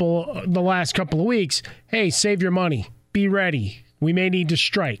telling people the last couple of weeks, hey, save your money. Be ready. We may need to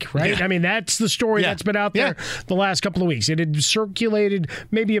strike, right? Yeah. That's the story that's been out there the last couple of weeks. It had circulated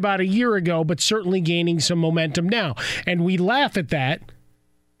maybe about a year ago, but certainly gaining some momentum now. And we laugh at that.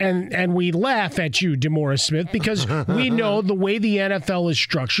 And we laugh at you, DeMaurice Smith, because we know the way the NFL is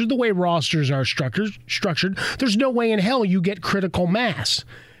structured, the way rosters are structured, there's no way in hell you get critical mass.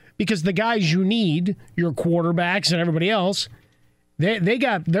 Because the guys you need, your quarterbacks and everybody else,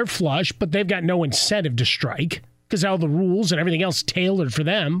 they're flush, but they've got no incentive to strike because all the rules and everything else tailored for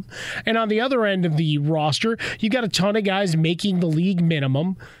them. And on the other end of the roster, you got a ton of guys making the league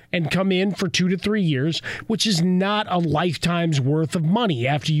minimum and come in for 2 to 3 years, which is not a lifetime's worth of money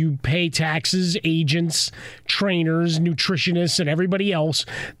after you pay taxes, agents, trainers, nutritionists, and everybody else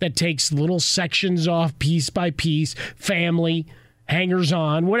that takes little sections off piece by piece, family, hangers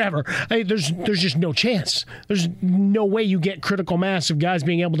on, whatever. There's just no chance. There's no way you get critical mass of guys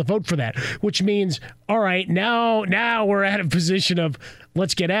being able to vote for that, which means, all right, now we're at a position of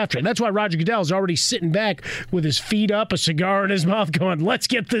let's get after it. That's why Roger Goodell is already sitting back with his feet up, a cigar in his mouth, going, let's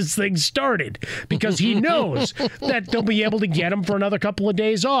get this thing started, because he knows that they'll be able to get him for another couple of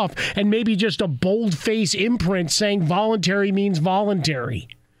days off, and maybe just a bold-face imprint saying voluntary means voluntary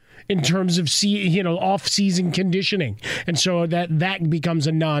in terms of off-season conditioning. And so that becomes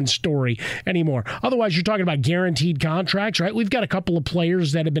a non-story anymore. Otherwise, you're talking about guaranteed contracts, right? We've got a couple of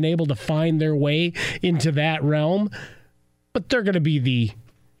players that have been able to find their way into that realm, but they're going to be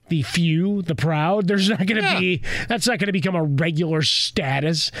the few, the proud. There's not going to be, that's not going to become a regular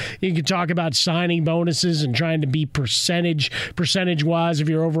status. You can talk about signing bonuses and trying to be percentage-wise of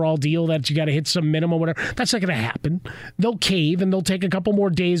your overall deal that you got to hit some minimum, whatever. That's not going to happen. They'll cave and they'll take a couple more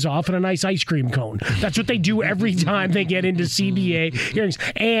days off and a nice ice cream cone. That's what they do every time they get into CBA hearings.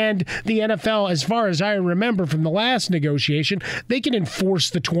 And the NFL, as far as I remember from the last negotiation, they can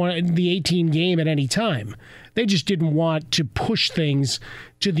enforce the 18 game at any time. They just didn't want to push things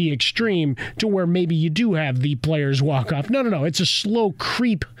to the extreme to where maybe you do have the players walk off. No. It's a slow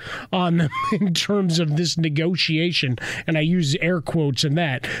creep on them in terms of this negotiation. And I use air quotes in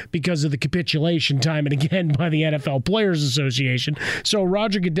that because of the capitulation time and again by the NFL Players Association. So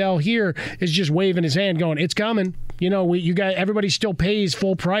Roger Goodell here is just waving his hand going, it's coming. Everybody still pays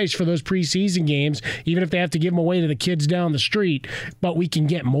full price for those preseason games, even if they have to give them away to the kids down the street, but we can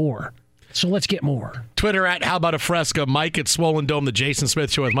get more. So let's get more. Twitter at How About a Fresca, Mike at Swollen Dome, the Jason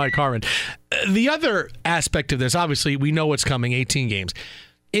Smith Show with Mike Harmon. The other aspect of this, obviously, we know what's coming, 18 games,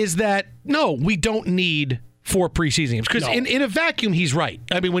 is that, no, we don't need 4 preseason games. Because in a vacuum, he's right.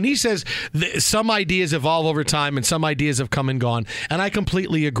 I mean, when he says some ideas evolve over time and some ideas have come and gone, and I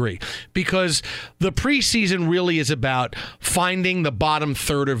completely agree. Because the preseason really is about finding the bottom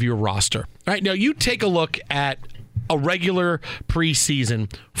third of your roster. All right, now you take a look at a regular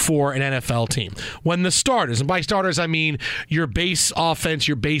preseason for an NFL team. When the starters, and by starters I mean your base offense,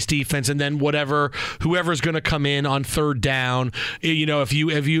 your base defense, and then whoever's going to come in on third down, if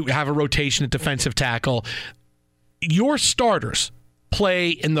you have a rotation at defensive tackle, your starters play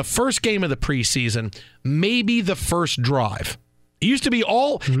in the first game of the preseason, maybe the first drive. It used to be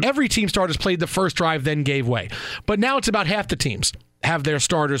every team starters played the first drive, then gave way. But now it's about half the teams have their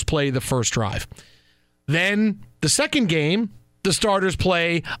starters play the first drive. Then the second game, the starters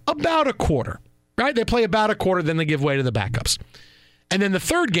play about a quarter, right? They play about a quarter, then they give way to the backups. And then the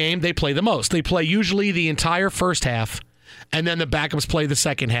third game, they play the most. They play usually the entire first half, and then the backups play the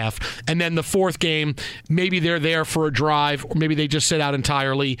second half. And then the fourth game, maybe they're there for a drive, or maybe they just sit out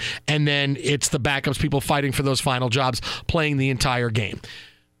entirely, and then it's the backups, people fighting for those final jobs, playing the entire game.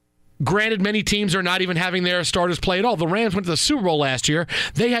 Granted, many teams are not even having their starters play at all. The Rams went to the Super Bowl last year.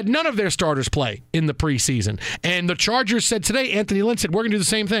 They had none of their starters play in the preseason. And the Chargers said today, Anthony Lynn said, we're going to do the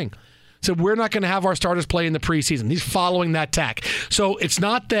same thing. So we're not going to have our starters play in the preseason. He's following that tack. So it's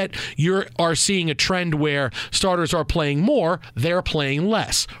not that you are seeing a trend where starters are playing more, they're playing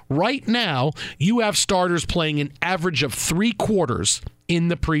less. Right now, you have starters playing an average of 3 quarters in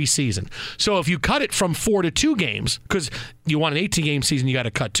the preseason. So if you cut it from 4 to 2 games, because you want an 18-game season, you got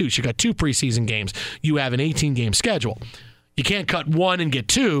to cut 2. So you got 2 preseason games. You have an 18-game schedule. You can't cut 1 and get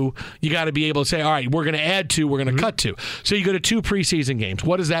 2. You got to be able to say, all right, we're going to add 2, we're going to cut 2. So you go to 2 preseason games.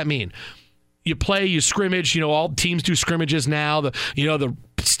 What does that mean? You play, you scrimmage. All teams do scrimmages now. The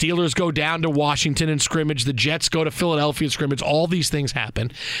Steelers go down to Washington and scrimmage. The Jets go to Philadelphia and scrimmage. All these things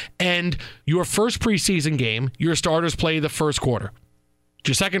happen. And your first preseason game, your starters play the first quarter.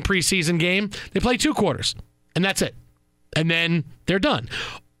 Your second preseason game, they play 2 quarters. And that's it. And then they're done.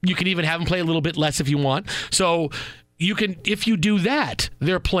 You can even have them play a little bit less if you want. So you can, if you do that,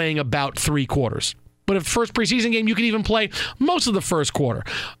 they're playing about 3 quarters. But if first preseason game, you can even play most of the first quarter.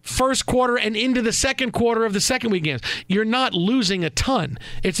 First quarter and into the second quarter of the second week games. You're not losing a ton.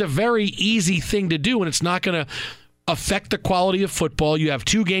 It's a very easy thing to do, and it's not going to affect the quality of football. You have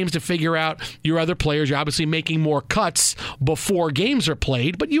 2 games to figure out your other players. You're obviously making more cuts before games are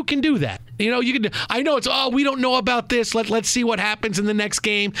played, but you can do that. You can. I know it's, we don't know about this. Let's see what happens in the next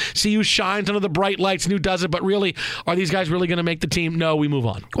game. See who shines under the bright lights and who doesn't. But really, are these guys really going to make the team? No, we move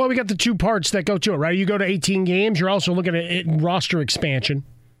on. Well, we got the 2 parts that go to it, right? You go to 18 games. You're also looking at roster expansion.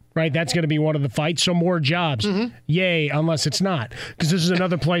 Right, that's going to be one of the fights. So more jobs, yay! Unless it's not, because this is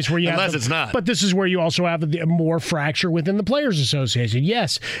another place where you unless it's not. But this is where you also have a more fracture within the Players Association.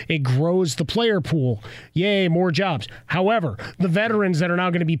 Yes, it grows the player pool. Yay, more jobs. However, the veterans that are now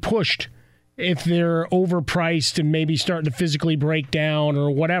going to be pushed if they're overpriced and maybe starting to physically break down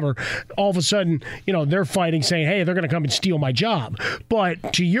or whatever, all of a sudden, they're fighting saying, hey, they're going to come and steal my job.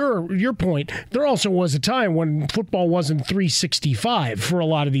 But to your point, there also was a time when football wasn't 365 for a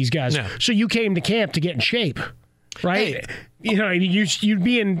lot of these guys. Yeah. So you came to camp to get in shape, right? Hey. You'd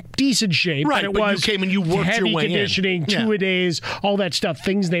be in decent shape, right? But you came and you worked heavy your way conditioning, in. 2-a-days, all that stuff.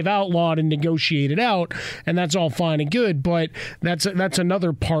 Things they've outlawed and negotiated out, and that's all fine and good. But that's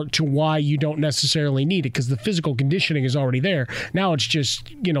another part to why you don't necessarily need it, because the physical conditioning is already there. Now it's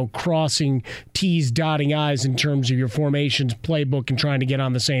just crossing T's, dotting I's in terms of your formations, playbook, and trying to get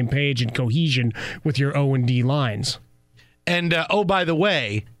on the same page and cohesion with your O&D lines. And by the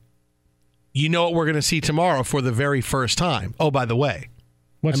way. You know what we're going to see tomorrow for the very first time. Oh, by the way.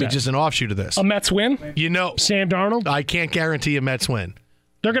 What's that? Just an offshoot of this. A Mets win? Sam Darnold? I can't guarantee a Mets win.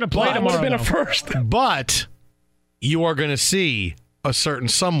 They're going to play tomorrow. Would have been a first. But you are going to see a certain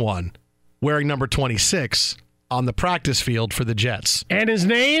someone wearing number 26 on the practice field for the Jets. And his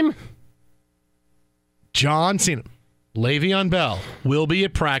name? John Cena. Le'Veon Bell will be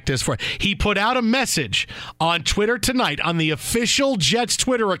at practice he put out a message on Twitter tonight on the official Jets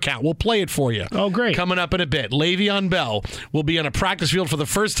Twitter account. We'll play it for you. Oh, great. Coming up in a bit. Le'Veon Bell will be on a practice field for the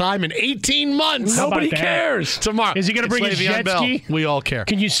first time in 18 months. Nobody cares. Tomorrow. Is he going to bring his jet ski? We all care.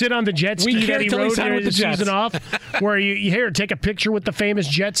 Can you sit on the jet ski that he rode during the season off? Where you take a picture with the famous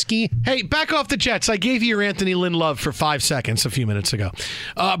jet ski? Hey, back off the Jets. I gave you your Anthony Lynn love for 5 seconds a few minutes ago.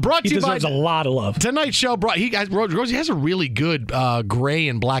 Brought to He you by deserves a lot of love. Tonight's show Rosie has a really good gray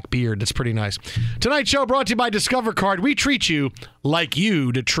and black beard. That's pretty nice. Tonight's show brought to you by Discover Card. We treat you like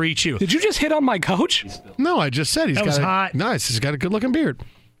you to treat you. Did you just hit on my coach? No, I just said That was hot. Nice. He's got a good-looking beard.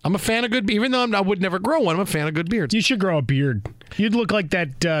 I'm a fan of good beard. Even though I would never grow one, I'm a fan of good beards. You should grow a beard. You'd look like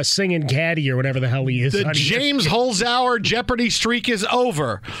that singing caddy or whatever the hell he is. The James Holzhauer Jeopardy streak is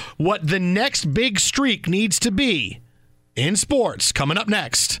over. What the next big streak needs to be in sports. Coming up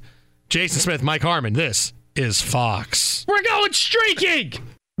next. Jason Smith, Mike Harmon. This is Fox. We're going streaking!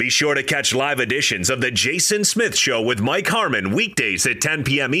 Be sure to catch live editions of The Jason Smith Show with Mike Harmon weekdays at 10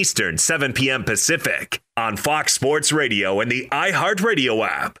 p.m. Eastern, 7 p.m. Pacific on Fox Sports Radio and the iHeartRadio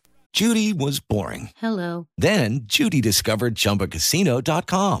app. Judy was boring. Hello. Then Judy discovered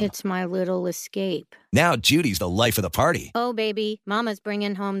ChumbaCasino.com. It's my little escape. Now Judy's the life of the party. Oh, baby, mama's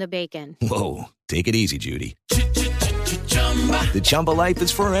bringing home the bacon. Whoa, take it easy, Judy. The Chumba life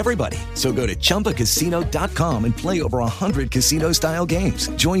is for everybody. So go to ChumbaCasino.com and play over 100 casino-style games.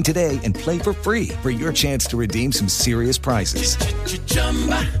 Join today and play for free for your chance to redeem some serious prizes.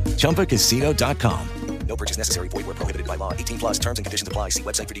 ChumbaCasino.com. No purchase necessary. Void where prohibited by law. 18+ terms and conditions apply. See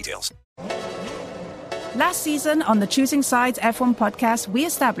website for details. Last season on the Choosing Sides F1 podcast, we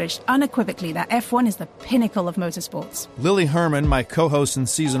established unequivocally that F1 is the pinnacle of motorsports. Lily Herman, my co-host in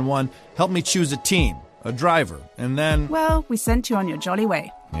Season 1, helped me choose a team, a driver, and then... Well, we sent you on your jolly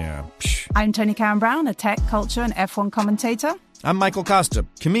way. Yeah. I'm Tony Karen Brown, a tech, culture, and F1 commentator. I'm Michael Costa,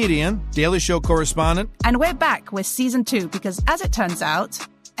 comedian, Daily Show correspondent. And we're back with Season 2 because, as it turns out,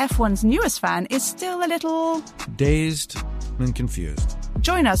 F1's newest fan is still a little... dazed and confused.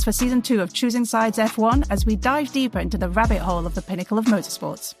 Join us for Season 2 of Choosing Sides F1 as we dive deeper into the rabbit hole of the pinnacle of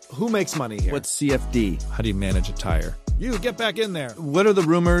motorsports. Who makes money here? What's CFD? How do you manage a tire? You, get back in there. What are the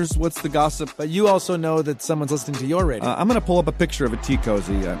rumors? What's the gossip? But you also know that someone's listening to your radio. I'm going to pull up a picture of a tea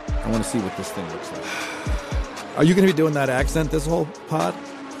cozy. I want to see what this thing looks like. Are you going to be doing that accent this whole pod?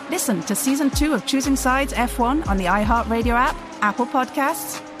 Listen to Season 2 of Choosing Sides F1 on the iHeartRadio app, Apple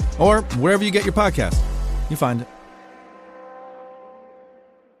Podcasts, or wherever you get your podcast. You find it.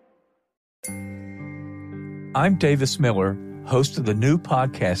 I'm Davis Miller, host of the new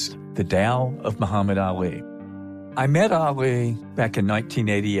podcast, The Tao of Muhammad Ali. I met Ali back in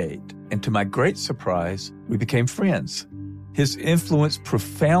 1988, and to my great surprise, we became friends. His influence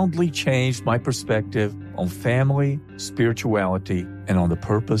profoundly changed my perspective on family, spirituality, and on the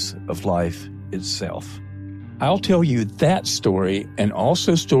purpose of life itself. I'll tell you that story and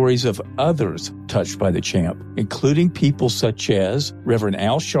also stories of others touched by the champ, including people such as Reverend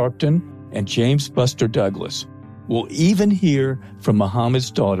Al Sharpton and James Buster Douglas. We'll even hear from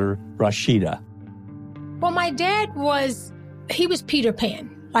Muhammad's daughter, Rashida. Well, my dad was Peter Pan.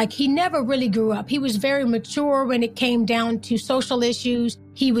 Like, he never really grew up. He was very mature when it came down to social issues.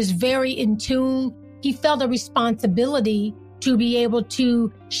 He was very in tune. He felt a responsibility to be able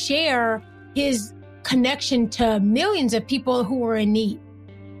to share his connection to millions of people who were in need.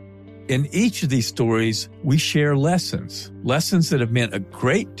 In each of these stories, we share lessons that have meant a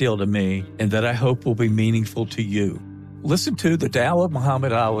great deal to me and that I hope will be meaningful to you. Listen to The Tao of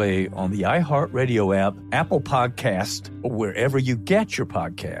Muhammad Ali on the iHeartRadio app, Apple Podcast, or wherever you get your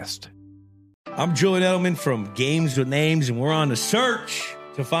podcast. I'm Julian Edelman from Games with Names, and we're on a search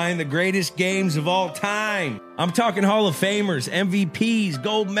to find the greatest games of all time. I'm talking Hall of Famers, MVPs,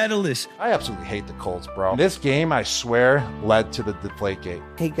 gold medalists. I absolutely hate the Colts, bro. This game, I swear, led to the Deflategate.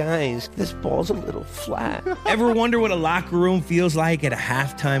 Hey guys, this ball's a little flat. Ever wonder what a locker room feels like at a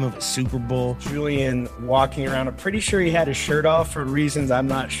halftime of a Super Bowl? Julian walking around, I'm pretty sure he had his shirt off for reasons I'm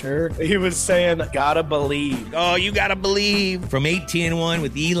not sure. He was saying, gotta believe. Oh, you gotta believe. From 18-1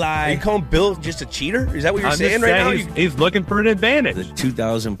 with Eli. Are you calling Bill just a cheater? Is that what you're saying right now? He's looking for an advantage. The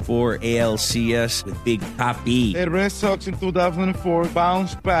 2004 ALCS with Big Papi. The Red Sox in 2004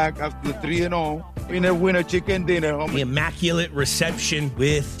 bounced back after the 3-0 in a winner chicken dinner. The immaculate reception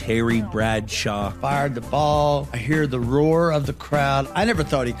with Terry Bradshaw. Fired the ball. I hear the roar of the crowd. I never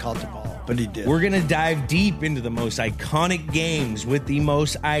thought he caught the ball, but he did. We're going to dive deep into the most iconic games with the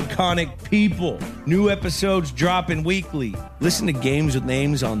most iconic people. New episodes dropping weekly. Listen to Games with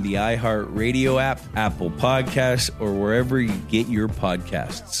Names on the iHeartRadio app, Apple Podcasts, or wherever you get your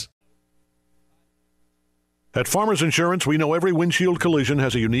podcasts. At Farmers Insurance, we know every windshield collision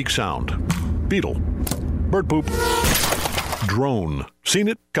has a unique sound. Beetle. Bird poop. Drone. Seen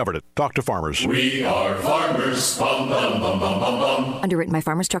it, covered it. Talk to Farmers. We are Farmers. Bum, bum, bum, bum, bum, bum. Underwritten by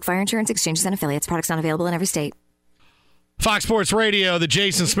Farmers Truck Fire Insurance Exchanges and Affiliates. Products not available in every state. Fox Sports Radio, the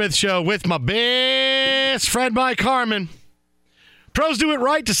Jason Smith Show with my best friend Mike Harmon. Pros do it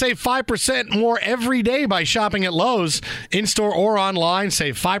right to save 5% more every day by shopping at Lowe's. In-store or online,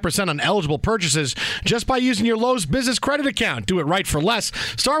 save 5% on eligible purchases just by using your Lowe's business credit account. Do it right for less.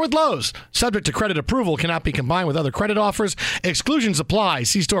 Start with Lowe's. Subject to credit approval, cannot be combined with other credit offers. Exclusions apply.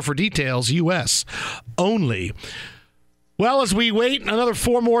 See store for details. U.S. only. Well, as we wait another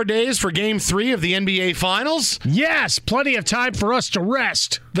 4 more days for Game 3 of the NBA Finals. Yes, plenty of time for us to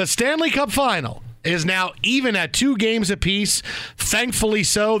rest. The Stanley Cup Final is now even at 2 games apiece. Thankfully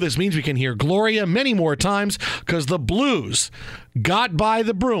so. This means we can hear Gloria many more times because the Blues got by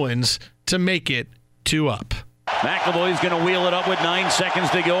the Bruins to make it 2-up. McAvoy's going to wheel it up with 9 seconds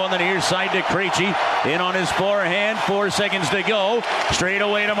to go on the near side to Krejci. In on his forehand, 4 seconds to go. Straight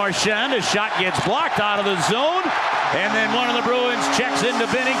away to Marchand. A shot gets blocked out of the zone. And then one of the Bruins checks into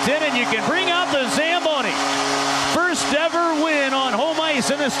Binnington, and you can bring out the Zamboni. First ever win on home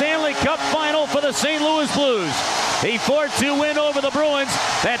ice in the Stanley Cup Final for the St. Louis Blues. A 4-2 win over the Bruins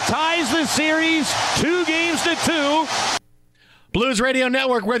that ties the series 2-2. Blues Radio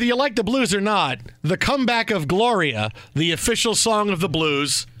Network, whether you like the Blues or not, the comeback of Gloria, the official song of the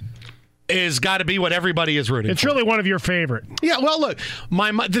Blues, is got to be what everybody is rooting for. It's really one of your favorite. Yeah, well, look,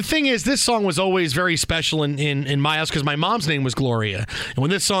 the thing is, this song was always very special in my house because my mom's name was Gloria. And when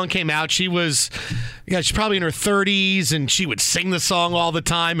this song came out, she's probably in her 30s, and she would sing the song all the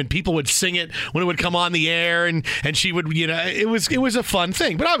time, and people would sing it when it would come on the air, and she would, it was a fun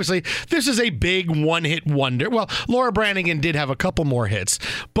thing. But obviously, this is a big one-hit wonder. Well, Laura Branigan did have a couple more hits,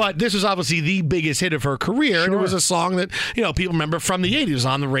 but this was obviously the biggest hit of her career, and it was a song that, people remember from the 80s. It was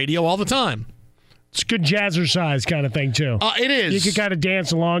on the radio all the time. It's a good jazzercise kind of thing, too. It is. You can kind of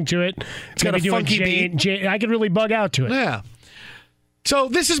dance along to it. It's got a funky beat. I could really bug out to it. Yeah. So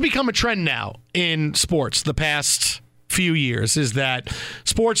this has become a trend now in sports the past few years, is that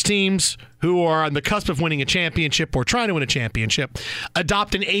sports teams who are on the cusp of winning a championship or trying to win a championship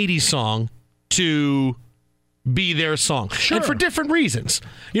adopt an 80s song to be their song. Sure. And for different reasons.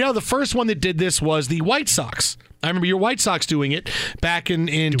 The first one that did this was the White Sox. I remember your White Sox doing it back in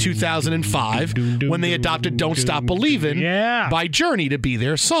 2005 when they adopted Don't Stop Believin' by Journey to be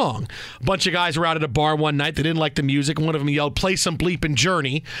their song. A bunch of guys were out at a bar one night. They didn't like the music. One of them yelled, "Play some bleepin'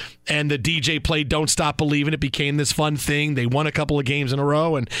 Journey." And the DJ played Don't Stop Believin'. It became this fun thing. They won a couple of games in a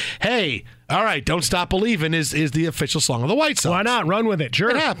row. And hey, all right, Don't Stop Believin' is the official song of the White Sox. Why not? Run with it. Sure.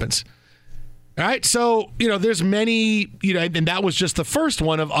 It happens. All right, so, there's many, and that was just the first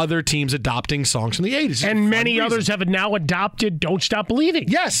one of other teams adopting songs from the 80s. And many others have now adopted Don't Stop Believing.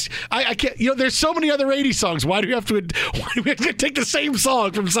 Yes. I can't, there's so many other 80s songs. Why do we have to take the same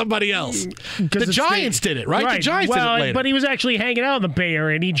song from somebody else? The Giants did it, right? The Giants did it later. But he was actually hanging out in the Bay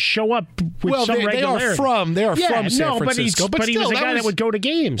Area, and he'd show up with some regularity. They are from San Francisco. But he was a guy that would go to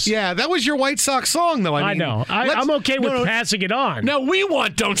games. Yeah, that was your White Sox song, though. I know. I'm okay with passing it on. No, we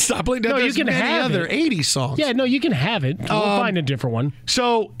want Don't Stop Believing. No, you can have other 80s songs. Yeah, no, you can have it. We'll find a different one.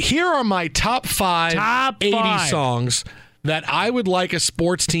 So here are my top 5 80s songs that I would like a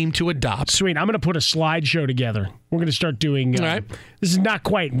sports team to adopt. Sweet. I'm going to put a slideshow together. We're going to start doing. All right. This is not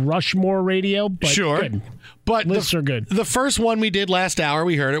quite Rushmore radio, but good. But lists are good. The first one we did last hour,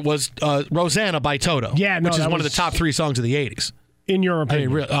 we heard it, was Rosanna by Toto. Yeah, which is one of the top 3 songs of the 80s. In your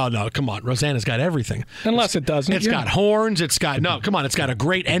opinion? Oh, no, come on. Rosanna's got everything. Unless it doesn't. It's got horns. It's got a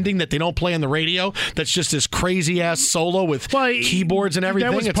great ending that they don't play on the radio. That's just this crazy-ass solo with keyboards and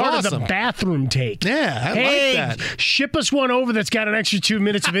everything. That was it's part awesome. of the bathroom take. Yeah, I like that. Ship us one over that's got an extra 2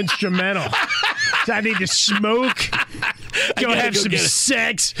 minutes of instrumental. So I need to smoke, go have some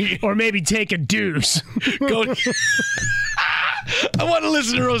sex, or maybe take a deuce. I want to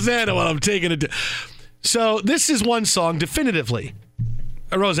listen to Rosanna while I'm taking a deuce. So this is one song definitively.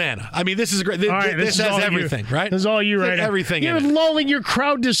 Rosanna. I mean, this is great. This has everything, right? This is all you right now. Everything. You're lulling your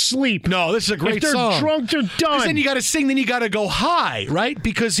crowd to sleep. No, this is a great If song. they're drunk, they're done. Because then you got to sing, then you got to go high, right?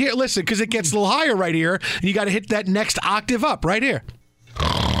 Because here, listen, because it gets a little higher right here, and you got to hit that next octave up right here.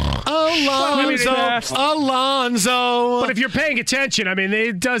 Alonzo. But if you're paying attention, I mean,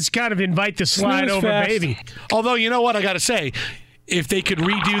 it does kind of invite the slide over, baby. Although, you know what I got to say? If they could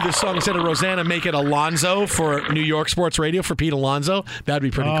redo the song instead of Rosanna, make it Alonzo for New York Sports Radio for Pete Alonso, that'd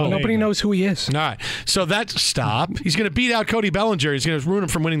be pretty cool. Nobody knows who he is. All right. So stop. He's going to beat out Cody Bellinger. He's going to ruin him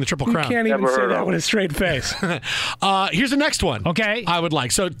from winning the Triple Crown. You can't even say that with a straight face. Here's the next one. Okay. I would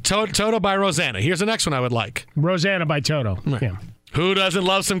like. So Toto by Rosanna. Here's the next one I would like. Rosanna by Toto. Right. Yeah. Who doesn't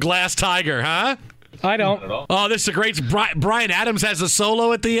love some Glass Tiger, huh? I don't. Oh, this is a great... Bryan Adams has a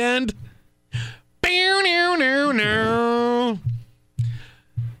solo at the end.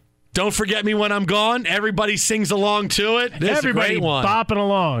 Don't Forget Me When I'm Gone. Everybody sings along to it. This Everybody is a great one. bopping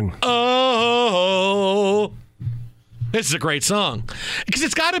along. Oh, this is a great song. Because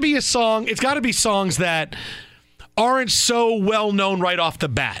it's got to be a song. It's got to be songs that aren't so well known right off the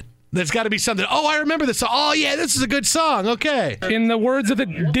bat. There's got to be something. Oh, I remember this song. Oh, yeah, this is a good song. Okay. In the words of the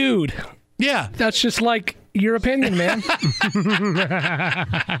dude. Yeah. That's just like your opinion, man.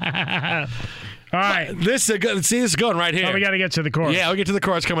 All right. This is going right here. Oh, we got to get to the chorus. Yeah, we'll get to the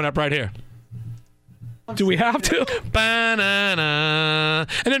chorus coming up right here. Do we have to? Banana.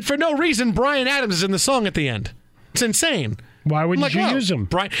 And then for no reason, Bryan Adams is in the song at the end. It's insane. Why wouldn't you use him?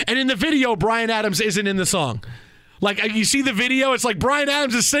 And in the video, Bryan Adams isn't in the song. Like, you see the video, it's like Bryan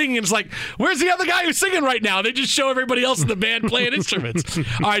Adams is singing, and it's like, where's the other guy who's singing right now? They just show everybody else in the band playing instruments. All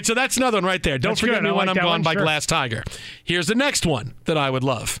right, so that's another one right there. Don't Forget Me When I'm Gone by Glass Tiger. Here's the next one that I would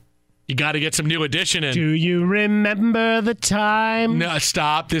love. You got to get some New Edition in. Do you remember the time? No,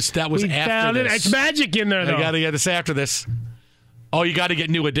 stop. That was after this. It's magic in there, though. You got to get this after this. Oh, you got to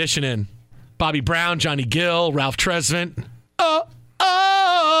get New Edition in. Bobby Brown, Johnny Gill, Ralph Tresvant. Oh.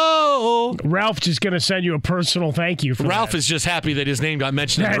 Ralph just going to send you a personal thank you for Ralph that. is just happy that his name got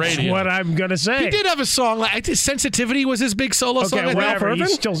mentioned on the radio. That's what I'm going to say. He did have a song. Like, Sensitivity was his big solo song. Okay, Ralph Irvin?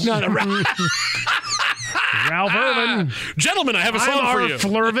 Ralph Irvin. Gentlemen, I have a song for you.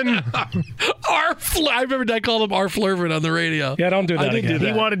 Flurvin. I remember I called him R. Flurvin on the radio. Yeah, don't do that again.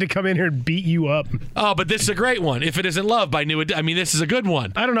 He wanted to come in here and beat you up. Oh, but this is a great one. If It Isn't Love by New Edition. I mean, this is a good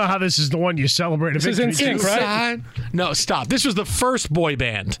one. I don't know how this is the one you celebrate. This is NSYNC, right? No, stop. This was the first boy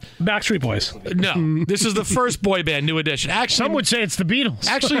band. Backstreet Boys. No, this is the first boy band, New Edition. Actually, some would say it's the Beatles.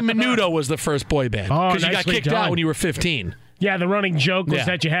 Actually, Menudo was the first boy band because you got kicked out when you were 15. Yeah, the running joke was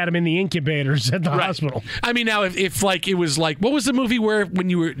that you had him in the incubators at the hospital. I mean, now if like it was like, what was the movie where when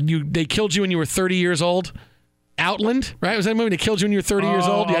they killed you when you were 30 years old? Outland, right? Was that movie? They killed you when you were 30 years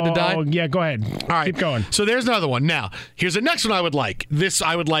old? You had to die? Oh, yeah, go ahead. All right. Keep going. So there's another one. Now, here's the next one I would like.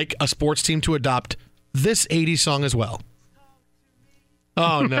 I would like a sports team to adopt this 80s song as well.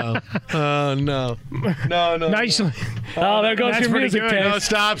 Oh, no. Oh, no. No. Nicely. Oh, there goes That's your pretty music good.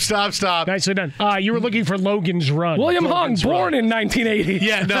 taste. No, stop. Nicely done. You were looking for Logan's Run. William Hung, born in 1980.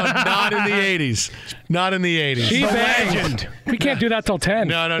 Yeah, no, not in the 80s. Not in the 80s. He's a legend. We can't do that till 10.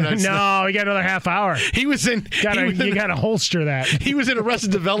 No. No, we got another half hour. He was in... You got to holster that. He was in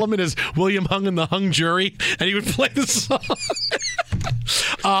Arrested Development as William Hung in the Hung Jury, and he would play the song.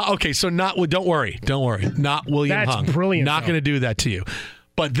 Okay, so don't worry. Not William Hung. That's brilliant. Not going to do that to you.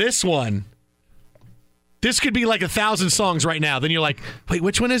 But this one, this could be like 1,000 songs right now. Then you're like, wait,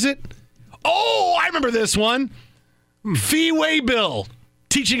 which one is it? Oh, I remember this one. Fee Waybill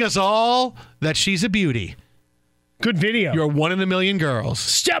teaching us all that she's a beauty. Good video. You're one in a million girls.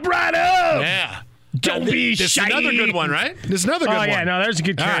 Step right up. Yeah. Don't be shy. This is another good one, right? This is another good one. Oh, yeah. No, there's a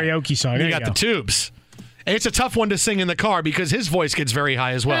good karaoke song. You got the Tubes. It's a tough one to sing in the car because his voice gets very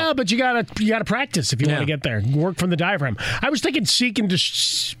high as well. Well, but you gotta practice if you want to get there. Work from the diaphragm. I was thinking Seek and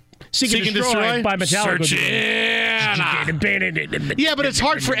Destroy by Metallica. Yeah, but it's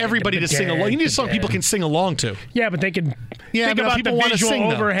hard for everybody to sing along. You need a song people can sing along to. Yeah, but they can think about people the want to visual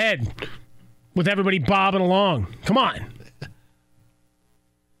sing overhead with everybody bobbing along. Come on.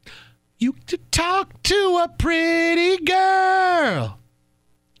 You to talk to a pretty girl.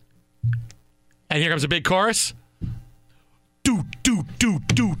 And here comes a big chorus. Do, do.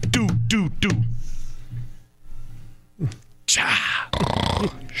 Cha.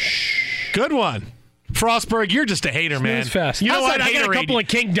 Good one. Frostberg, you're just a hater, man. Fest. You know what? I got a couple of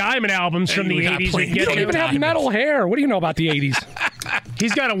King Diamond albums from the 80s. You don't even have metal hair. What do you know about the 80s?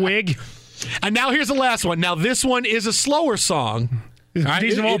 He's got a wig. And now here's the last one. Now this one is a slower song. Right?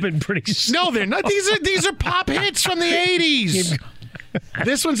 These have all been pretty slow. No, they're not. These are pop hits from the 80s.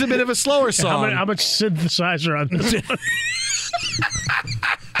 This one's a bit of a slower song. How much synthesizer on this one?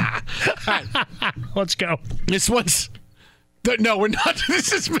 Right. Let's go. This one's... No, we're not.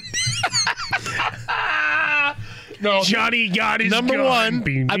 This is... No. Johnny got his number gun.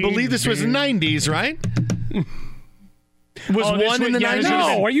 one. I believe this was 90s, right? Was one in the 90s?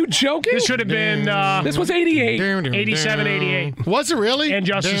 No, are you joking? This should have been... this was 88. 87, 88. Was it really? And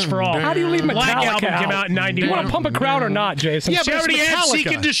Justice for All. How do you leave Metallica Black Album out? came out in 91. You want to pump a crowd or not, Jason? Yeah, but already had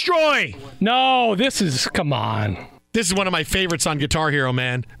Seek and Destroy. No, this is... Come on. This is one of my favorites on Guitar Hero,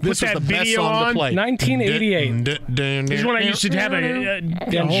 man. This was the best song to play. 1988. This is when I used to have a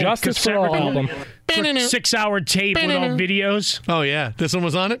whole Justice for All album. 6-hour tape with all videos. Oh, yeah. This one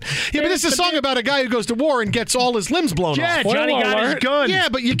was on it? Yeah, but this is a song about a guy who goes to war and gets all his limbs blown off. Yeah, Johnny got his gun. Yeah,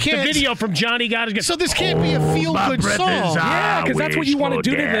 but you can't... The video from Johnny got his gun. So this can't be a feel-good song. Yeah, because that's what you want to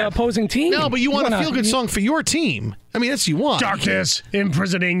do to the opposing team. No, but you want a feel-good song for your team. I mean, that's what you want. Darkness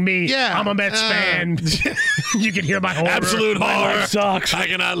imprisoning me. Yeah. I'm a Mets fan. You can hear my horror. Absolute horror. My life sucks. I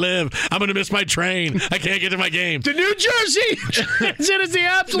cannot live. I'm going to miss my train. I can't get to my game. The New Jersey Transit is the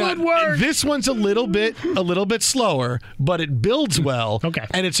absolute worst. This one's a little bit slower, but it builds well. Okay.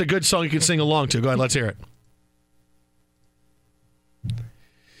 And it's a good song you can sing along to. Go ahead, let's hear it.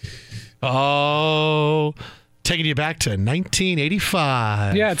 Oh, taking you back to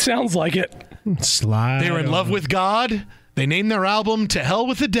 1985. Yeah, it sounds like it. Slide. They were in love with God. They named their album To Hell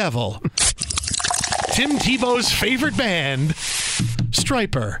with the Devil. Tim Tebow's favorite band,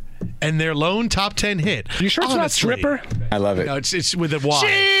 Stryper, and their lone top 10 hit. You sure it's not Stripper? I love it. No, it's with a Y.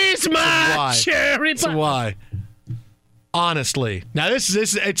 She's my cherry It's a Y. Honestly. Now, this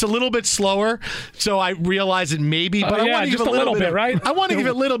it's a little bit slower, so I realize it maybe, but I want to give just a little bit, right? I want to give it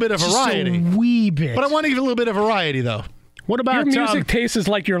a little bit of variety. Just a wee bit. But I want to give it a little bit of variety, though. What about your music taste is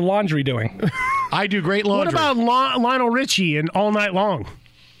like your laundry doing? I do great laundry. What about Lionel Richie and All Night Long?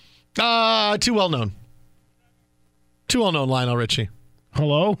 Too well known. Too well known, Lionel Richie.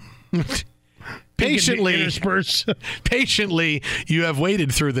 Hello? Patiently, you have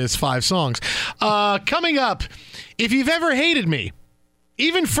waited through this 5 songs. Coming up, if you've ever hated me,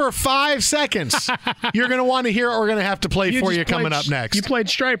 even for 5 seconds, you're going to want to hear what we're going to have to play for you coming up next. You played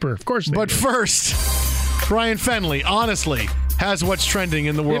Stryper, of course. But first, Ryan Fenley, honestly, has what's trending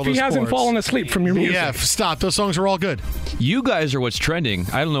in the world of sports. If he hasn't fallen asleep from your music. Yeah, stop. Those songs are all good. You guys are what's trending.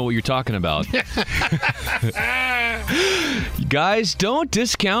 I don't know what you're talking about. Guys, don't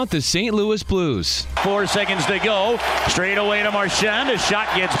discount the St. Louis Blues. 4 seconds to go. Straight away to Marchand. A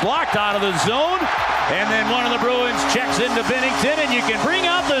shot gets blocked out of the zone. And then one of the Bruins checks into Binnington, and you can bring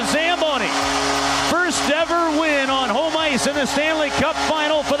out the Zamboni. First ever win on home ice in the Stanley Cup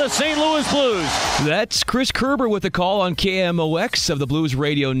Final for the St. Louis Blues. That's Chris Kerber with a call on KMOX of the Blues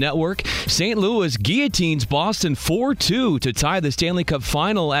Radio Network. St. Louis guillotines Boston 4-2 to tie the Stanley Cup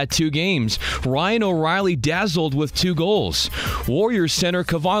Final at 2 games. Ryan O'Reilly dazzled with 2 goals. Warriors center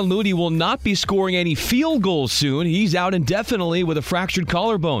Kevon Looney will not be scoring any field goals soon. He's out indefinitely with a fractured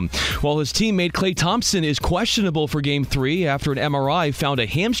collarbone, while his teammate Klay Thompson is questionable for Game 3 after an MRI found a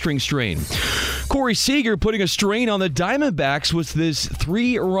hamstring strain. Corey Seager putting a strain on the Diamondbacks with this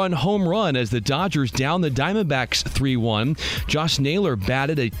 3-run home run as the Dodgers down the Diamondbacks 3-1. Josh Naylor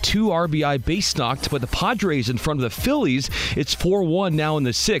batted a 2 RBI base knock to put the Padres in front of the Phillies. It's 4-1 now in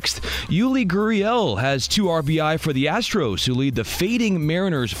the 6th. Yuli Gurriel has 2 RBI for the Astros, who lead the fading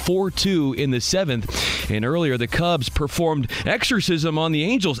Mariners 4-2 in the 7th. And earlier, the Cubs performed exorcism on the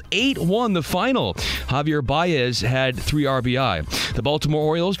Angels, 8-1 the final. Javier Baez had 3 RBI. The Baltimore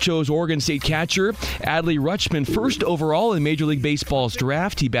Orioles chose Oregon State catcher Adley Rutschman first overall in Major League Baseball's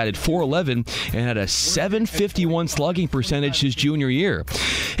draft. He batted .411 and had a .751 slugging percentage his junior year.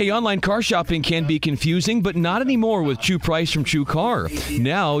 Hey, online car shopping can be confusing, but not anymore with True Price from True Car.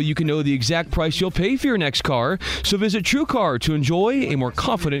 Now you can know the exact price you'll pay for your next car, so visit True Car to enjoy a more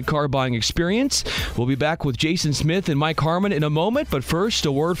confident car buying experience. We'll be back with Jason Smith and Mike Harmon in a moment, but first,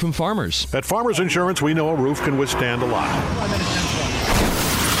 a word from Farmers. At Farmers Insurance, we know a roof can withstand a lot.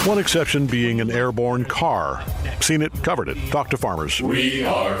 One exception being an airborne car. Seen it, covered it. Talk to farmers. We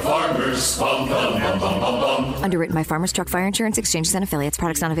are farmers. Bum, bum, bum, bum, bum, bum. Underwritten by Farmers Truck Fire Insurance Exchanges and Affiliates.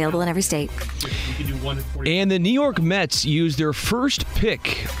 Products not available in every state. And the New York Mets used their first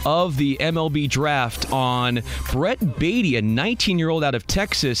pick of the MLB draft on Brett Beatty, a 19-year-old out of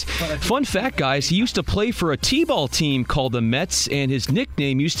Texas. Fun fact, guys, he used to play for a T-ball team called the Mets, and his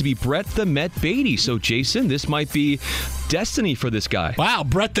nickname used to be Brett the Met Beatty. So, Jason, this might be destiny for this guy. Wow,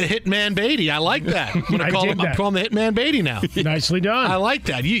 Brett the Hitman Beatty. I like that. I'm going to call him the Hitman Beatty now. Nicely done. I like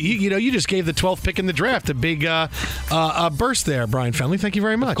that. You just gave the 12th pick in the draft a big burst there, Brian Fenley. Thank you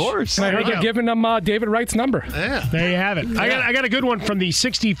very much. Of course. I heard you're giving him David Wright's number. Yeah. There you have it. Yeah. I got a good one from the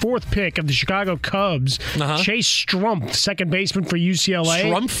 64th pick of the Chicago Cubs. Chase Strumpf, second baseman for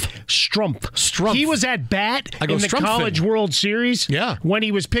UCLA. Strumpf. He was at bat in the College World Series when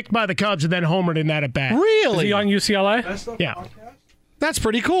he was picked by the Cubs and then homered in that at bat. Really? Is he on UCLA? Yeah. That's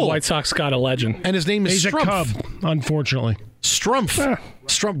pretty cool. The White Sox got a legend. And his name is Strumpf. He's a Cub, unfortunately. Strumpf.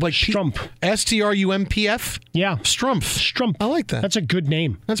 Strumpf, like Strumpf. Strumpf? Yeah. Strumpf. I like that. That's a good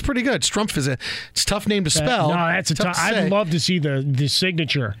name. That's pretty good. Strumpf it's a tough name to spell. No, that's a tough. I'd love to see the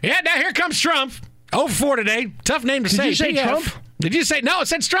signature. Yeah, now here comes Strumpf. 0-4 today. Tough name to say. Did you say PF. Trump? Did you say no? It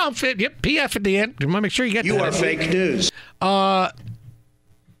said Strumpf. Yep, PF at the end. You want to make sure you get that. You are fake news.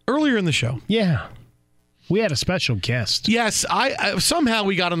 Earlier in the show. Yeah. We had a special guest. Yes, I somehow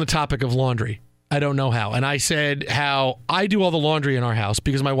we got on the topic of laundry. I don't know how. And I said how I do all the laundry in our house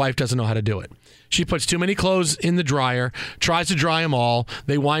because my wife doesn't know how to do it. She puts too many clothes in the dryer, tries to dry them all.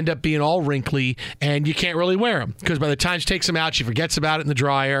 They wind up being all wrinkly, and you can't really wear them because by the time she takes them out, she forgets about it in the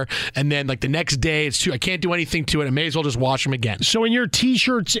dryer. And then, like the next day, I can't do anything to it. I may as well just wash them again. So in your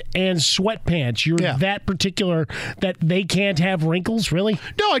T-shirts and sweatpants, you're that particular that they can't have wrinkles, really?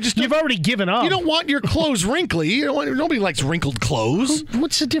 No, you've already given up. You don't want your clothes wrinkly. Nobody likes wrinkled clothes.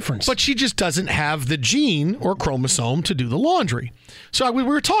 What's the difference? But she just doesn't have the gene or chromosome to do the laundry. So we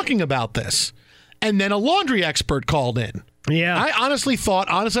were talking about this. And then a laundry expert called in. Yeah. I honestly thought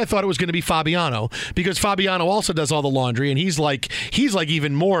it was going to be Fabiano because Fabiano also does all the laundry, and he's like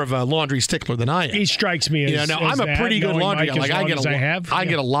even more of a laundry stickler than I am. He strikes me as I'm a pretty good laundry guy. Like I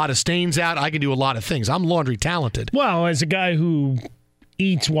get a lot of stains out. I can do a lot of things. I'm laundry talented. Well, as a guy who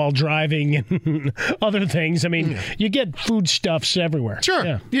eats while driving and other things, I mean, you get foodstuffs everywhere. Sure.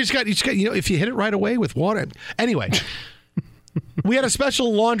 Yeah. You just got if you hit it right away with water. Anyway, we had a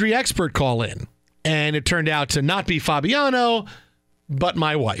special laundry expert call in. And it turned out to not be Fabiano, but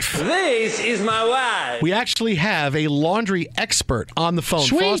my wife. This is my wife. We actually have a laundry expert on the phone.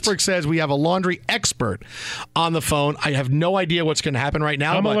 Sweet. Fosberg says we have a laundry expert on the phone. I have no idea what's going to happen right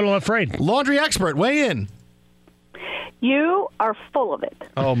now. I'm a little afraid. Laundry expert, weigh in. You are full of it.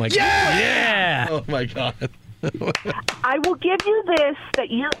 Oh, my God. Yeah! Oh, my God. I will give you this,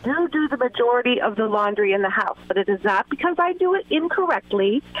 that you do the majority of the laundry in the house, but it is not because I do it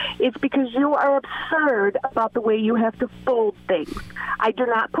incorrectly. It's because you are absurd about the way you have to fold things. I do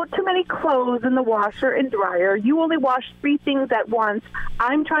not put too many clothes in the washer and dryer. You only wash 3 things at once.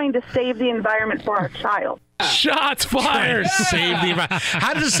 I'm trying to save the environment for our child. Shots fired. Save the environment.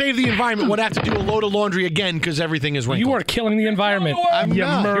 How does it save the environment? Would I have to do a load of laundry again because everything is wrinkled? You are killing the environment.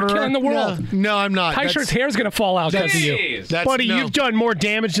 You're killing the world. No, I'm not. Ty Shirt's hair's going to fall out because of you. Buddy, you've done more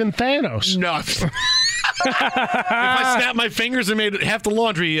damage than Thanos. No. If I snapped my fingers and made half the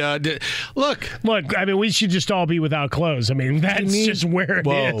laundry, look. I mean, we should just all be without clothes. I mean, that's just where it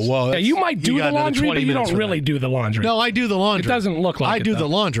is. Whoa. Yeah, you might do the laundry, but you don't really do the laundry. No, I do the laundry. It doesn't look like I it, do though. the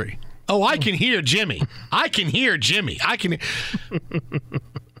laundry. Oh, I can hear Jimmy. I can.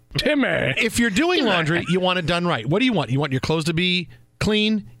 Timmy. If you're doing laundry, you want it done right. What do you want? You want your clothes to be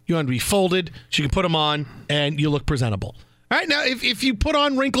clean. You want them to be folded so you can put them on and you look presentable. All right, now, if you put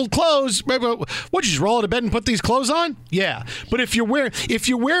on wrinkled clothes, what, you just roll out of bed and put these clothes on? Yeah. But if you're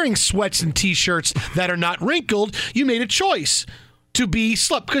wearing sweats and T-shirts that are not wrinkled, you made a choice to be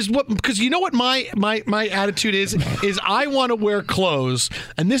slept. Because you know what my attitude is I want to wear clothes,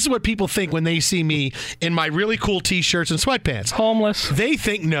 and this is what people think when they see me in my really cool T-shirts and sweatpants. Homeless. They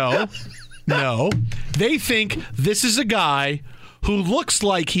think, no. They think this is a guy who looks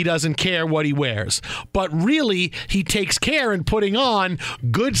like he doesn't care what he wears, but really he takes care in putting on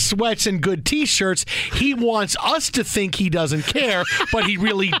good sweats and good T-shirts. He wants us to think he doesn't care, but he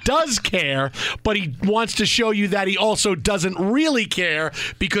really does care, but he wants to show you that he also doesn't really care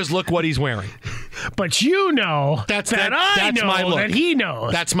because look what he's wearing. But you know that's my look. That he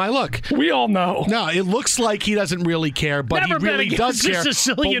knows. That's my look. We all know. No, it looks like he doesn't really care, but Never he really does care,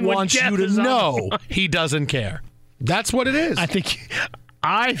 but wants you to know he doesn't care. That's what it is. I think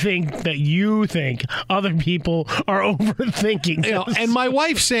I think that you think other people are overthinking this. And my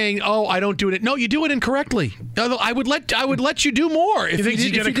wife saying, "Oh, I don't do it." No, you do it incorrectly. I would let you do more if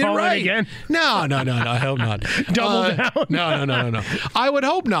you did it right. Again? No. I hope not. Double down. No. I would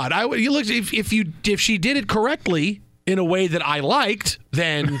hope not. You look if she did it correctly in a way that I liked,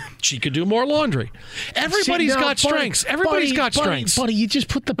 then she could do more laundry. Everybody's got strengths. Everybody's got strengths. Buddy, you just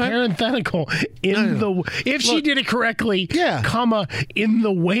put the parenthetical in if she did it correctly, comma, in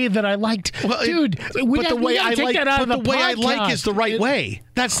the way that I liked. Well, dude, the way I like is the right way.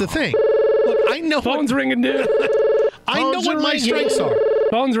 That's the thing. Look, I know phone's ringing, dude. I know what my strengths are.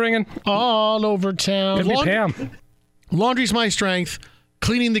 Phone's ringing all over town. Could be Pam. Laundry's my strength.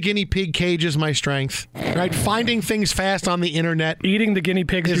 Cleaning the guinea pig cage is my strength. Right? Finding things fast on the internet. Eating the guinea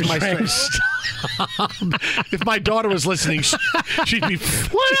pigs is my strength. If my daughter was listening, she'd be.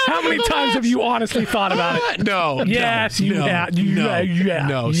 How many times have you honestly thought about it? No. Yes, you have.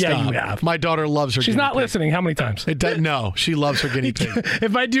 No, stop. You have. My daughter loves her. She's not listening. How many times? No, she loves her guinea pig.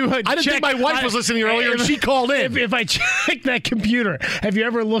 If I do, I didn't think my wife was listening earlier, and she called in. If I check that computer, have you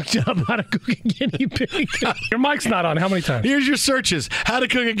ever looked up how to cook a guinea pig? Your mic's not on. How many times? Here's your searches. How to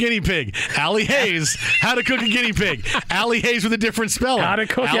cook a guinea pig. Allie Hayes. How to cook a guiney pig. Allie Hayes with a different spelling. How to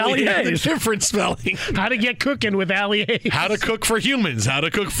cook Allie Hayes. With a different spelling. How to get cooking with Allie Hayes. How to cook for humans. How to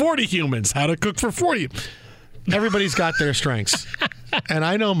cook 40 humans. How to cook for 40. Everybody's got their strengths. And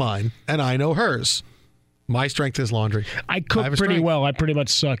I know mine, and I know hers. My strength is laundry. I cook pretty well. I pretty much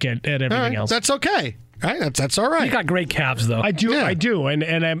suck at everything else. That's okay. Right? That's all right. You got great calves, though. I do, and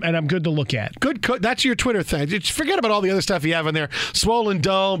I'm good to look at. Good cook. That's your Twitter thing. Just forget about all the other stuff you have in there. Swollen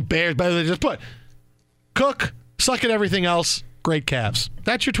dome, bears. Just put cook, suck at everything else. Great calves.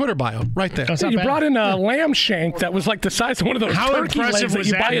 That's your Twitter bio right there. You brought in a lamb shank that was like the size of one of those turkey legs that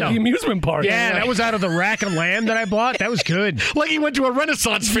you buy at the amusement park. Yeah, that was out of the rack of lamb that I bought. That was good. Like he went to a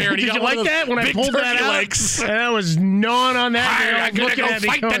Renaissance fair. And Did you like that when I pulled that out? Legs. And I was gnawing on that. I'm going to go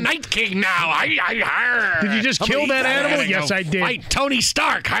fight the Night King now. Did you just kill that animal? Yes, I did. Fight Tony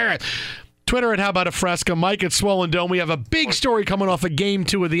Stark. Twitter at How About a Fresca, Mike at Swollen Dome. We have a big story coming off of Game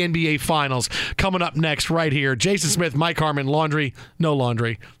 2 of the NBA Finals coming up next right here. Jason Smith, Mike Harmon, laundry, no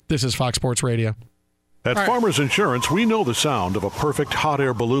laundry. This is Fox Sports Radio. At Farmers Insurance, we know the sound of a perfect hot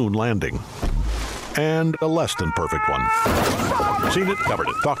air balloon landing and a less than perfect one. Seen it, covered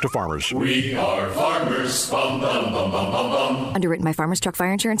it. Talk to Farmers. We are Farmers. Bum, bum, bum, bum, bum, bum. Underwritten by Farmers Truck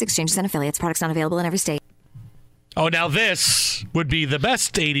Fire Insurance Exchanges and Affiliates. Products not available in every state. Oh, now this would be the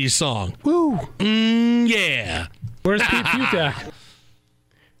best 80s song. Woo. Yeah. Where's Pete Butak?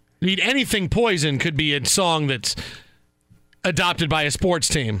 Need Anything Poison could be a song that's adopted by a sports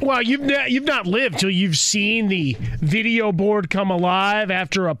team. Well, you've not lived till you've seen the video board come alive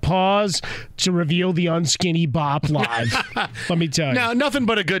after a pause to reveal the Unskinny Bop live. Let me tell you. Now, Nothing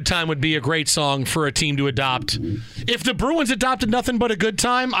But a Good Time would be a great song for a team to adopt. If the Bruins adopted Nothing But a Good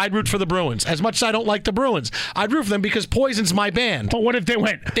Time, I'd root for the Bruins. As much as I don't like the Bruins, I'd root for them because Poison's my band. But what if they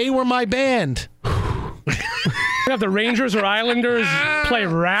went? They were my band. Have the Rangers or Islanders play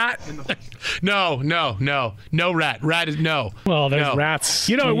Rat? No, Rat. Rat is no. Well, there's Rats.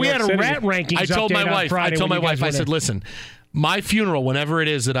 You know, we had a Rat rankings. I told my wife. I said, listen, my funeral, whenever it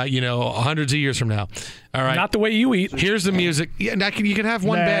is that hundreds of years from now. All right, not the way you eat. Here's the music. Yeah, you can have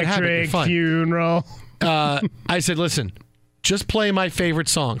one bad habit. Fine. Funeral. I said, listen, just play my favorite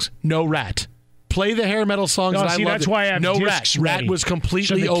songs. No Rat. Play the hair metal songs that I love. That's why I have no discs Rat. ready. Rat was completely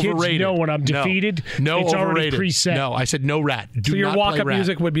so the overrated. Kids know when I'm defeated. No, it's overrated. Already preset. No, I said no Rat. Do so your not walk-up play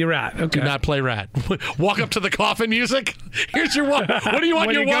music would be Rat. Okay. Do not play Rat. Walk up to the coffin music. Here's your walk. What do you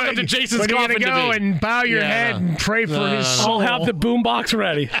want your walk up to Jason's coffin to be? Go and bow your head and pray for his soul. I'll have the boombox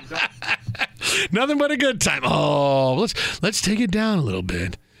ready. Nothing But a Good Time. Oh, let's take it down a little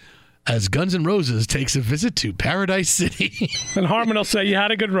bit. As Guns N' Roses takes a visit to Paradise City. And Harmon will say, you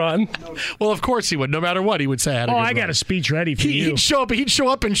had a good run. Well, of course he would. No matter what, he would say, I had a good run. I got a speech ready for you. He'd show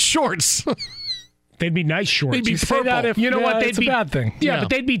up in shorts. They'd be nice shorts. They'd be purple. You know what? They'd be a bad thing. Yeah,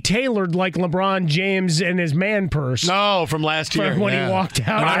 but they'd be tailored like LeBron James and his man purse. No, from last year. When he walked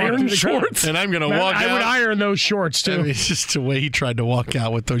out. Iron shorts. And I'm going to walk out. I would iron those shorts, too. It's just the way he tried to walk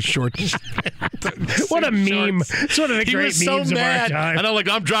out with those shorts. What a meme. It's one of the great memes of our time. I know,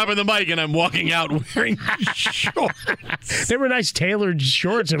 I'm dropping the mic and I'm walking out wearing shorts. They were nice tailored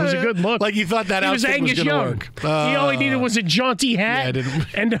shorts. It was a good look. Like you thought that outfit was going to work. All he needed was a jaunty hat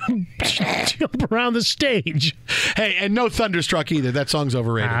and jump around the stage. Hey, and no Thunderstruck either. That song's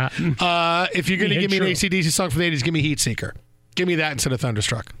overrated. If you're going to give me an AC/DC song from the 80s, give me Heat Seeker. Give me that instead of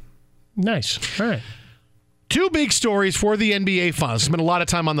Thunderstruck. Nice. All right. Two big stories for the NBA Finals. Spend a lot of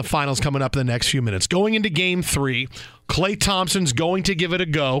time on the Finals coming up in the next few minutes. Going into Game 3, Klay Thompson's going to give it a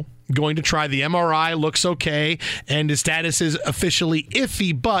go. Going to try the MRI, looks okay, and his status is officially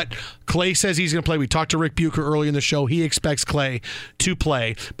iffy, but Klay says he's going to play. We talked to Rick Bucher earlier in the show. He expects Klay to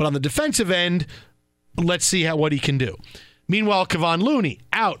play. But on the defensive end, let's see what he can do. Meanwhile, Kevon Looney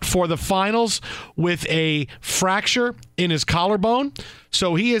out for the Finals with a fracture in his collarbone.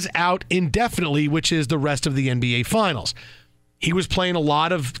 So he is out indefinitely, which is the rest of the NBA Finals. He was playing a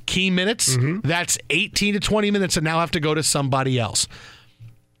lot of key minutes. That's 18 to 20 minutes and now have to go to somebody else.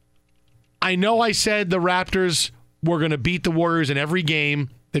 I know I said the Raptors were going to beat the Warriors in every game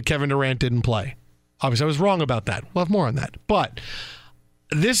that Kevin Durant didn't play. Obviously, I was wrong about that. We'll have more on that. But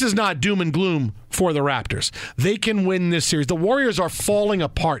this is not doom and gloom for the Raptors. They can win this series. The Warriors are falling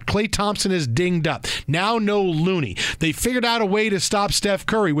apart. Klay Thompson is dinged up. Now no Looney. They figured out a way to stop Steph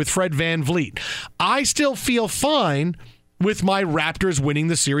Curry with Fred VanVleet. I still feel fine with my Raptors winning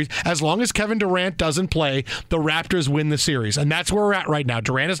the series. As long as Kevin Durant doesn't play, the Raptors win the series. And that's where we're at right now.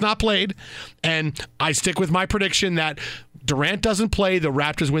 Durant has not played, and I stick with my prediction that Durant doesn't play, the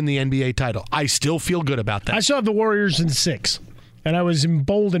Raptors win the NBA title. I still feel good about that. I still have the Warriors in 6. And I was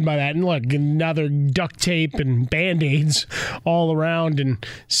emboldened by that. And look, another duct tape and Band-Aids all around and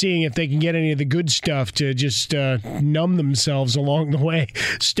seeing if they can get any of the good stuff to just numb themselves along the way.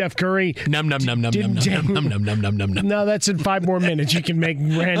 Steph Curry. Num, num, num, num, num, num, num, num, num, num, num, num. No, that's in 5 more minutes. You can make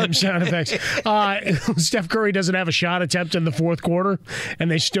random sound effects. Steph Curry doesn't have a shot attempt in the fourth quarter,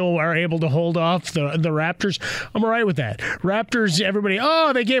 and they still are able to hold off the Raptors. I'm all right with that. Raptors, everybody,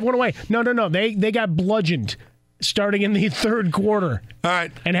 they gave one away. No. They got bludgeoned starting in the third quarter. All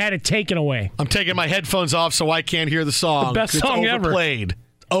right. And had it taken away. I'm taking my headphones off so I can't hear the song. The best song overplayed.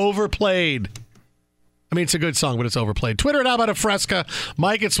 Overplayed. I mean, it's a good song, but it's overplayed. Twitter at How About a Fresca.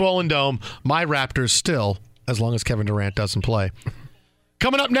 Mike at Swollen Dome. My Raptors still, as long as Kevin Durant doesn't play.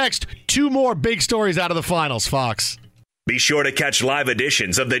 Coming up next, 2 more big stories out of the Finals, Fox. Be sure to catch live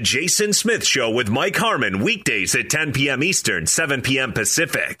editions of The Jason Smith Show with Mike Harmon weekdays at 10 p.m. Eastern, 7 p.m.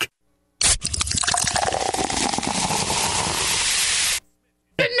 Pacific.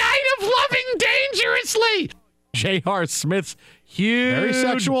 The night of loving dangerously. J.R. Smith's huge very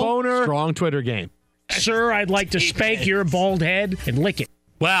sexual, boner, strong Twitter game. Sir, I'd like to spank your bald head and lick it.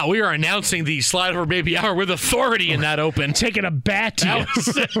 Wow, we are announcing the Slide Over Baby Hour with authority in that open. Taking a bat to you.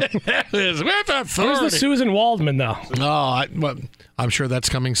 That is with authority. Where's the Susan Waldman, though? I'm sure that's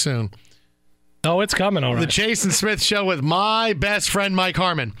coming soon. Oh, it's coming, all right. The Jason Smith Show with my best friend, Mike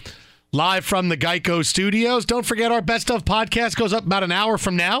Harmon. Live from the Geico Studios. Don't forget our Best Of podcast goes up about an hour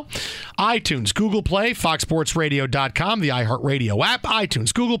from now. iTunes, Google Play, FoxSportsRadio.com, the iHeartRadio app.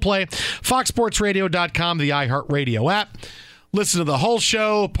 iTunes, Google Play, FoxSportsRadio.com, the iHeartRadio app. Listen to the whole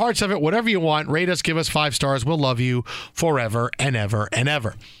show, parts of it, whatever you want. Rate us, give us 5 stars. We'll love you forever and ever and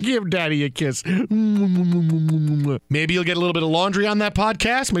ever. Give Daddy a kiss. Maybe you'll get a little bit of laundry on that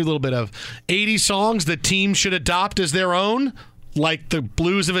podcast. Maybe a little bit of 80 songs that teams should adopt as their own. Like the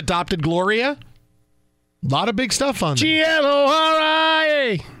Blues have adopted Gloria. A lot of big stuff on there.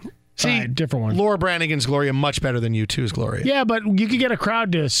 Gloria. See, different one. Laura Branigan's Gloria much better than U2's Gloria. Yeah, but you could get a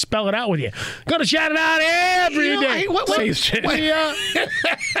crowd to spell it out with you. Gonna shout it out every day.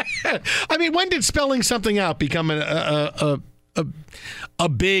 I mean, when did spelling something out become a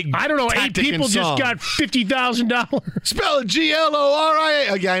big? I don't know. 8 people just got $50,000. Spell it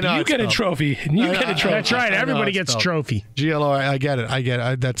Gloria. Yeah, I know. You get a trophy. That's right. Everybody gets a trophy. Gloria. I get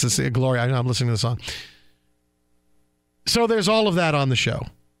it. That's a Gloria. I'm listening to the song. So there's all of that on the show.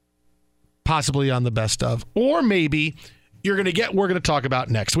 Possibly on the Best Of. Or maybe you're going to get we're going to talk about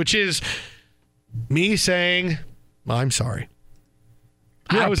next, which is me saying, I'm sorry.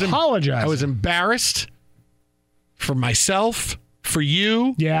 I apologize. I was embarrassed for myself, for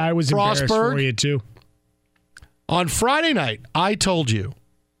you. Yeah, I was embarrassed for you too. On Friday night, I told you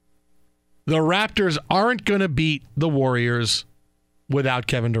the Raptors aren't going to beat the Warriors without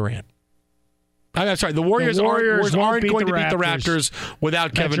Kevin Durant. I'm sorry, the Warriors aren't going to beat the Raptors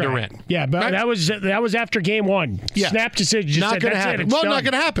without Kevin Durant. Yeah, but right? that was after Game 1. Yeah. Snap decision. Not going to happen. Not going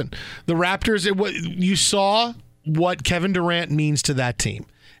to happen. The Raptors. You saw what Kevin Durant means to that team.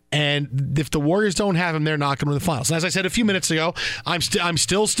 And if the Warriors don't have him, they're not going to win the finals. And as I said a few minutes ago, I'm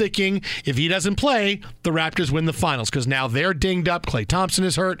still sticking. If he doesn't play, the Raptors win the finals because now they're dinged up. Klay Thompson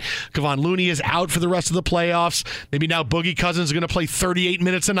is hurt. Kevon Looney is out for the rest of the playoffs. Maybe now Boogie Cousins is going to play 38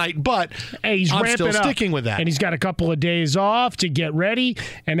 minutes a night. But I'm still sticking with that. And he's got a couple of days off to get ready.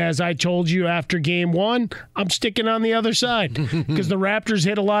 And as I told you after Game 1, I'm sticking on the other side because the Raptors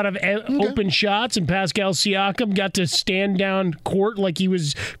hit a lot of open shots, and Pascal Siakam got to stand down court like he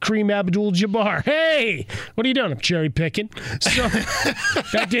was Kareem Abdul-Jabbar. Hey, what are you doing? I'm cherry picking. So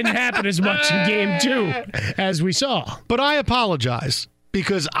that didn't happen as much in Game 2 as we saw. But I apologize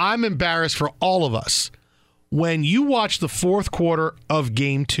because I'm embarrassed for all of us. When you watch the fourth quarter of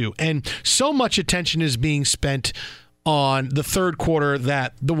Game 2, and so much attention is being spent on the third quarter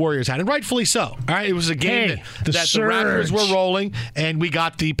that the Warriors had, and rightfully so. All right, it was a game that the Raptors were rolling, and we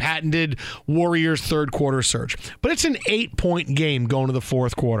got the patented Warriors third quarter surge. But it's an 8-point game going to the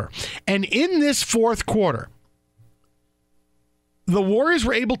fourth quarter. And in this fourth quarter, the Warriors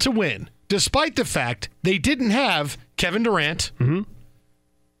were able to win, despite the fact they didn't have Kevin Durant,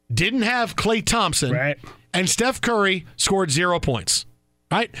 didn't have Klay Thompson, and Steph Curry scored 0 points.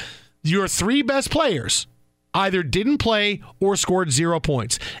 Right? Your three best players either didn't play or scored 0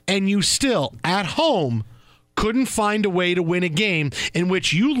 points. And you still, at home, couldn't find a way to win a game in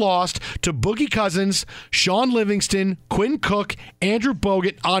which you lost to Boogie Cousins, Sean Livingston, Quinn Cook, Andrew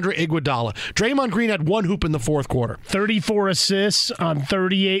Bogut, Andre Iguodala. Draymond Green had one hoop in the fourth quarter. 34 assists on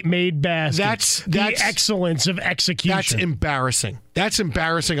 38 made baskets. That's the excellence of execution. That's embarrassing. That's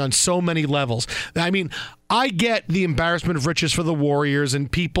embarrassing on so many levels. I mean, I get the embarrassment of riches for the Warriors and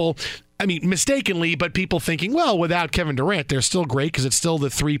people, I mean, mistakenly, but people thinking, well, without Kevin Durant, they're still great because it's still the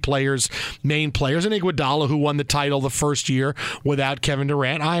three players, main players, and Iguodala, who won the title the first year without Kevin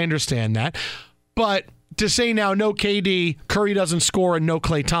Durant. I understand that. But to say now no KD, Curry doesn't score, and no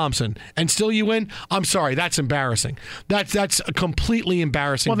Klay Thompson, and still you win, I'm sorry, that's embarrassing. That's completely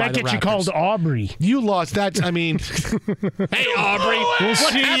embarrassing. Well, that gets you called Aubrey. You lost. That's, I mean, hey, Aubrey. We'll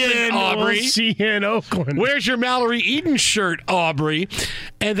see you in Oakland. Where's your Mallory Eden shirt, Aubrey?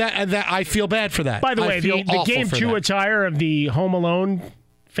 And that I feel bad for that. By the way, the Game 2 attire of the Home Alone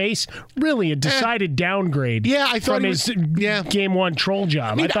face, really a decided downgrade. Yeah, I thought from his Game 1 troll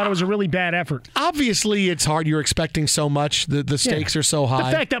job. I thought it was a really bad effort. Obviously, it's hard. You're expecting so much. The stakes are so high.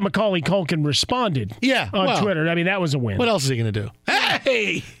 The fact that Macaulay Culkin responded on Twitter, I mean, that was a win. What else is he going to do?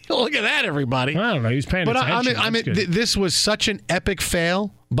 Hey, look at that, everybody. I don't know. He was paying attention. I mean, this was such an epic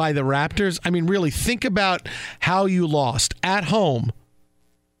fail by the Raptors. I mean, really, think about how you lost at home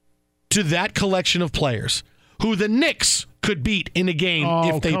to that collection of players who the Knicks could beat in a game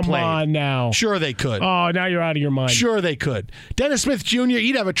if they played. Come on now. Sure they could. Oh, now you're out of your mind. Sure they could. Dennis Smith Jr.,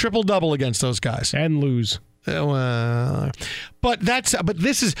 he'd have a triple-double against those guys. And lose. But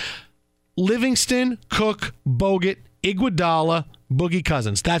this is Livingston, Cook, Bogut, Iguodala, Boogie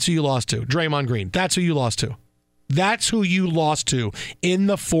Cousins. That's who you lost to. Draymond Green. That's who you lost to. That's who you lost to in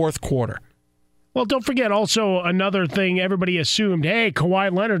the fourth quarter. Well, don't forget also another thing everybody assumed, hey, Kawhi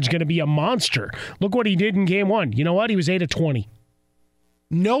Leonard's going to be a monster. Look what he did in Game 1. You know what? He was 8 of 20.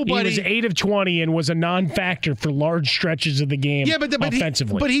 He was 8 of 20 and was a non-factor for large stretches of the game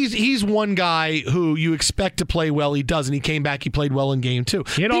offensively. But he's one guy who you expect to play well. He doesn't. He came back. He played well in Game 2.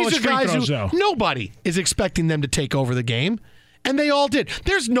 He hit all his free throws, though. Nobody is expecting them to take over the game. And they all did.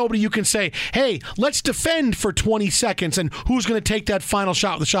 There's nobody you can say, hey, let's defend for 20 seconds and who's going to take that final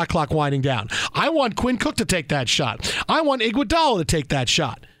shot with the shot clock winding down. I want Quinn Cook to take that shot. I want Iguodala to take that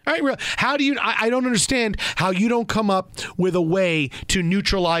shot. All right, how do you? I don't understand how you don't come up with a way to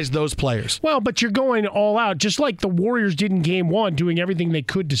neutralize those players. Well, but you're going all out, just like the Warriors did in Game 1, doing everything they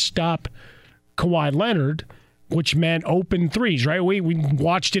could to stop Kawhi Leonard, which meant open threes, right? We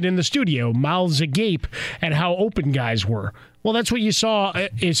watched it in the studio, mouths agape at how open guys were. Well, that's what you saw,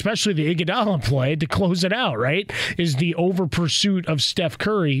 especially the Iguodala play to close it out, right? Is the over pursuit of Steph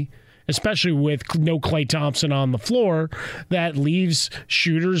Curry, especially with no Klay Thompson on the floor, that leaves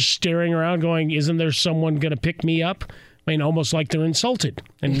shooters staring around going, isn't there someone going to pick me up? I mean, almost like they're insulted.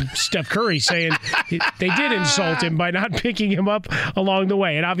 And Steph Curry saying they did insult him by not picking him up along the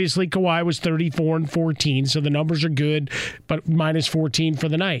way. And obviously Kawhi was 34 and 14, so the numbers are good, but minus 14 for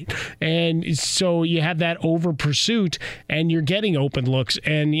the night. And so you have that over pursuit, and you're getting open looks.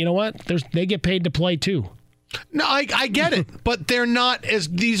 And you know what? They get paid to play too. No, I get it, but they're not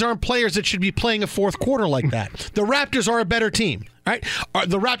these aren't players that should be playing a fourth quarter like that. The Raptors are a better team, right?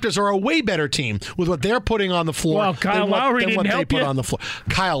 The Raptors are a way better team with what they're putting on the floor. Well, Kyle Lowry didn't help they put on the floor.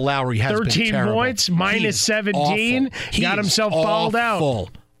 Kyle Lowry has 13 been points, minus 17. He got himself fouled out.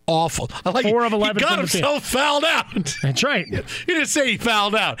 Awful. 4 of 11. He got himself fouled out. That's right. He didn't say he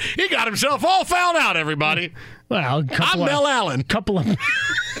fouled out. He got himself all fouled out, everybody. Well, I'm Mel Allen.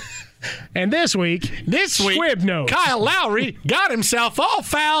 And this week, Squib knows. Kyle Lowry got himself all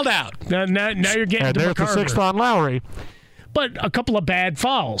fouled out. Now you're getting to there's the sixth on Lowry. But a couple of bad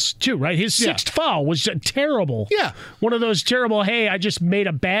fouls, too, right? His sixth foul was terrible. Yeah. One of those terrible, hey, I just made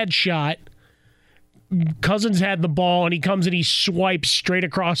a bad shot. Cousins had the ball, and he comes and he swipes straight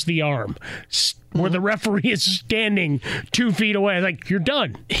across the arm where the referee is standing 2 feet away. Like, you're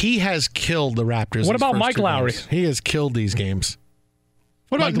done. He has killed the Raptors. What about Mike Lowry? He has killed these games.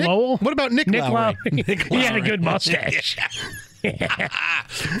 What about Nick Lowell? What about Nick Lowry? He had a good mustache.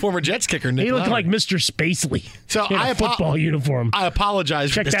 Former Jets kicker Nick He looked Lowry. like Mr. Spacely. So in a football uniform. I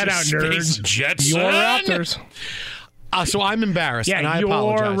apologize. Check Mr. that out, nerds. Jetson. Your Raptors. So I'm embarrassed. Yeah, and I your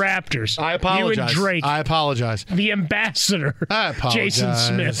apologize. Raptors. I apologize. You and Drake. I apologize. The ambassador. I apologize. Jason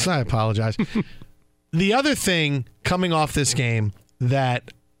Smith. I apologize. The other thing coming off this game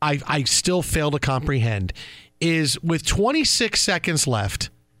that I still fail to comprehend is with 26 seconds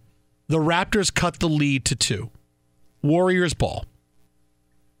left, the Raptors cut the lead to 2. Warriors ball.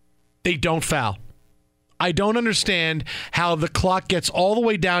 They don't foul. I don't understand how the clock gets all the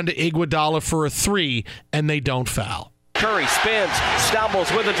way down to Iguodala for a 3 and they don't foul. Curry spins,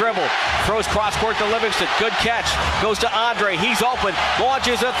 stumbles with a dribble, throws cross-court to Livingston. Good catch. Goes to Andre. He's open.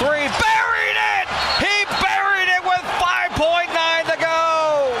 Launches a 3. Buried it! He buried it with 5.9 to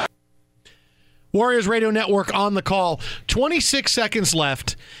go! Warriors Radio Network on the call. 26 seconds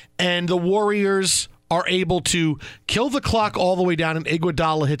left, and the Warriors are able to kill the clock all the way down, and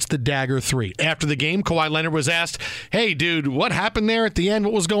Iguodala hits the dagger 3. After the game, Kawhi Leonard was asked, hey, dude, what happened there at the end?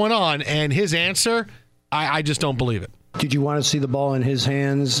 What was going on? And his answer, I just don't believe it. Did you want to see the ball in his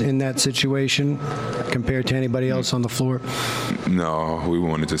hands in that situation compared to anybody else on the floor? No, we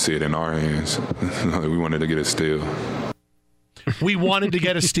wanted to see it in our hands. We wanted to get a steal. We wanted to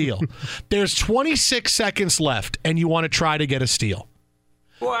get a steal. There's 26 seconds left, and you want to try to get a steal.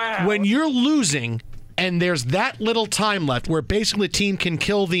 Wow. When you're losing, and there's that little time left where basically the team can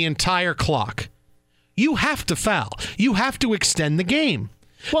kill the entire clock, you have to foul. You have to extend the game.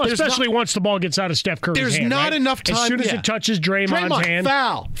 Well, especially once the ball gets out of Steph Curry's hand. There's not enough time. As soon as it touches Draymond's hand.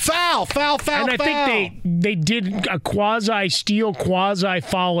 Foul. And I think they did a quasi-steal,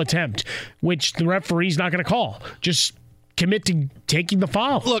 quasi-foul attempt, which the referee's not going to call. Just commit to taking the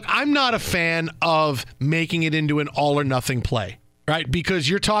foul. Look, I'm not a fan of making it into an all-or-nothing play, right? Because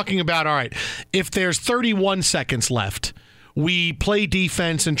you're talking about, all right, if there's 31 seconds left, we play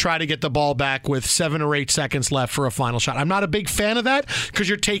defense and try to get the ball back with 7 or 8 seconds left for a final shot. I'm not a big fan of that because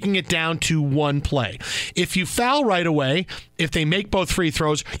you're taking it down to one play. If you foul right away, if they make both free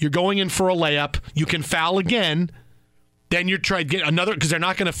throws, you're going in for a layup, you can foul again, then you're trying to get another, because they're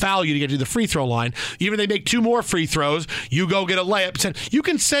not going to foul you to get to the free throw line. Even if they make 2 more free throws, you go get a layup. You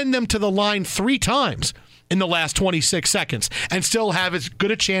can send them to the line 3 times in the last 26 seconds and still have as good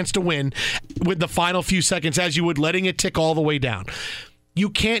a chance to win with the final few seconds as you would letting it tick all the way down. You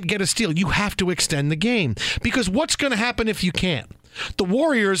can't get a steal. You have to extend the game, because what's going to happen if you can't? The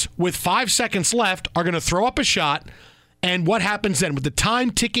Warriors, with 5 seconds left, are going to throw up a shot, and what happens then? With the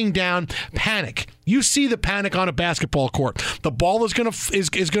time ticking down, panic. You see the panic on a basketball court. The ball is going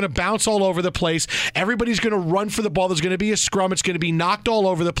to bounce all over the place. Everybody's going to run for the ball. There's going to be a scrum. It's going to be knocked all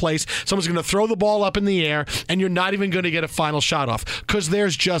over the place. Someone's going to throw the ball up in the air, and you're not even going to get a final shot off because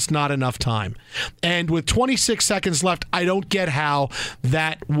there's just not enough time. And with 26 seconds left, I don't get how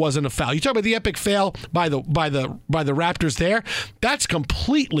that wasn't a foul. You talk about the epic fail by the Raptors there. That's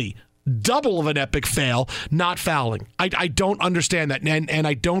completely double of an epic fail, not fouling. I don't understand that, and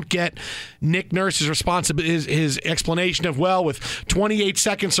I don't get Nick Nurse's his explanation of, well, with 28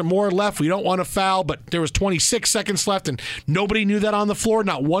 seconds or more left, we don't want to foul, but there was 26 seconds left, and nobody knew that on the floor.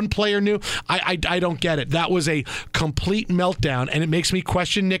 Not one player knew. I don't get it. That was a complete meltdown, and it makes me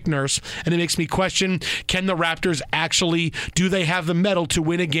question Nick Nurse, and it makes me question, can the Raptors actually, do they have the mettle to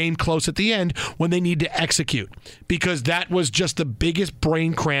win a game close at the end when they need to execute? Because that was just the biggest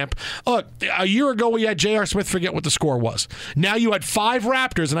brain cramp. Look, a year ago we had J.R. Smith forget what the score was. Now you had 5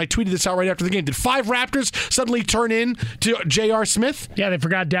 Raptors, and I tweeted this out right after the game. Did 5 Raptors suddenly turn in to J.R. Smith? Yeah, they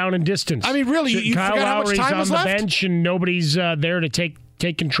forgot down and distance. I mean, really, you Kyle forgot Lowry's how much time was left? on the bench, and nobody's there to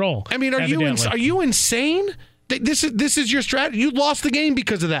take control. I mean, are you insane? This is your strategy. You lost the game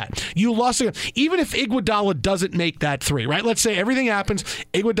because of that. You lost the game. Even if Iguodala doesn't make that 3, right? Let's say everything happens.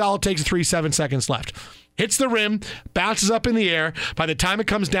 Iguodala takes a 3, 7 seconds left. Hits the rim, bounces up in the air. By the time it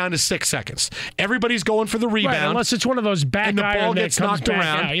comes down to 6 seconds, everybody's going for the rebound. Right, unless it's one of those back and the ball gets knocked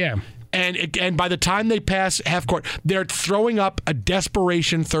around. Out, yeah. And by the time they pass half court, they're throwing up a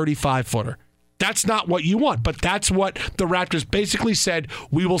desperation 35-footer. That's not what you want, but that's what the Raptors basically said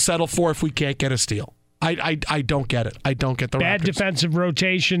we will settle for if we can't get a steal. I don't get it. I don't get the bad Raptors. Defensive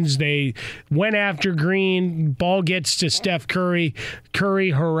rotations. They went after Green. Ball gets to Steph Curry.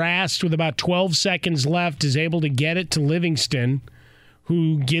 Curry, harassed with about 12 seconds left, is able to get it to Livingston,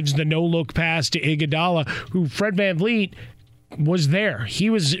 who gives the no-look pass to Iguodala, who Fred VanVleet was there. He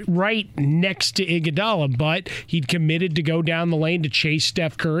was right next to Iguodala, but he'd committed to go down the lane to chase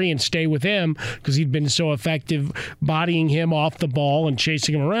Steph Curry and stay with him because he'd been so effective bodying him off the ball and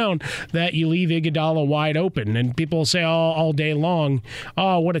chasing him around that you leave Iguodala wide open. And people will say all day long,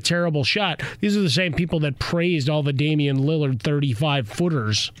 oh, what a terrible shot. These are the same people that praised all the Damian Lillard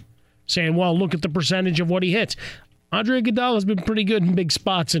 35-footers, saying, well, look at the percentage of what he hits. Andre Iguodala's been pretty good in big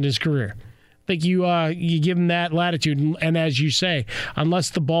spots in his career. I think you give him that latitude, and as you say, unless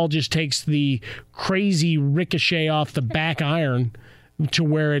the ball just takes the crazy ricochet off the back iron to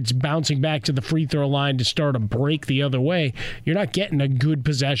where it's bouncing back to the free throw line to start a break the other way, you're not getting a good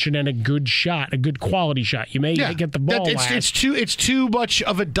possession and a good shot, a good quality shot. You may get the ball it's too much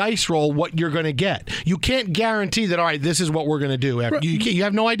of a dice roll what you're going to get. You can't guarantee that, all right, this is what we're going to do. Right. You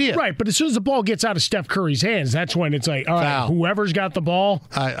have no idea. Right, but as soon as the ball gets out of Steph Curry's hands, that's when it's like, all right, whoever's got the ball,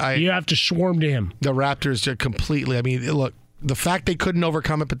 you have to swarm to him. The Raptors are completely, I mean, look, the fact they couldn't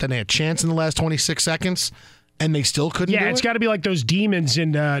overcome it, but then they had a chance in the last 26 seconds, and they still couldn't do it? Yeah, it's got to be like those demons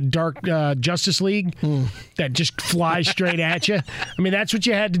in Dark Justice League that just fly straight at you. I mean, that's what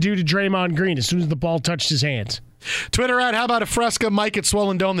you had to do to Draymond Green as soon as the ball touched his hands. Twitter at How About a Fresca, Mike at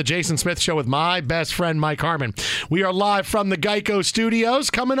Swollen Dome, the Jason Smith Show with my best friend, Mike Harmon. We are live from the Geico Studios.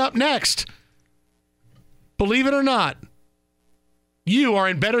 Coming up next, believe it or not, you are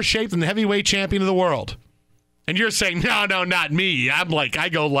in better shape than the heavyweight champion of the world. And you're saying, no, not me. I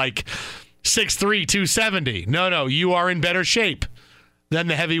go like 6'3", 270. No, you are in better shape than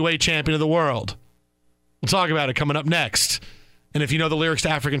the heavyweight champion of the world. We'll talk about it coming up next. And if you know the lyrics to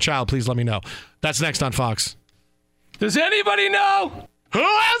African Child, please let me know. That's next on Fox. Does anybody know? Who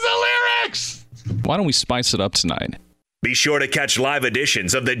has the lyrics? Why don't we spice it up tonight? Be sure to catch live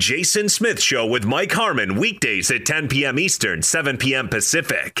editions of The Jason Smith Show with Mike Harmon weekdays at 10 p.m. Eastern, 7 p.m.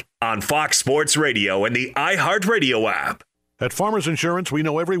 Pacific on Fox Sports Radio and the iHeartRadio app. At Farmers Insurance, we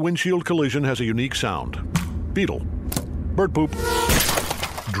know every windshield collision has a unique sound. Beetle. Bird poop.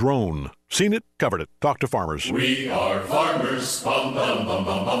 Drone. Seen it, covered it. Talk to Farmers. We are Farmers. Bum, bum, bum,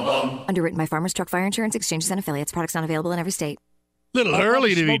 bum, bum, bum. Underwritten by Farmers Truck Fire Insurance Exchanges and Affiliates. Products not available in every state. Little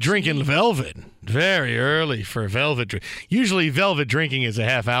early to be drinking Velvet. Very early for Velvet. Usually Velvet drinking is a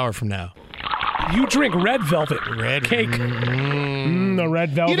half hour from now. You drink red velvet cake. The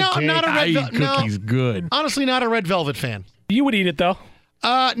red velvet cake. I'm not a red velvet cookie's good. Honestly, not a red velvet fan. You would eat it though.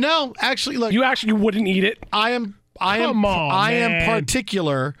 No, actually, look. You actually wouldn't eat it. I am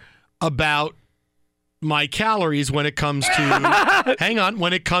particular about my calories when it comes to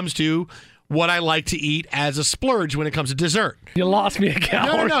when it comes to what I like to eat as a splurge when it comes to dessert. You lost me a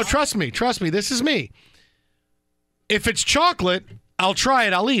calorie. No, trust me, this is me. If it's chocolate, I'll try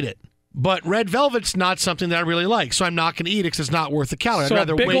it, I'll eat it. But red velvet's not something that I really like, so I'm not going to eat it because it's not worth the calorie. So I'd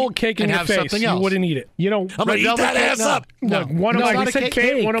rather a big wait old cake in and your have face, something else. You wouldn't eat it. You know, I'm going to eat that ass up. Look, one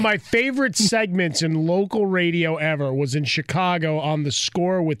of my favorite segments in local radio ever was in Chicago on The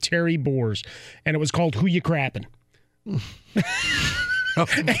Score with Terry Boers, and it was called Who You Crappin'?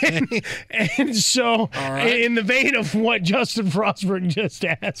 Okay. And so, in the vein of what Justin Frostberg just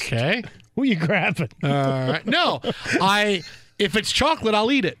asked, who you grabbing? All right. No, if it's chocolate,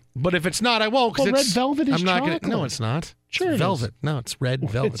 I'll eat it. But if it's not, I won't. Well, red velvet is chocolate. No, it's not. Sure, it's velvet. No, it's red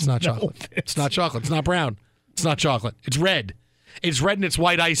velvet. It's not chocolate. It's not chocolate. It's not brown. It's not chocolate. It's red. It's red and it's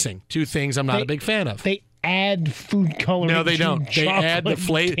white icing. Two things I'm not a big fan of. They add food coloring. No, they don't. They add the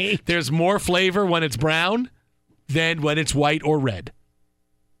flavor. There's more flavor when it's brown than when it's white or red.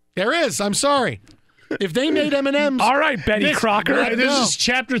 There is. I'm sorry. If they made M&Ms... All right, Betty Crocker. This is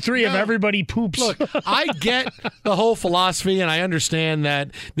chapter 3 of Everybody Poops. Look, I get the whole philosophy, and I understand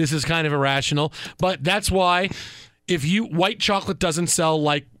that this is kind of irrational, but that's why white chocolate doesn't sell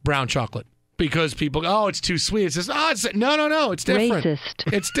like brown chocolate. Because people go, it's too sweet. It says, no, it's different.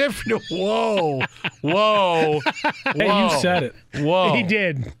 Racist. It's different. Whoa. Hey, you said it. Whoa. He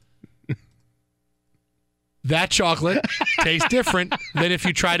did. That chocolate tastes different than if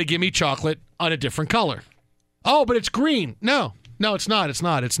you try to give me chocolate on a different color. Oh, but it's green. No, it's not. It's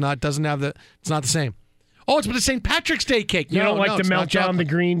not. It's not. Doesn't have the. It's not the same. Oh, it's the St. Patrick's Day cake. You don't like to melt down the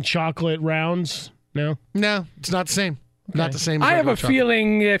green chocolate rounds? No, it's not the same. Okay. Not the same. I have a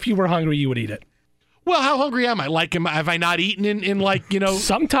feeling if you were hungry, you would eat it. Well, how hungry am I? Have I not eaten in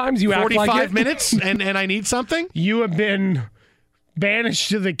sometimes you 45 act like it. minutes and I need something? You have been banished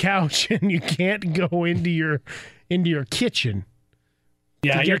to the couch and you can't go into your kitchen.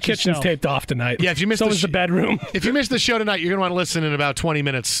 Yeah, your kitchen's taped off tonight. Yeah, if you missed the bedroom. If you missed the show tonight, you're going to want to listen in about 20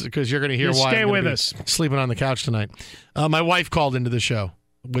 minutes because you're going to hear why stay I'm with us. Sleeping on the couch tonight. My wife called into the show,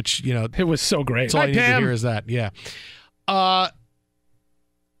 which, it was so great. That's all you need to hear is that. Yeah. But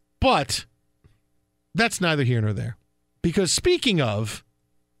that's neither here nor there. Because speaking of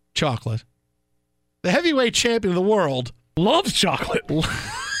chocolate, the heavyweight champion of the world loves chocolate.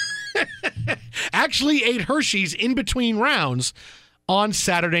 Actually ate Hershey's in between rounds on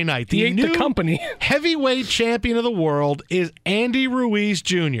Saturday night. He ate the company. Heavyweight champion of the world is Andy Ruiz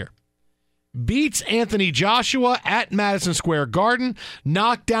Jr. Beats Anthony Joshua at Madison Square Garden,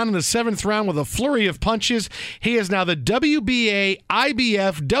 knocked down in the 7th round with a flurry of punches. He is now the WBA,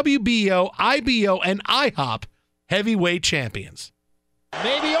 IBF, WBO, IBO, and IHOP heavyweight champions.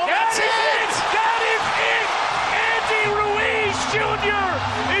 Maybe that's it! That is it! Andy Ruiz Jr.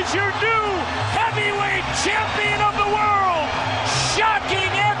 is your new heavyweight champion of the world,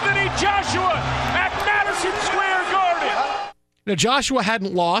 shocking Anthony Joshua at Madison Square Garden. Now, Joshua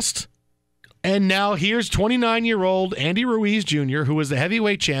hadn't lost, and now here's 29-year-old Andy Ruiz Jr., who is the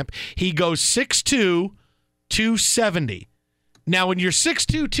heavyweight champ. He goes 6'2", 270. Now, when you're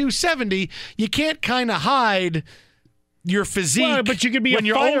 6'2", 270, you can't kind of hide your physique, but you could be when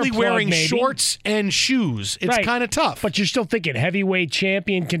you're only wearing shorts and shoes. It's kind of tough. But you're still thinking heavyweight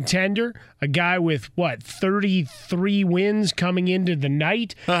champion contender, a guy with, 33 wins coming into the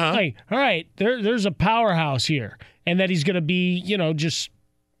night? Hey, all right, there's a powerhouse here. And that he's going to be,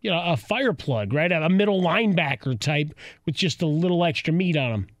 a fire plug, right? A middle linebacker type with just a little extra meat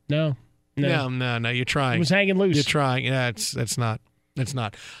on him. No. You're trying. It was hanging loose. You're trying. Yeah, it's not. It's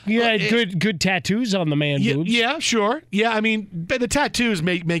not. Yeah, good tattoos on the man boobs. Yeah, sure. Yeah, I mean, but the tattoos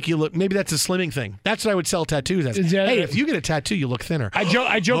make you look. Maybe that's a slimming thing. That's what I would sell tattoos as. Hey, if you get a tattoo, you look thinner. I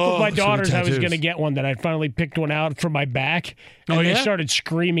joked with my daughters I was going to get one, that I finally picked one out from my back, and they started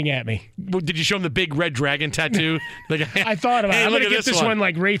screaming at me. Well, did you show them the big red dragon tattoo? I thought about it. I'm going to get this one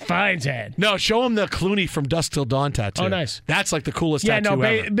like Ray Fiennes had. No, show them the Clooney from Dusk Till Dawn tattoo. Oh, nice. That's like the coolest tattoo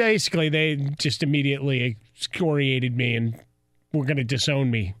ever. Basically, they just immediately excoriated me and were going to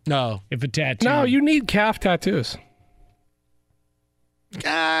disown me. No. If a tattoo. No, you need calf tattoos.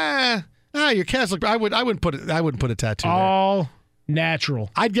 Your calves look. I wouldn't put a tattoo all there.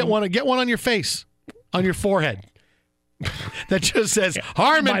 Natural. I'd get one on your face, on your forehead. That just says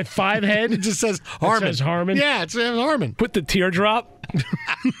Harmon. My 5 head. It just says Harmon. It says Harmon. Yeah, it says Harmon. Put the teardrop.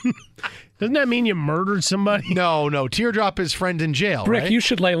 Doesn't that mean you murdered somebody? No. Teardrop is friend in jail, Rick, right? you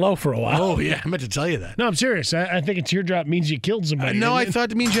should lay low for a while. Oh, yeah. I meant to tell you that. No, I'm serious. I think a teardrop means you killed somebody. No, I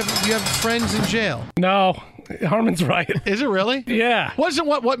thought it means you have friends in jail. No. Harmon's right. Is it really? Yeah.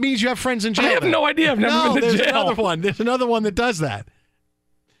 What means you have friends in jail? I have no idea. I've never been to jail. There's another one that does that.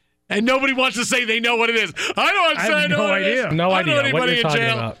 And nobody wants to say they know what it is. I have no idea. No idea. I don't know anybody in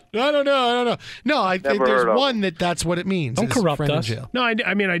jail. About. I don't know. No, there's one that's what it means. Don't corrupt us. In jail. No,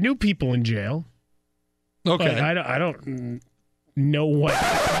 I mean, I knew people in jail. Okay. I don't know what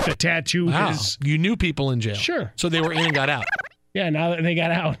the tattoo is. You knew people in jail. Sure. So they were in and got out. Yeah, now that they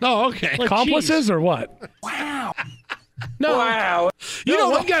got out. Oh, okay. Accomplices or what? Wow. No. Wow.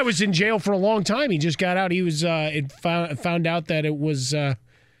 One guy was in jail for a long time. He just got out. He was found out that it was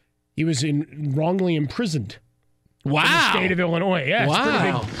he was wrongly imprisoned. Wow. In the state of Illinois. Yeah.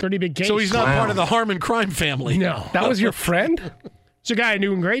 Wow. It's pretty big case. So he's not part of the Harmon crime family. No. That was your friend? It's a guy I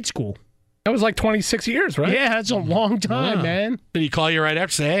knew in grade school. That was like 26 years, right? Yeah, that's a long time, man. Did he call you right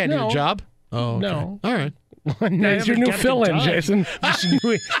after? Say, hey, I need a job? Oh, okay. No. All right. He's your new fill-in, Jason.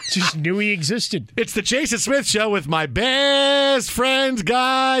 Just knew he existed. It's the Jason Smith Show with my best friend's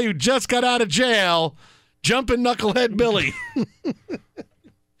guy who just got out of jail, Jumpin' Knucklehead Billy.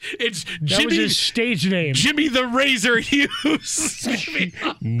 It's Jimmy. That was his stage name. Jimmy the Razor Hughes.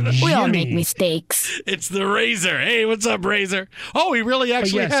 We all make mistakes. It's the Razor. Hey, what's up, Razor? Oh, he really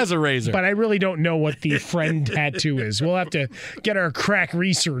actually has a razor. But I really don't know what the friend tattoo is. We'll have to get our crack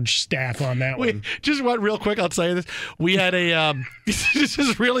research staff on that one. Just one real quick, I'll tell you this. We had a, this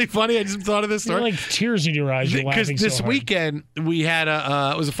is really funny. I just thought of this story. You're like tears in your eyes. You're laughing so hard. Because this weekend, we had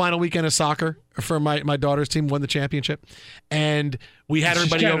it was a final weekend of soccer for my daughter's team, won the championship. And we had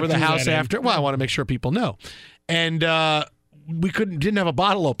everybody over the house after. Well, I want to make sure people know. And we didn't have a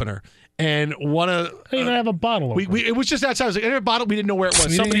bottle opener. And one of I didn't have a bottle opener. It was just outside. I was like, a bottle. We didn't know where it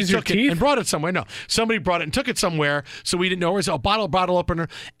was. Somebody took it and brought it somewhere. No, somebody brought it and took it somewhere. So we didn't know where it was. A bottle opener.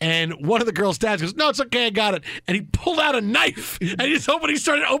 And one of the girls' dads goes, "No, it's okay. I got it." And he pulled out a knife and he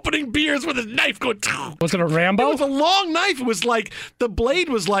started opening beers with his knife. Going. Was it a Rambo? It was a long knife. It was like the blade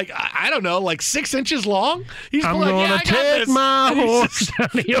was like I don't know, like 6 inches long. He's I'm like, gonna take my horse down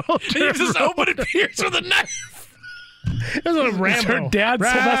the old He's just opening beers with a knife. It was a Rambo. Her dad,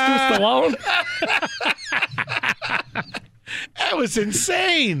 Sylvester Stallone. That was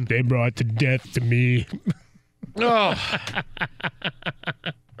insane. They brought the death to me. Oh.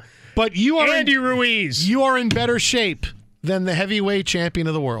 But you are Andy Ruiz. You are in better shape than the heavyweight champion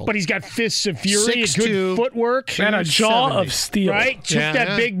of the world. But he's got fists of fury, 6'2", good footwork. And a jaw of steel. Right? Took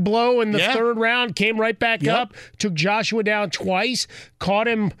that big blow in the third round, came right back up, took Joshua down twice, caught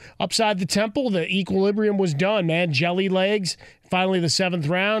him upside the temple. The equilibrium was done, man. Jelly legs. Finally, the 7th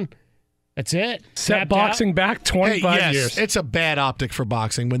round. That's it. Set boxing back 25 years. It's a bad optic for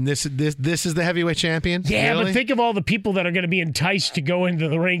boxing when this is the heavyweight champion. Yeah, really? But think of all the people that are going to be enticed to go into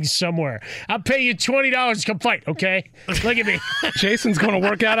the ring somewhere. I'll pay you $20 to come fight, okay? Look at me. Jason's going to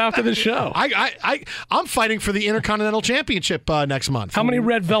work out after the show. I'm fighting for the Intercontinental Championship next month. How many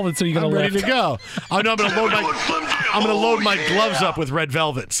red velvets are you going to lift? I'm ready to go. I'm going to load my gloves up with red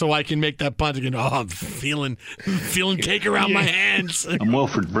velvet so I can make that punch again. Oh, I'm feeling cake around my hands. I'm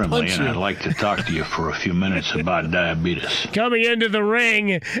Wilford Brimley, and I'd like to talk to you for a few minutes about diabetes. Coming into the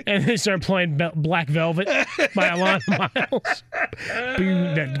ring, and they start playing Black Velvet by Alana Miles.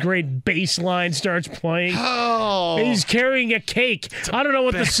 That great bass line starts playing. Oh. He's carrying a cake. I don't know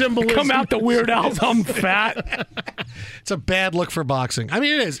what the symbol is. Come out the Weird Al's I'm fat. It's a bad look for boxing. I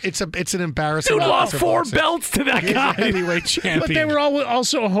mean, it is. It's an embarrassing. Dude lost 4 boxing. belts to that guy. Heavyweight champion. But they were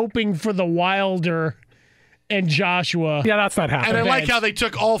also hoping for the Wilder and Joshua. Yeah, that's not happening. And I like how they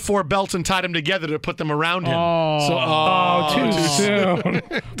took all 4 belts and tied them together to put them around him. Too soon.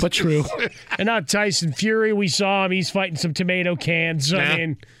 But true. And now Tyson Fury, we saw him. He's fighting some tomato cans. I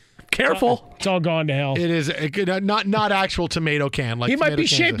mean, careful. It's all gone to hell. It is not actual tomato can. Like he might be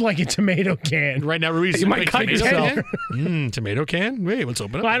shaped like a tomato can. Right now, Ruiz. You might cut yourself. Tomato can? Wait, let's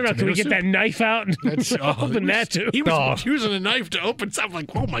open it. Well, I don't know. Can we get that knife out and open that too? He was using a knife to open something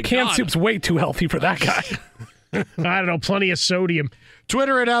like, oh my God. Canned soup's way too healthy for that guy. I don't know. Plenty of sodium.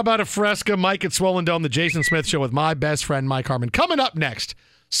 Twitter at How About a Fresca, Mike at Swollen Dome, The Jason Smith Show with my best friend, Mike Harmon. Coming up next,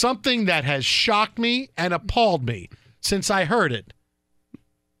 something that has shocked me and appalled me since I heard it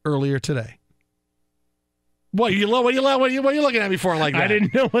earlier today. What are you looking at me for like that? I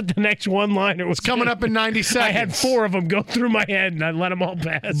didn't know what the next one-liner was. Coming up in 90 seconds. I had 4 of them go through my head, and I let them all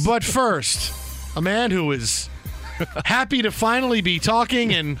pass. But first, a man who is happy to finally be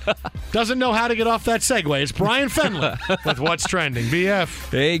talking and doesn't know how to get off that segue. It's Brian Fenley with What's Trending. BF.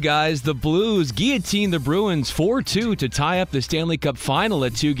 Hey, guys. The Blues guillotined the Bruins 4-2 to tie up the Stanley Cup final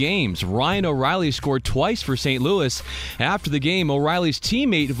at 2 games. Ryan O'Reilly scored twice for St. Louis. After the game, O'Reilly's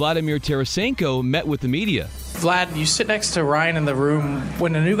teammate Vladimir Tarasenko met with the media. Vlad, you sit next to Ryan in the room.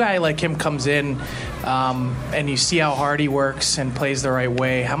 When a new guy like him comes in and you see how hard he works and plays the right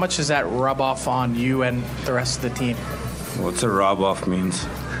way, how much does that rub off on you and the rest of the team? What's a rub off means?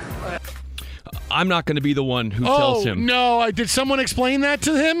 I'm not going to be the one who tells him. No, did someone explain that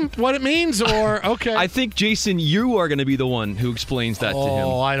to him, what it means? Or, okay. I think, Jason, you are going to be the one who explains that to him.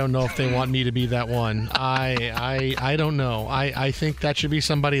 Oh, I don't know if they want me to be that one. I don't know. I think that should be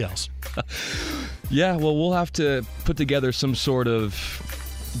somebody else. Yeah, well, we'll have to put together some sort of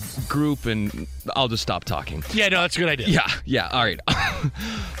group, and I'll just stop talking. Yeah, no, that's a good idea. Yeah, all right.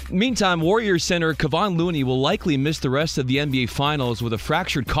 Meantime, Warriors center Kevon Looney will likely miss the rest of the NBA Finals with a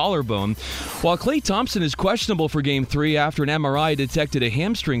fractured collarbone, while Klay Thompson is questionable for Game 3 after an MRI detected a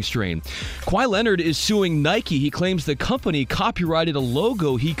hamstring strain. Kawhi Leonard is suing Nike. He claims the company copyrighted a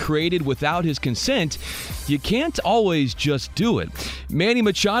logo he created without his consent. You can't always just do it. Manny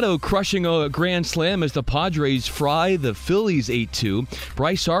Machado crushing a grand slam as the Padres fry the Phillies 8-2.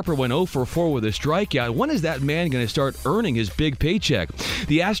 Bryce Harper went 0 for 4 with a strikeout. When is that man going to start earning his big paycheck?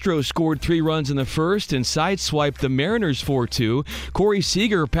 The Astros scored 3 runs in the first and sideswiped the Mariners 4-2. Corey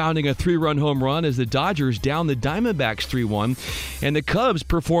Seager pounding a 3-run home run as the Dodgers down the Diamondbacks 3-1. And the Cubs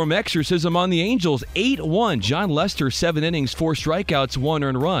perform exorcism on the Angels 8-1. John Lester, 7 innings, 4 strikeouts, 1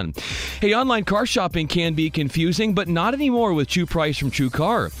 earned run. Hey, online car shopping can be confusing, but not anymore with True Price from True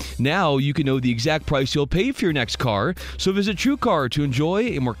Car. Now you can know the exact price you'll pay for your next car, so visit True Car to enjoy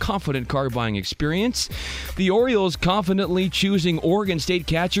a more confident car buying experience. The Orioles confidently choosing Oregon State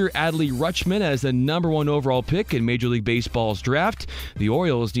catcher Adley Rutschman as the number 1 overall pick in Major League Baseball's draft. The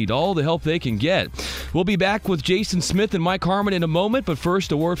Orioles need all the help they can get. We'll be back with Jason Smith and Mike Harmon in a moment, but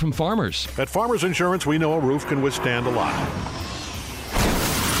first, a word from Farmers. At Farmers Insurance, we know a roof can withstand a lot.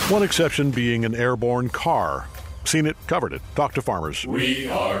 One exception being an airborne car. Seen it, covered it. Talk to Farmers. We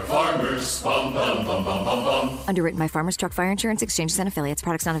are Farmers. Bum, bum, bum, bum, bum, bum. Underwritten by Farmers Truck Fire Insurance Exchanges and Affiliates.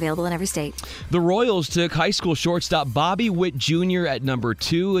 Products not available in every state. The Royals took high school shortstop Bobby Witt Jr. at number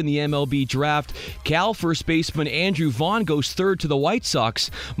 2 in the MLB draft. Cal first baseman Andrew Vaughn goes 3rd to the White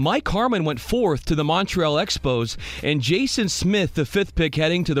Sox. Mike Harmon went 4th to the Montreal Expos. And Jason Smith, the 5th pick,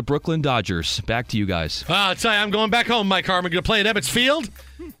 heading to the Brooklyn Dodgers. Back to you guys. I'll tell you, I'm going back home, Mike Harmon. Going to play at Ebbets Field.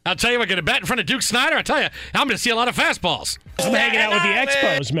 I'll tell you, I get a bet in front of Duke Snider. I'll tell you, I'm going to see a lot of fastballs. I'm hanging out with the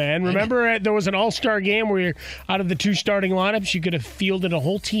Expos, man. Remember there was an all-star game where out of the 2 starting lineups, you could have fielded a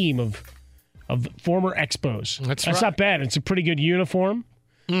whole team of former Expos. That's right. not bad. It's a pretty good uniform.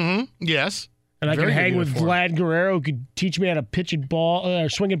 Mm-hmm. Yes. And I could hang with Vlad Guerrero, who could teach me how to pitch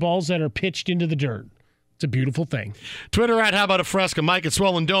swing at balls that are pitched into the dirt. It's a beautiful thing. Twitter at How About a Fresca, Mike at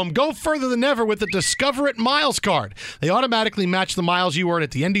Swollen Dome. Go further than ever with the Discover It Miles card. They automatically match the miles you earn at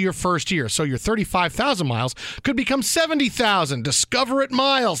the end of your first year, so your 35,000 miles could become 70,000. Discover It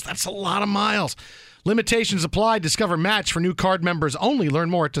Miles. That's a lot of miles. Limitations apply. Discover match for new card members only. Learn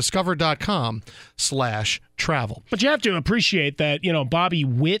more at discover.com/travel. But you have to appreciate that, Bobby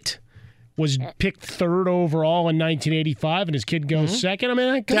Witt was picked 3rd overall in 1985, and his kid goes second. I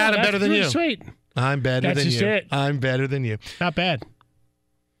mean, Dad, I'm better than you. Sweet. I'm better than you. That's just it. I'm better than you. Not bad.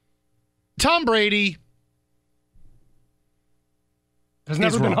 Tom Brady has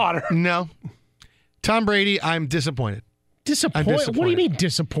never been hotter. No. Tom Brady, I'm disappointed. Disappointed? What do you mean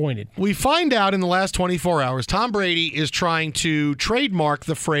disappointed? We find out in the last 24 hours, Tom Brady is trying to trademark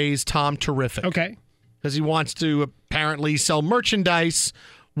the phrase Tom Terrific. Okay. Because he wants to apparently sell merchandise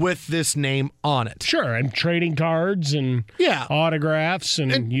with this name on it. Sure, and trading cards and autographs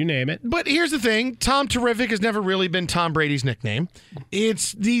and you name it. But here's the thing, Tom Terrific has never really been Tom Brady's nickname.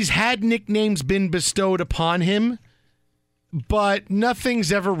 Had nicknames been bestowed upon him, but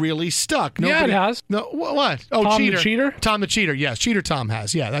nothing's ever really stuck. It has. No, what? Oh, Tom Cheater. the Cheater? Tom the Cheater, yes. Cheater Tom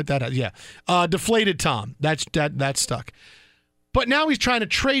has. Yeah, that yeah. Deflated Tom. That's stuck. But now he's trying to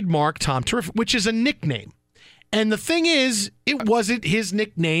trademark Tom Terrific, which is a nickname. And the thing is, it wasn't his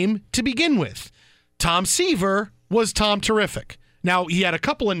nickname to begin with. Tom Seaver was Tom Terrific. Now, he had a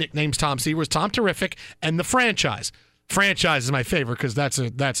couple of nicknames. Tom Seaver was Tom Terrific and the Franchise. Franchise is my favorite because that's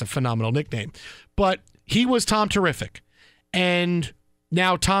a phenomenal nickname. But he was Tom Terrific. And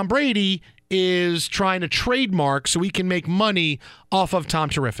now Tom Brady is trying to trademark so he can make money off of Tom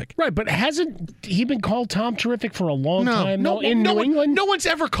Terrific. Right, but hasn't he been called Tom Terrific for a long time? No, in New England? No one's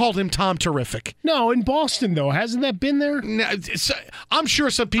ever called him Tom Terrific. No, in Boston, though. Hasn't that been there? No, I'm sure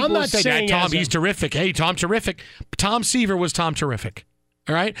some people will say, Tom, he's terrific. Hey, Tom Terrific. Tom Seaver was Tom Terrific.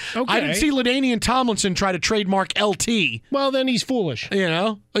 All right? Okay. I didn't see LaDainian Tomlinson try to trademark LT. Well, then he's foolish.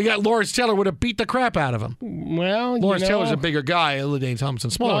 Lawrence Taylor would have beat the crap out of him. Well, Lawrence Taylor's a bigger guy. LaDainian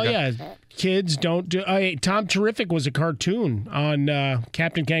Tomlinson's smaller guy. Yeah. Kids don't do... Tom Terrific was a cartoon on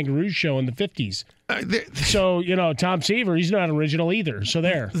Captain Kangaroo's show in the 50s. So, Tom Seaver, he's not original either. So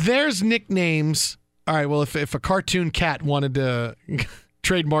there. There's nicknames. All right, well, if a cartoon cat wanted to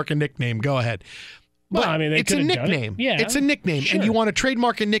trademark a nickname, go ahead. But it's a nickname. Yeah. It's a nickname. Sure. And you want to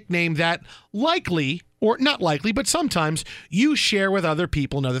trademark a nickname that likely, or not likely, but sometimes you share with other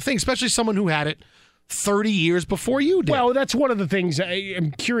people and other things, especially someone who had it 30 years before you did. Well, that's one of the things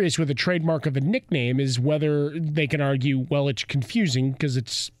I'm curious with a trademark of a nickname is whether they can argue, well, it's confusing because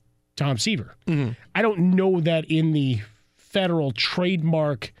it's Tom Seaver. Mm-hmm. I don't know that in the federal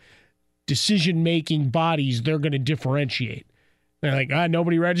trademark decision-making bodies, they're going to differentiate. They're like,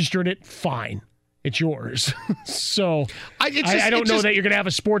 nobody registered it? Fine. It's yours. So I don't know that you're going to have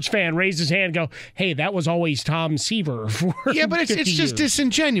a sports fan raise his hand and go, hey, that was always Tom Seaver for Yeah, but it's just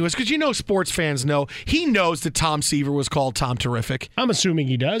disingenuous because sports fans know. He knows that Tom Seaver was called Tom Terrific. I'm assuming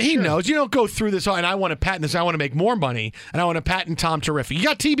he does. He knows. You don't go through this, and I want to patent this. I want to make more money, and I want to patent Tom Terrific. You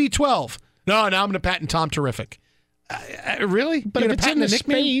got TB12. No, now I'm going to patent Tom Terrific. Really? But if it's in the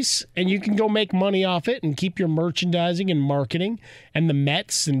space and you can go make money off it and keep your merchandising and marketing and the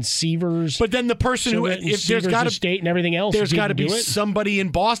Mets and Seavers. But then the person who, if there's got to state and everything else, there's got to be somebody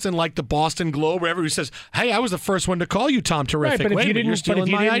in Boston, like the Boston Globe, or whoever, who says, "Hey, I was the first one to call you Tom Terrific." Right, but you're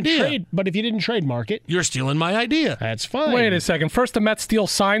stealing my idea. But if you didn't trademark it, you're stealing my idea. That's fine. Wait a second. First, the Mets steal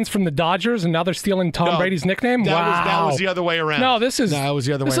signs from the Dodgers, and now they're stealing Tom Brady's nickname. That was the other way around. No, this is. No, it was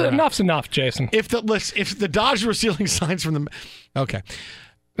the other way around. Enough's enough, Jason. If the Dodgers were stealing signs from the Okay.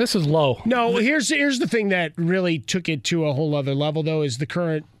 This is low. No, here's the thing that really took it to a whole other level, though, is the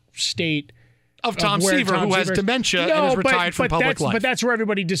current state of Tom Seaver, who has dementia and is retired from public life. But that's where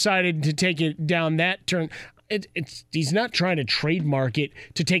everybody decided to take it down that turn. He's not trying to trademark it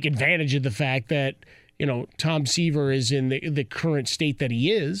to take advantage of the fact that Tom Seaver is in the current state that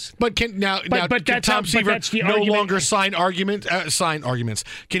he is. But can Tom Seaver no longer sign arguments?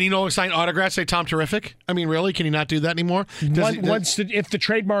 Can he no longer sign autographs? Say Tom Terrific? I mean, really? Can he not do that anymore? If the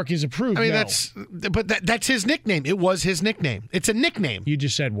trademark is approved, I mean, that's his nickname. It was his nickname. It's a nickname. You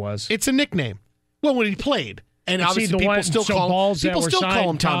just said was. It's a nickname. Well, when he played. And obviously people still call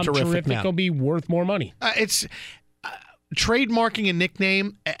him Tom Terrific now. Will be worth more money. It's trademarking a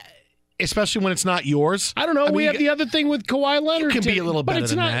nickname. especially when it's not yours. I don't know. We have the other thing with Kawhi Leonard. It can be a little better but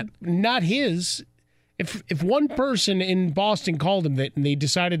it's than not his. If one person in Boston called him that and they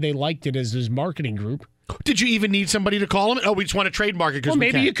decided they liked it as his marketing group. Did you even need somebody to call him? Oh, we just want to trademark it because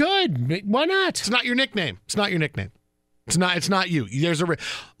maybe you could. Why not? It's not your nickname. It's not your nickname. It's not you. There's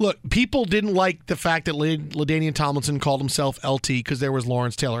look. People didn't like the fact that LaDainian Tomlinson called himself LT because there was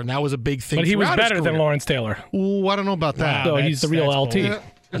Lawrence Taylor, and that was a big thing. But he was better than Lawrence Taylor. Ooh, I don't know about that. No, he's the real LT.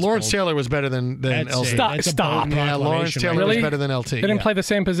 Lawrence Taylor was better than LT. Stop. Yeah, Lawrence Taylor was better than LT. They didn't play the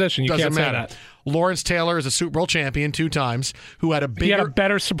same position. You can't say that. Lawrence Taylor is a Super Bowl champion 2 times, who had a bigger... He had a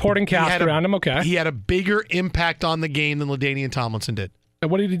better supporting cast around him, okay. He had a bigger impact on the game than LaDainian Tomlinson did.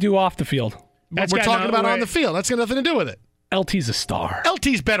 And what did he do off the field? We're talking about on the field. That's got nothing to do with it. LT's a star.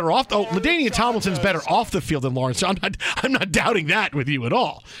 LT's better off. Oh, LaDainian Tomlinson's better off the field than Lawrence. I'm not doubting that with you at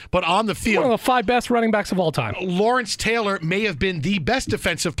all. But on the field, one of the 5 best running backs of all time. Lawrence Taylor may have been the best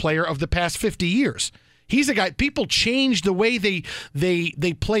defensive player of the past 50 years. He's a guy. People changed the way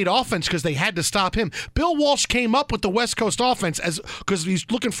they played offense because they had to stop him. Bill Walsh came up with the West Coast offense because he's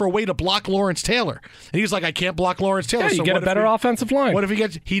looking for a way to block Lawrence Taylor, and he's like, I can't block Lawrence Taylor. Yeah, you so get a better offensive line. What if he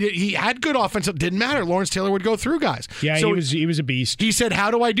gets? He had good offense. It didn't matter. Lawrence Taylor would go through guys. Yeah, so he was a beast. He said, "How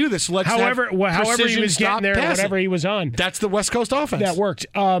do I do this? However he was getting there, whatever he was on, that's the West Coast offense that worked."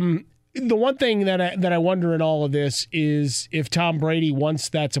 The one thing that I wonder in all of this is if Tom Brady, once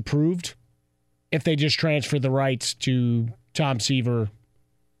that's approved, if they just transfer the rights to Tom Seaver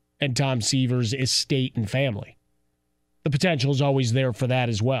and Tom Seaver's estate and family. The potential is always there for that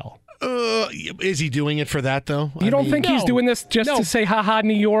as well. Is he doing it for that, though? You don't think he's doing this just to say, ha-ha,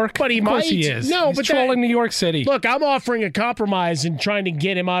 New York? But he of course might. He is. No, he's but trolling New York City. Look, I'm offering a compromise and trying to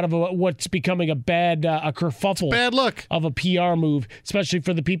get him out of what's becoming a bad, a kerfuffle. Bad look. Of a PR move, especially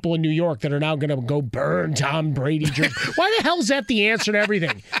for the people in New York that are now going to go burn Tom Brady. Why the hell's that the answer to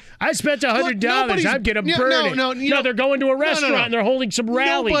everything? I spent $100. I'm going to burn it. No, they're going to a restaurant and they're holding some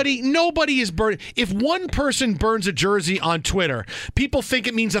rally. Nobody is burning. If one person burns a jersey on Twitter, people think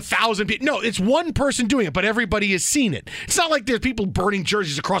it means 1,000 people. No, it's one person doing it, but everybody has seen it. It's not like there's people burning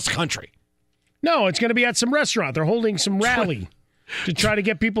jerseys across the country. No, it's going to be at some restaurant. They're holding some rally to try to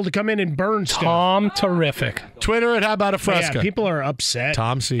get people to come in and burn stuff. Tom, terrific. Twitter at How About a Fresca. Yeah, people are upset.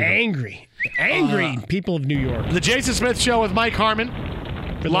 Tom Seaver. Angry people of New York. The Jason Smith Show with Mike Harmon.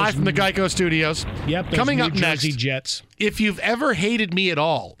 Live from the Geico Studios. Yep. Coming New up Jersey next, Jets. If you've ever hated me at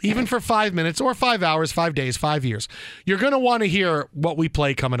all, even for 5 minutes or 5 hours, 5 days, 5 years, you're going to want to hear what we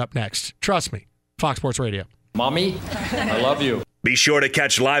play coming up next. Trust me. Fox Sports Radio. Mommy, I love you. Be sure to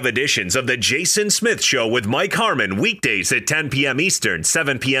catch live editions of The Jason Smith Show with Mike Harmon weekdays at 10 p.m. Eastern,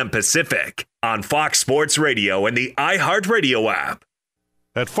 7 p.m. Pacific on Fox Sports Radio and the iHeartRadio app.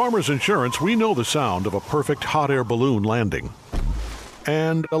 At Farmers Insurance, we know the sound of a perfect hot air balloon landing.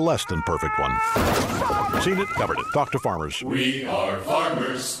 And a less than perfect one. Seen it, covered it. Talk to Farmers. We are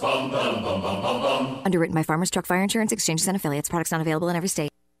farmers. Bum, bum, bum, bum, bum, bum. Underwritten by Farmers Truck Fire Insurance Exchanges and Affiliates. Products not available in every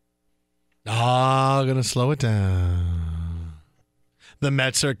state. Gonna slow it down. The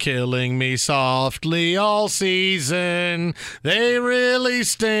Mets are killing me softly all season. They really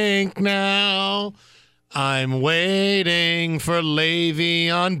stink now. I'm waiting for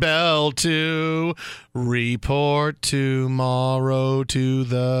Le'Veon Bell to report tomorrow to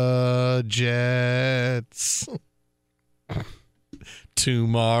the Jets.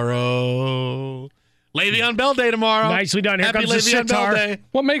 Tomorrow. Le'Veon Bell Day tomorrow. Nicely done. Here Happy comes the Le'Veon Bell sitar. Day.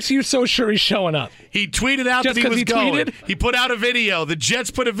 What makes you so sure he's showing up? He tweeted out Just that he was going. tweeted? He put out a video. The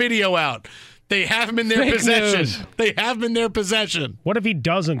Jets put a video out. They have him in their Fake possession. news. They have him in their possession. What if he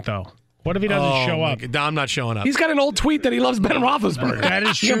doesn't, though? What if he doesn't show up? I'm not showing up. He's got an old tweet that he loves Ben Roethlisberger. That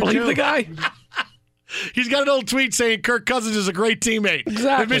is You can't true, believe too. the guy? He's got an old tweet saying Kirk Cousins is a great teammate.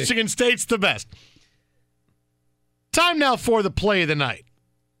 Exactly. And Michigan State's the best. Time now for the play of the night.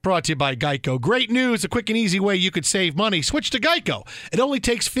 Brought to you by Geico. Great news, a quick and easy way you could save money. Switch to Geico. It only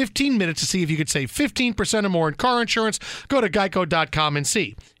takes 15 minutes to see if you could save 15% or more in car insurance. Go to geico.com and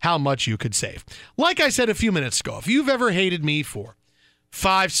see how much you could save. Like I said a few minutes ago, if you've ever hated me for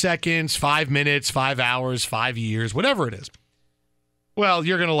 5 seconds, 5 minutes, 5 hours, 5 years, whatever it is, well,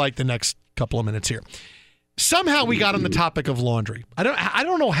 you're going to like the next couple of minutes here. Somehow we got on the topic of laundry. I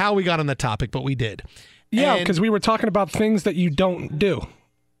don't know how we got on the topic, but we did. Yeah, And- because we were talking about things that you don't do.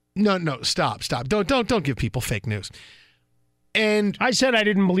 No, stop. Don't give people fake news. And I said I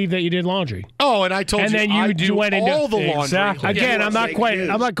didn't believe that you did laundry. Oh, and I told and you then I do went into all the laundry. Exactly. Again, Yeah.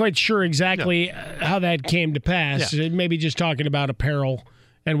 I'm not quite sure exactly how that came to pass. Yeah. Maybe just talking about apparel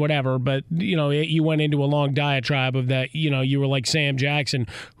and whatever, but you went into a long diatribe of that. You were like Sam Jackson,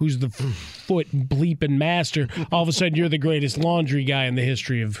 who's the foot bleeping master. All of a sudden, you're the greatest laundry guy in the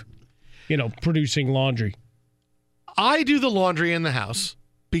history of producing laundry? I do the laundry in the house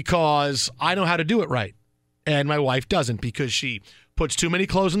because I know how to do it right. And my wife doesn't because she puts too many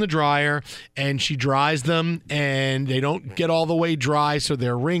clothes in the dryer and she dries them and they don't get all the way dry, so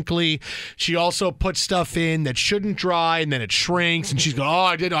they're wrinkly. She also puts stuff in that shouldn't dry and then it shrinks and she's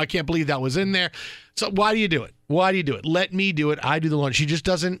going, I can't believe that was in there. So why do you do it? Why do you do it? Let me do it. I do the laundry. She just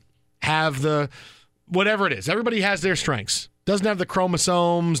doesn't have the whatever it is. Everybody has their strengths. Doesn't have the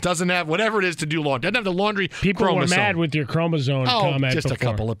chromosomes, doesn't have whatever it is to do laundry. Doesn't have the laundry People chromosome. were mad with your chromosome comment just before. a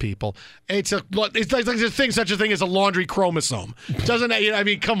couple of people. It's like there's such a thing as a laundry chromosome. Doesn't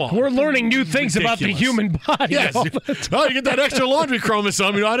come on. We're learning new things about the human body. Yes. You get that extra laundry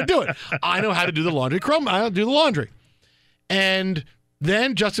chromosome, you know how to do it. I know how to do the laundry I do the laundry. And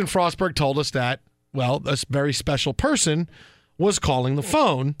then Justin Frostberg told us that, a very special person was calling the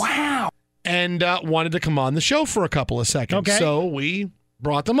phone. Wow. And wanted to come on the show for a couple of seconds. Okay. So we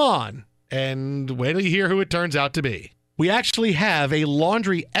brought them on. And wait till you hear who it turns out to be. We actually have a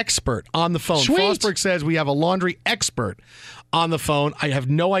laundry expert on the phone. Sweet. Frostberg says we have a laundry expert on the phone. I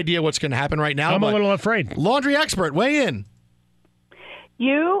have no idea what's going to happen right now. I'm a little afraid. Laundry expert, weigh in.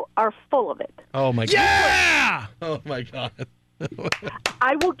 You are full of it. Oh, my God. Yeah! Oh, my God.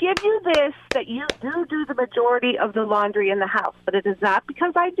 I will give you this, that you do the majority of the laundry in the house, but it is not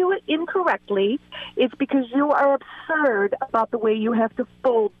because I do it incorrectly. It's because you are absurd about the way you have to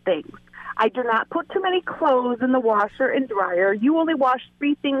fold things. I do not put too many clothes in the washer and dryer. You only wash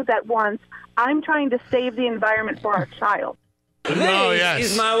 3 things at once. I'm trying to save the environment for our child.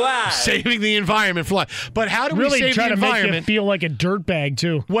 Is my wife. Saving the environment for life. But how do we really save try the to make environment you feel like a dirtbag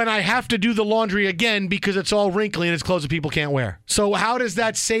too when I have to do the laundry again because it's all wrinkly and it's clothes that people can't wear? So how does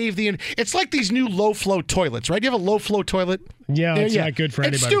that save the? It's like these new low flow toilets, right? You have a low flow toilet. Yeah, it's not good for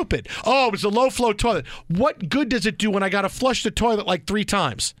anybody. It's stupid. Oh, it's a low flow toilet. What good does it do when I got to flush the toilet like 3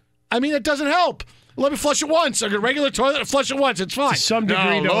 times? I mean, it doesn't help. Let me flush it once. Like a regular toilet, I flush it once. It's fine. To some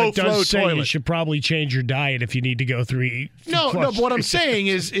degree, no, it does say toilet. you should probably change your diet if you need to go through. No, but what I'm saying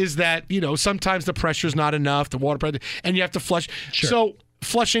is that, sometimes the pressure's not enough, the water pressure, and you have to flush. Sure. So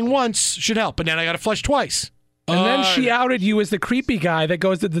flushing once should help, but then I got to flush twice. And then she outed you as the creepy guy that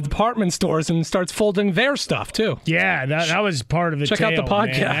goes to the department stores and starts folding their stuff, too. Yeah, that was part of the Check out the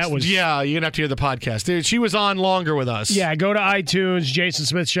podcast. Man. That was, yeah, you're going to have to hear the podcast. Dude, she was on longer with us. Yeah, go to iTunes, Jason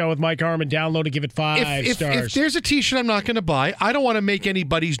Smith Show with Mike Harmon. Download it, give it 5 stars. If there's a T-shirt I'm not going to buy, I don't want to make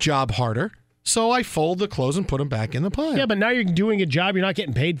anybody's job harder, so I fold the clothes and put them back in the pile. Yeah, but now you're doing a job you're not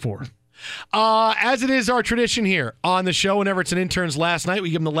getting paid for. As it is our tradition here on the show, whenever it's an intern's last night, we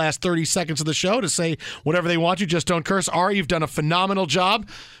give them the last 30 seconds of the show to say whatever they want to. Just don't curse. Ari, you've done a phenomenal job,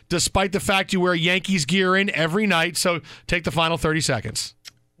 despite the fact you wear Yankees gear in every night. So take the final 30 seconds.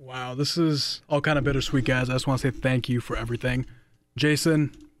 Wow, this is all kind of bittersweet, guys. I just want to say thank you for everything.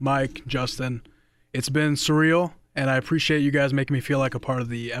 Jason, Mike, Justin, it's been surreal, and I appreciate you guys making me feel like a part of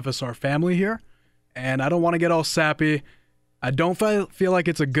the FSR family here. And I don't want to get all sappy. I don't feel like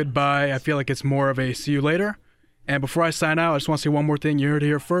it's a goodbye. I feel like it's more of a see you later. And before I sign out, I just want to say one more thing. You heard it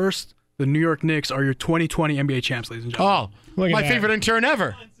here first. The New York Knicks are your 2020 NBA champs, ladies and gentlemen. Oh, my favorite intern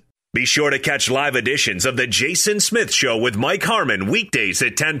ever. Be sure to catch live editions of The Jason Smith Show with Mike Harmon weekdays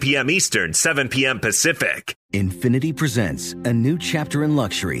at 10 p.m. Eastern, 7 p.m. Pacific. Infiniti presents a new chapter in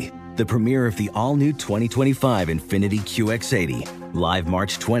luxury, the premiere of the all-new 2025 Infiniti QX80, live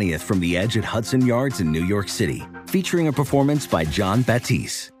March 20th from the Edge at Hudson Yards in New York City, featuring a performance by John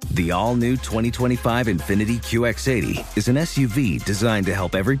Batiste. The all-new 2025 Infiniti QX80 is an SUV designed to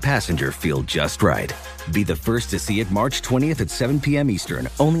help every passenger feel just right. Be the first to see it March 20th at 7 p.m. Eastern,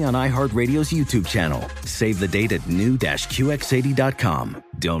 only on iHeartRadio's YouTube channel. Save the date at new-QX80.com.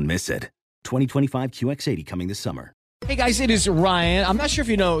 Don't miss it. 2025 QX80 coming this summer. Hey guys, it is Ryan. I'm not sure if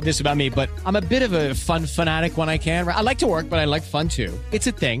you know this about me, but I'm a bit of a fun fanatic when I can. I like to work, but I like fun too. It's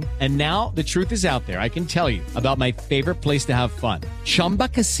a thing. And now the truth is out there. I can tell you about my favorite place to have fun. Chumba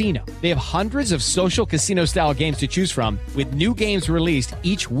Casino. They have hundreds of social casino style games to choose from with new games released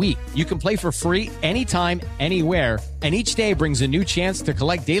each week. You can play for free anytime, anywhere. And each day brings a new chance to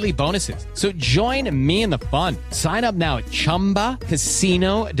collect daily bonuses. So join me in the fun. Sign up now at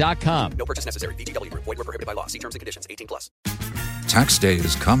ChumbaCasino.com. No purchase necessary. VGW Group. Void where prohibited by law. See terms and conditions. 18+. Tax day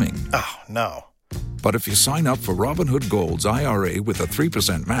is coming. Oh, no. But if you sign up for Robinhood Gold's IRA with a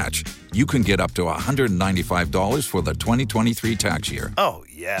 3% match, you can get up to $195 for the 2023 tax year. Oh,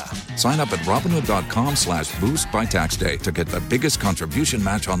 yeah. Sign up at Robinhood.com/boost by tax day to get the biggest contribution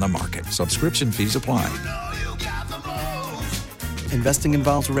match on the market. Subscription fees apply. Investing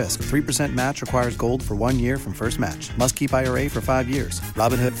involves risk. 3% match requires gold for 1 year from first match. Must keep IRA for 5 years.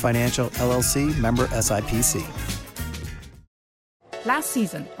 Robinhood Financial, LLC, member SIPC. Last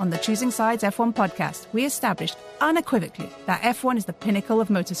season, on the Choosing Sides F1 podcast, we established unequivocally that F1 is the pinnacle of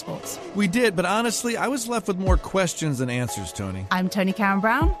motorsports. We did, but honestly, I was left with more questions than answers, Tony. I'm Tony Karen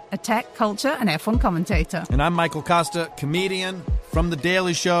Brown, a tech, culture, and F1 commentator. And I'm Michael Costa, comedian from The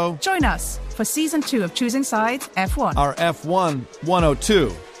Daily Show. Join us for Season 2 of Choosing Sides F1. Our F1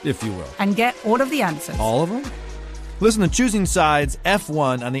 102, if you will. And get all of the answers. All of them? Listen to Choosing Sides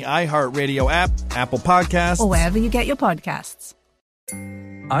F1 on the iHeartRadio app, Apple Podcasts, or wherever you get your podcasts.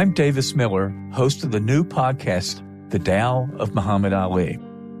 I'm Davis Miller, host of the new podcast, The Tao of Muhammad Ali.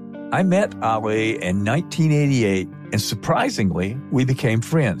 I met Ali in 1988, and surprisingly, we became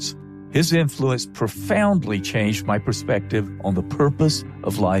friends. His influence profoundly changed my perspective on the purpose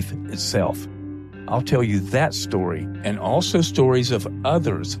of life itself. I'll tell you that story, and also stories of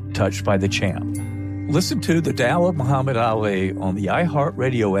others touched by the champ. Listen to The Tao of Muhammad Ali on the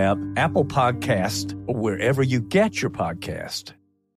iHeartRadio app, Apple Podcast, or wherever you get your podcast.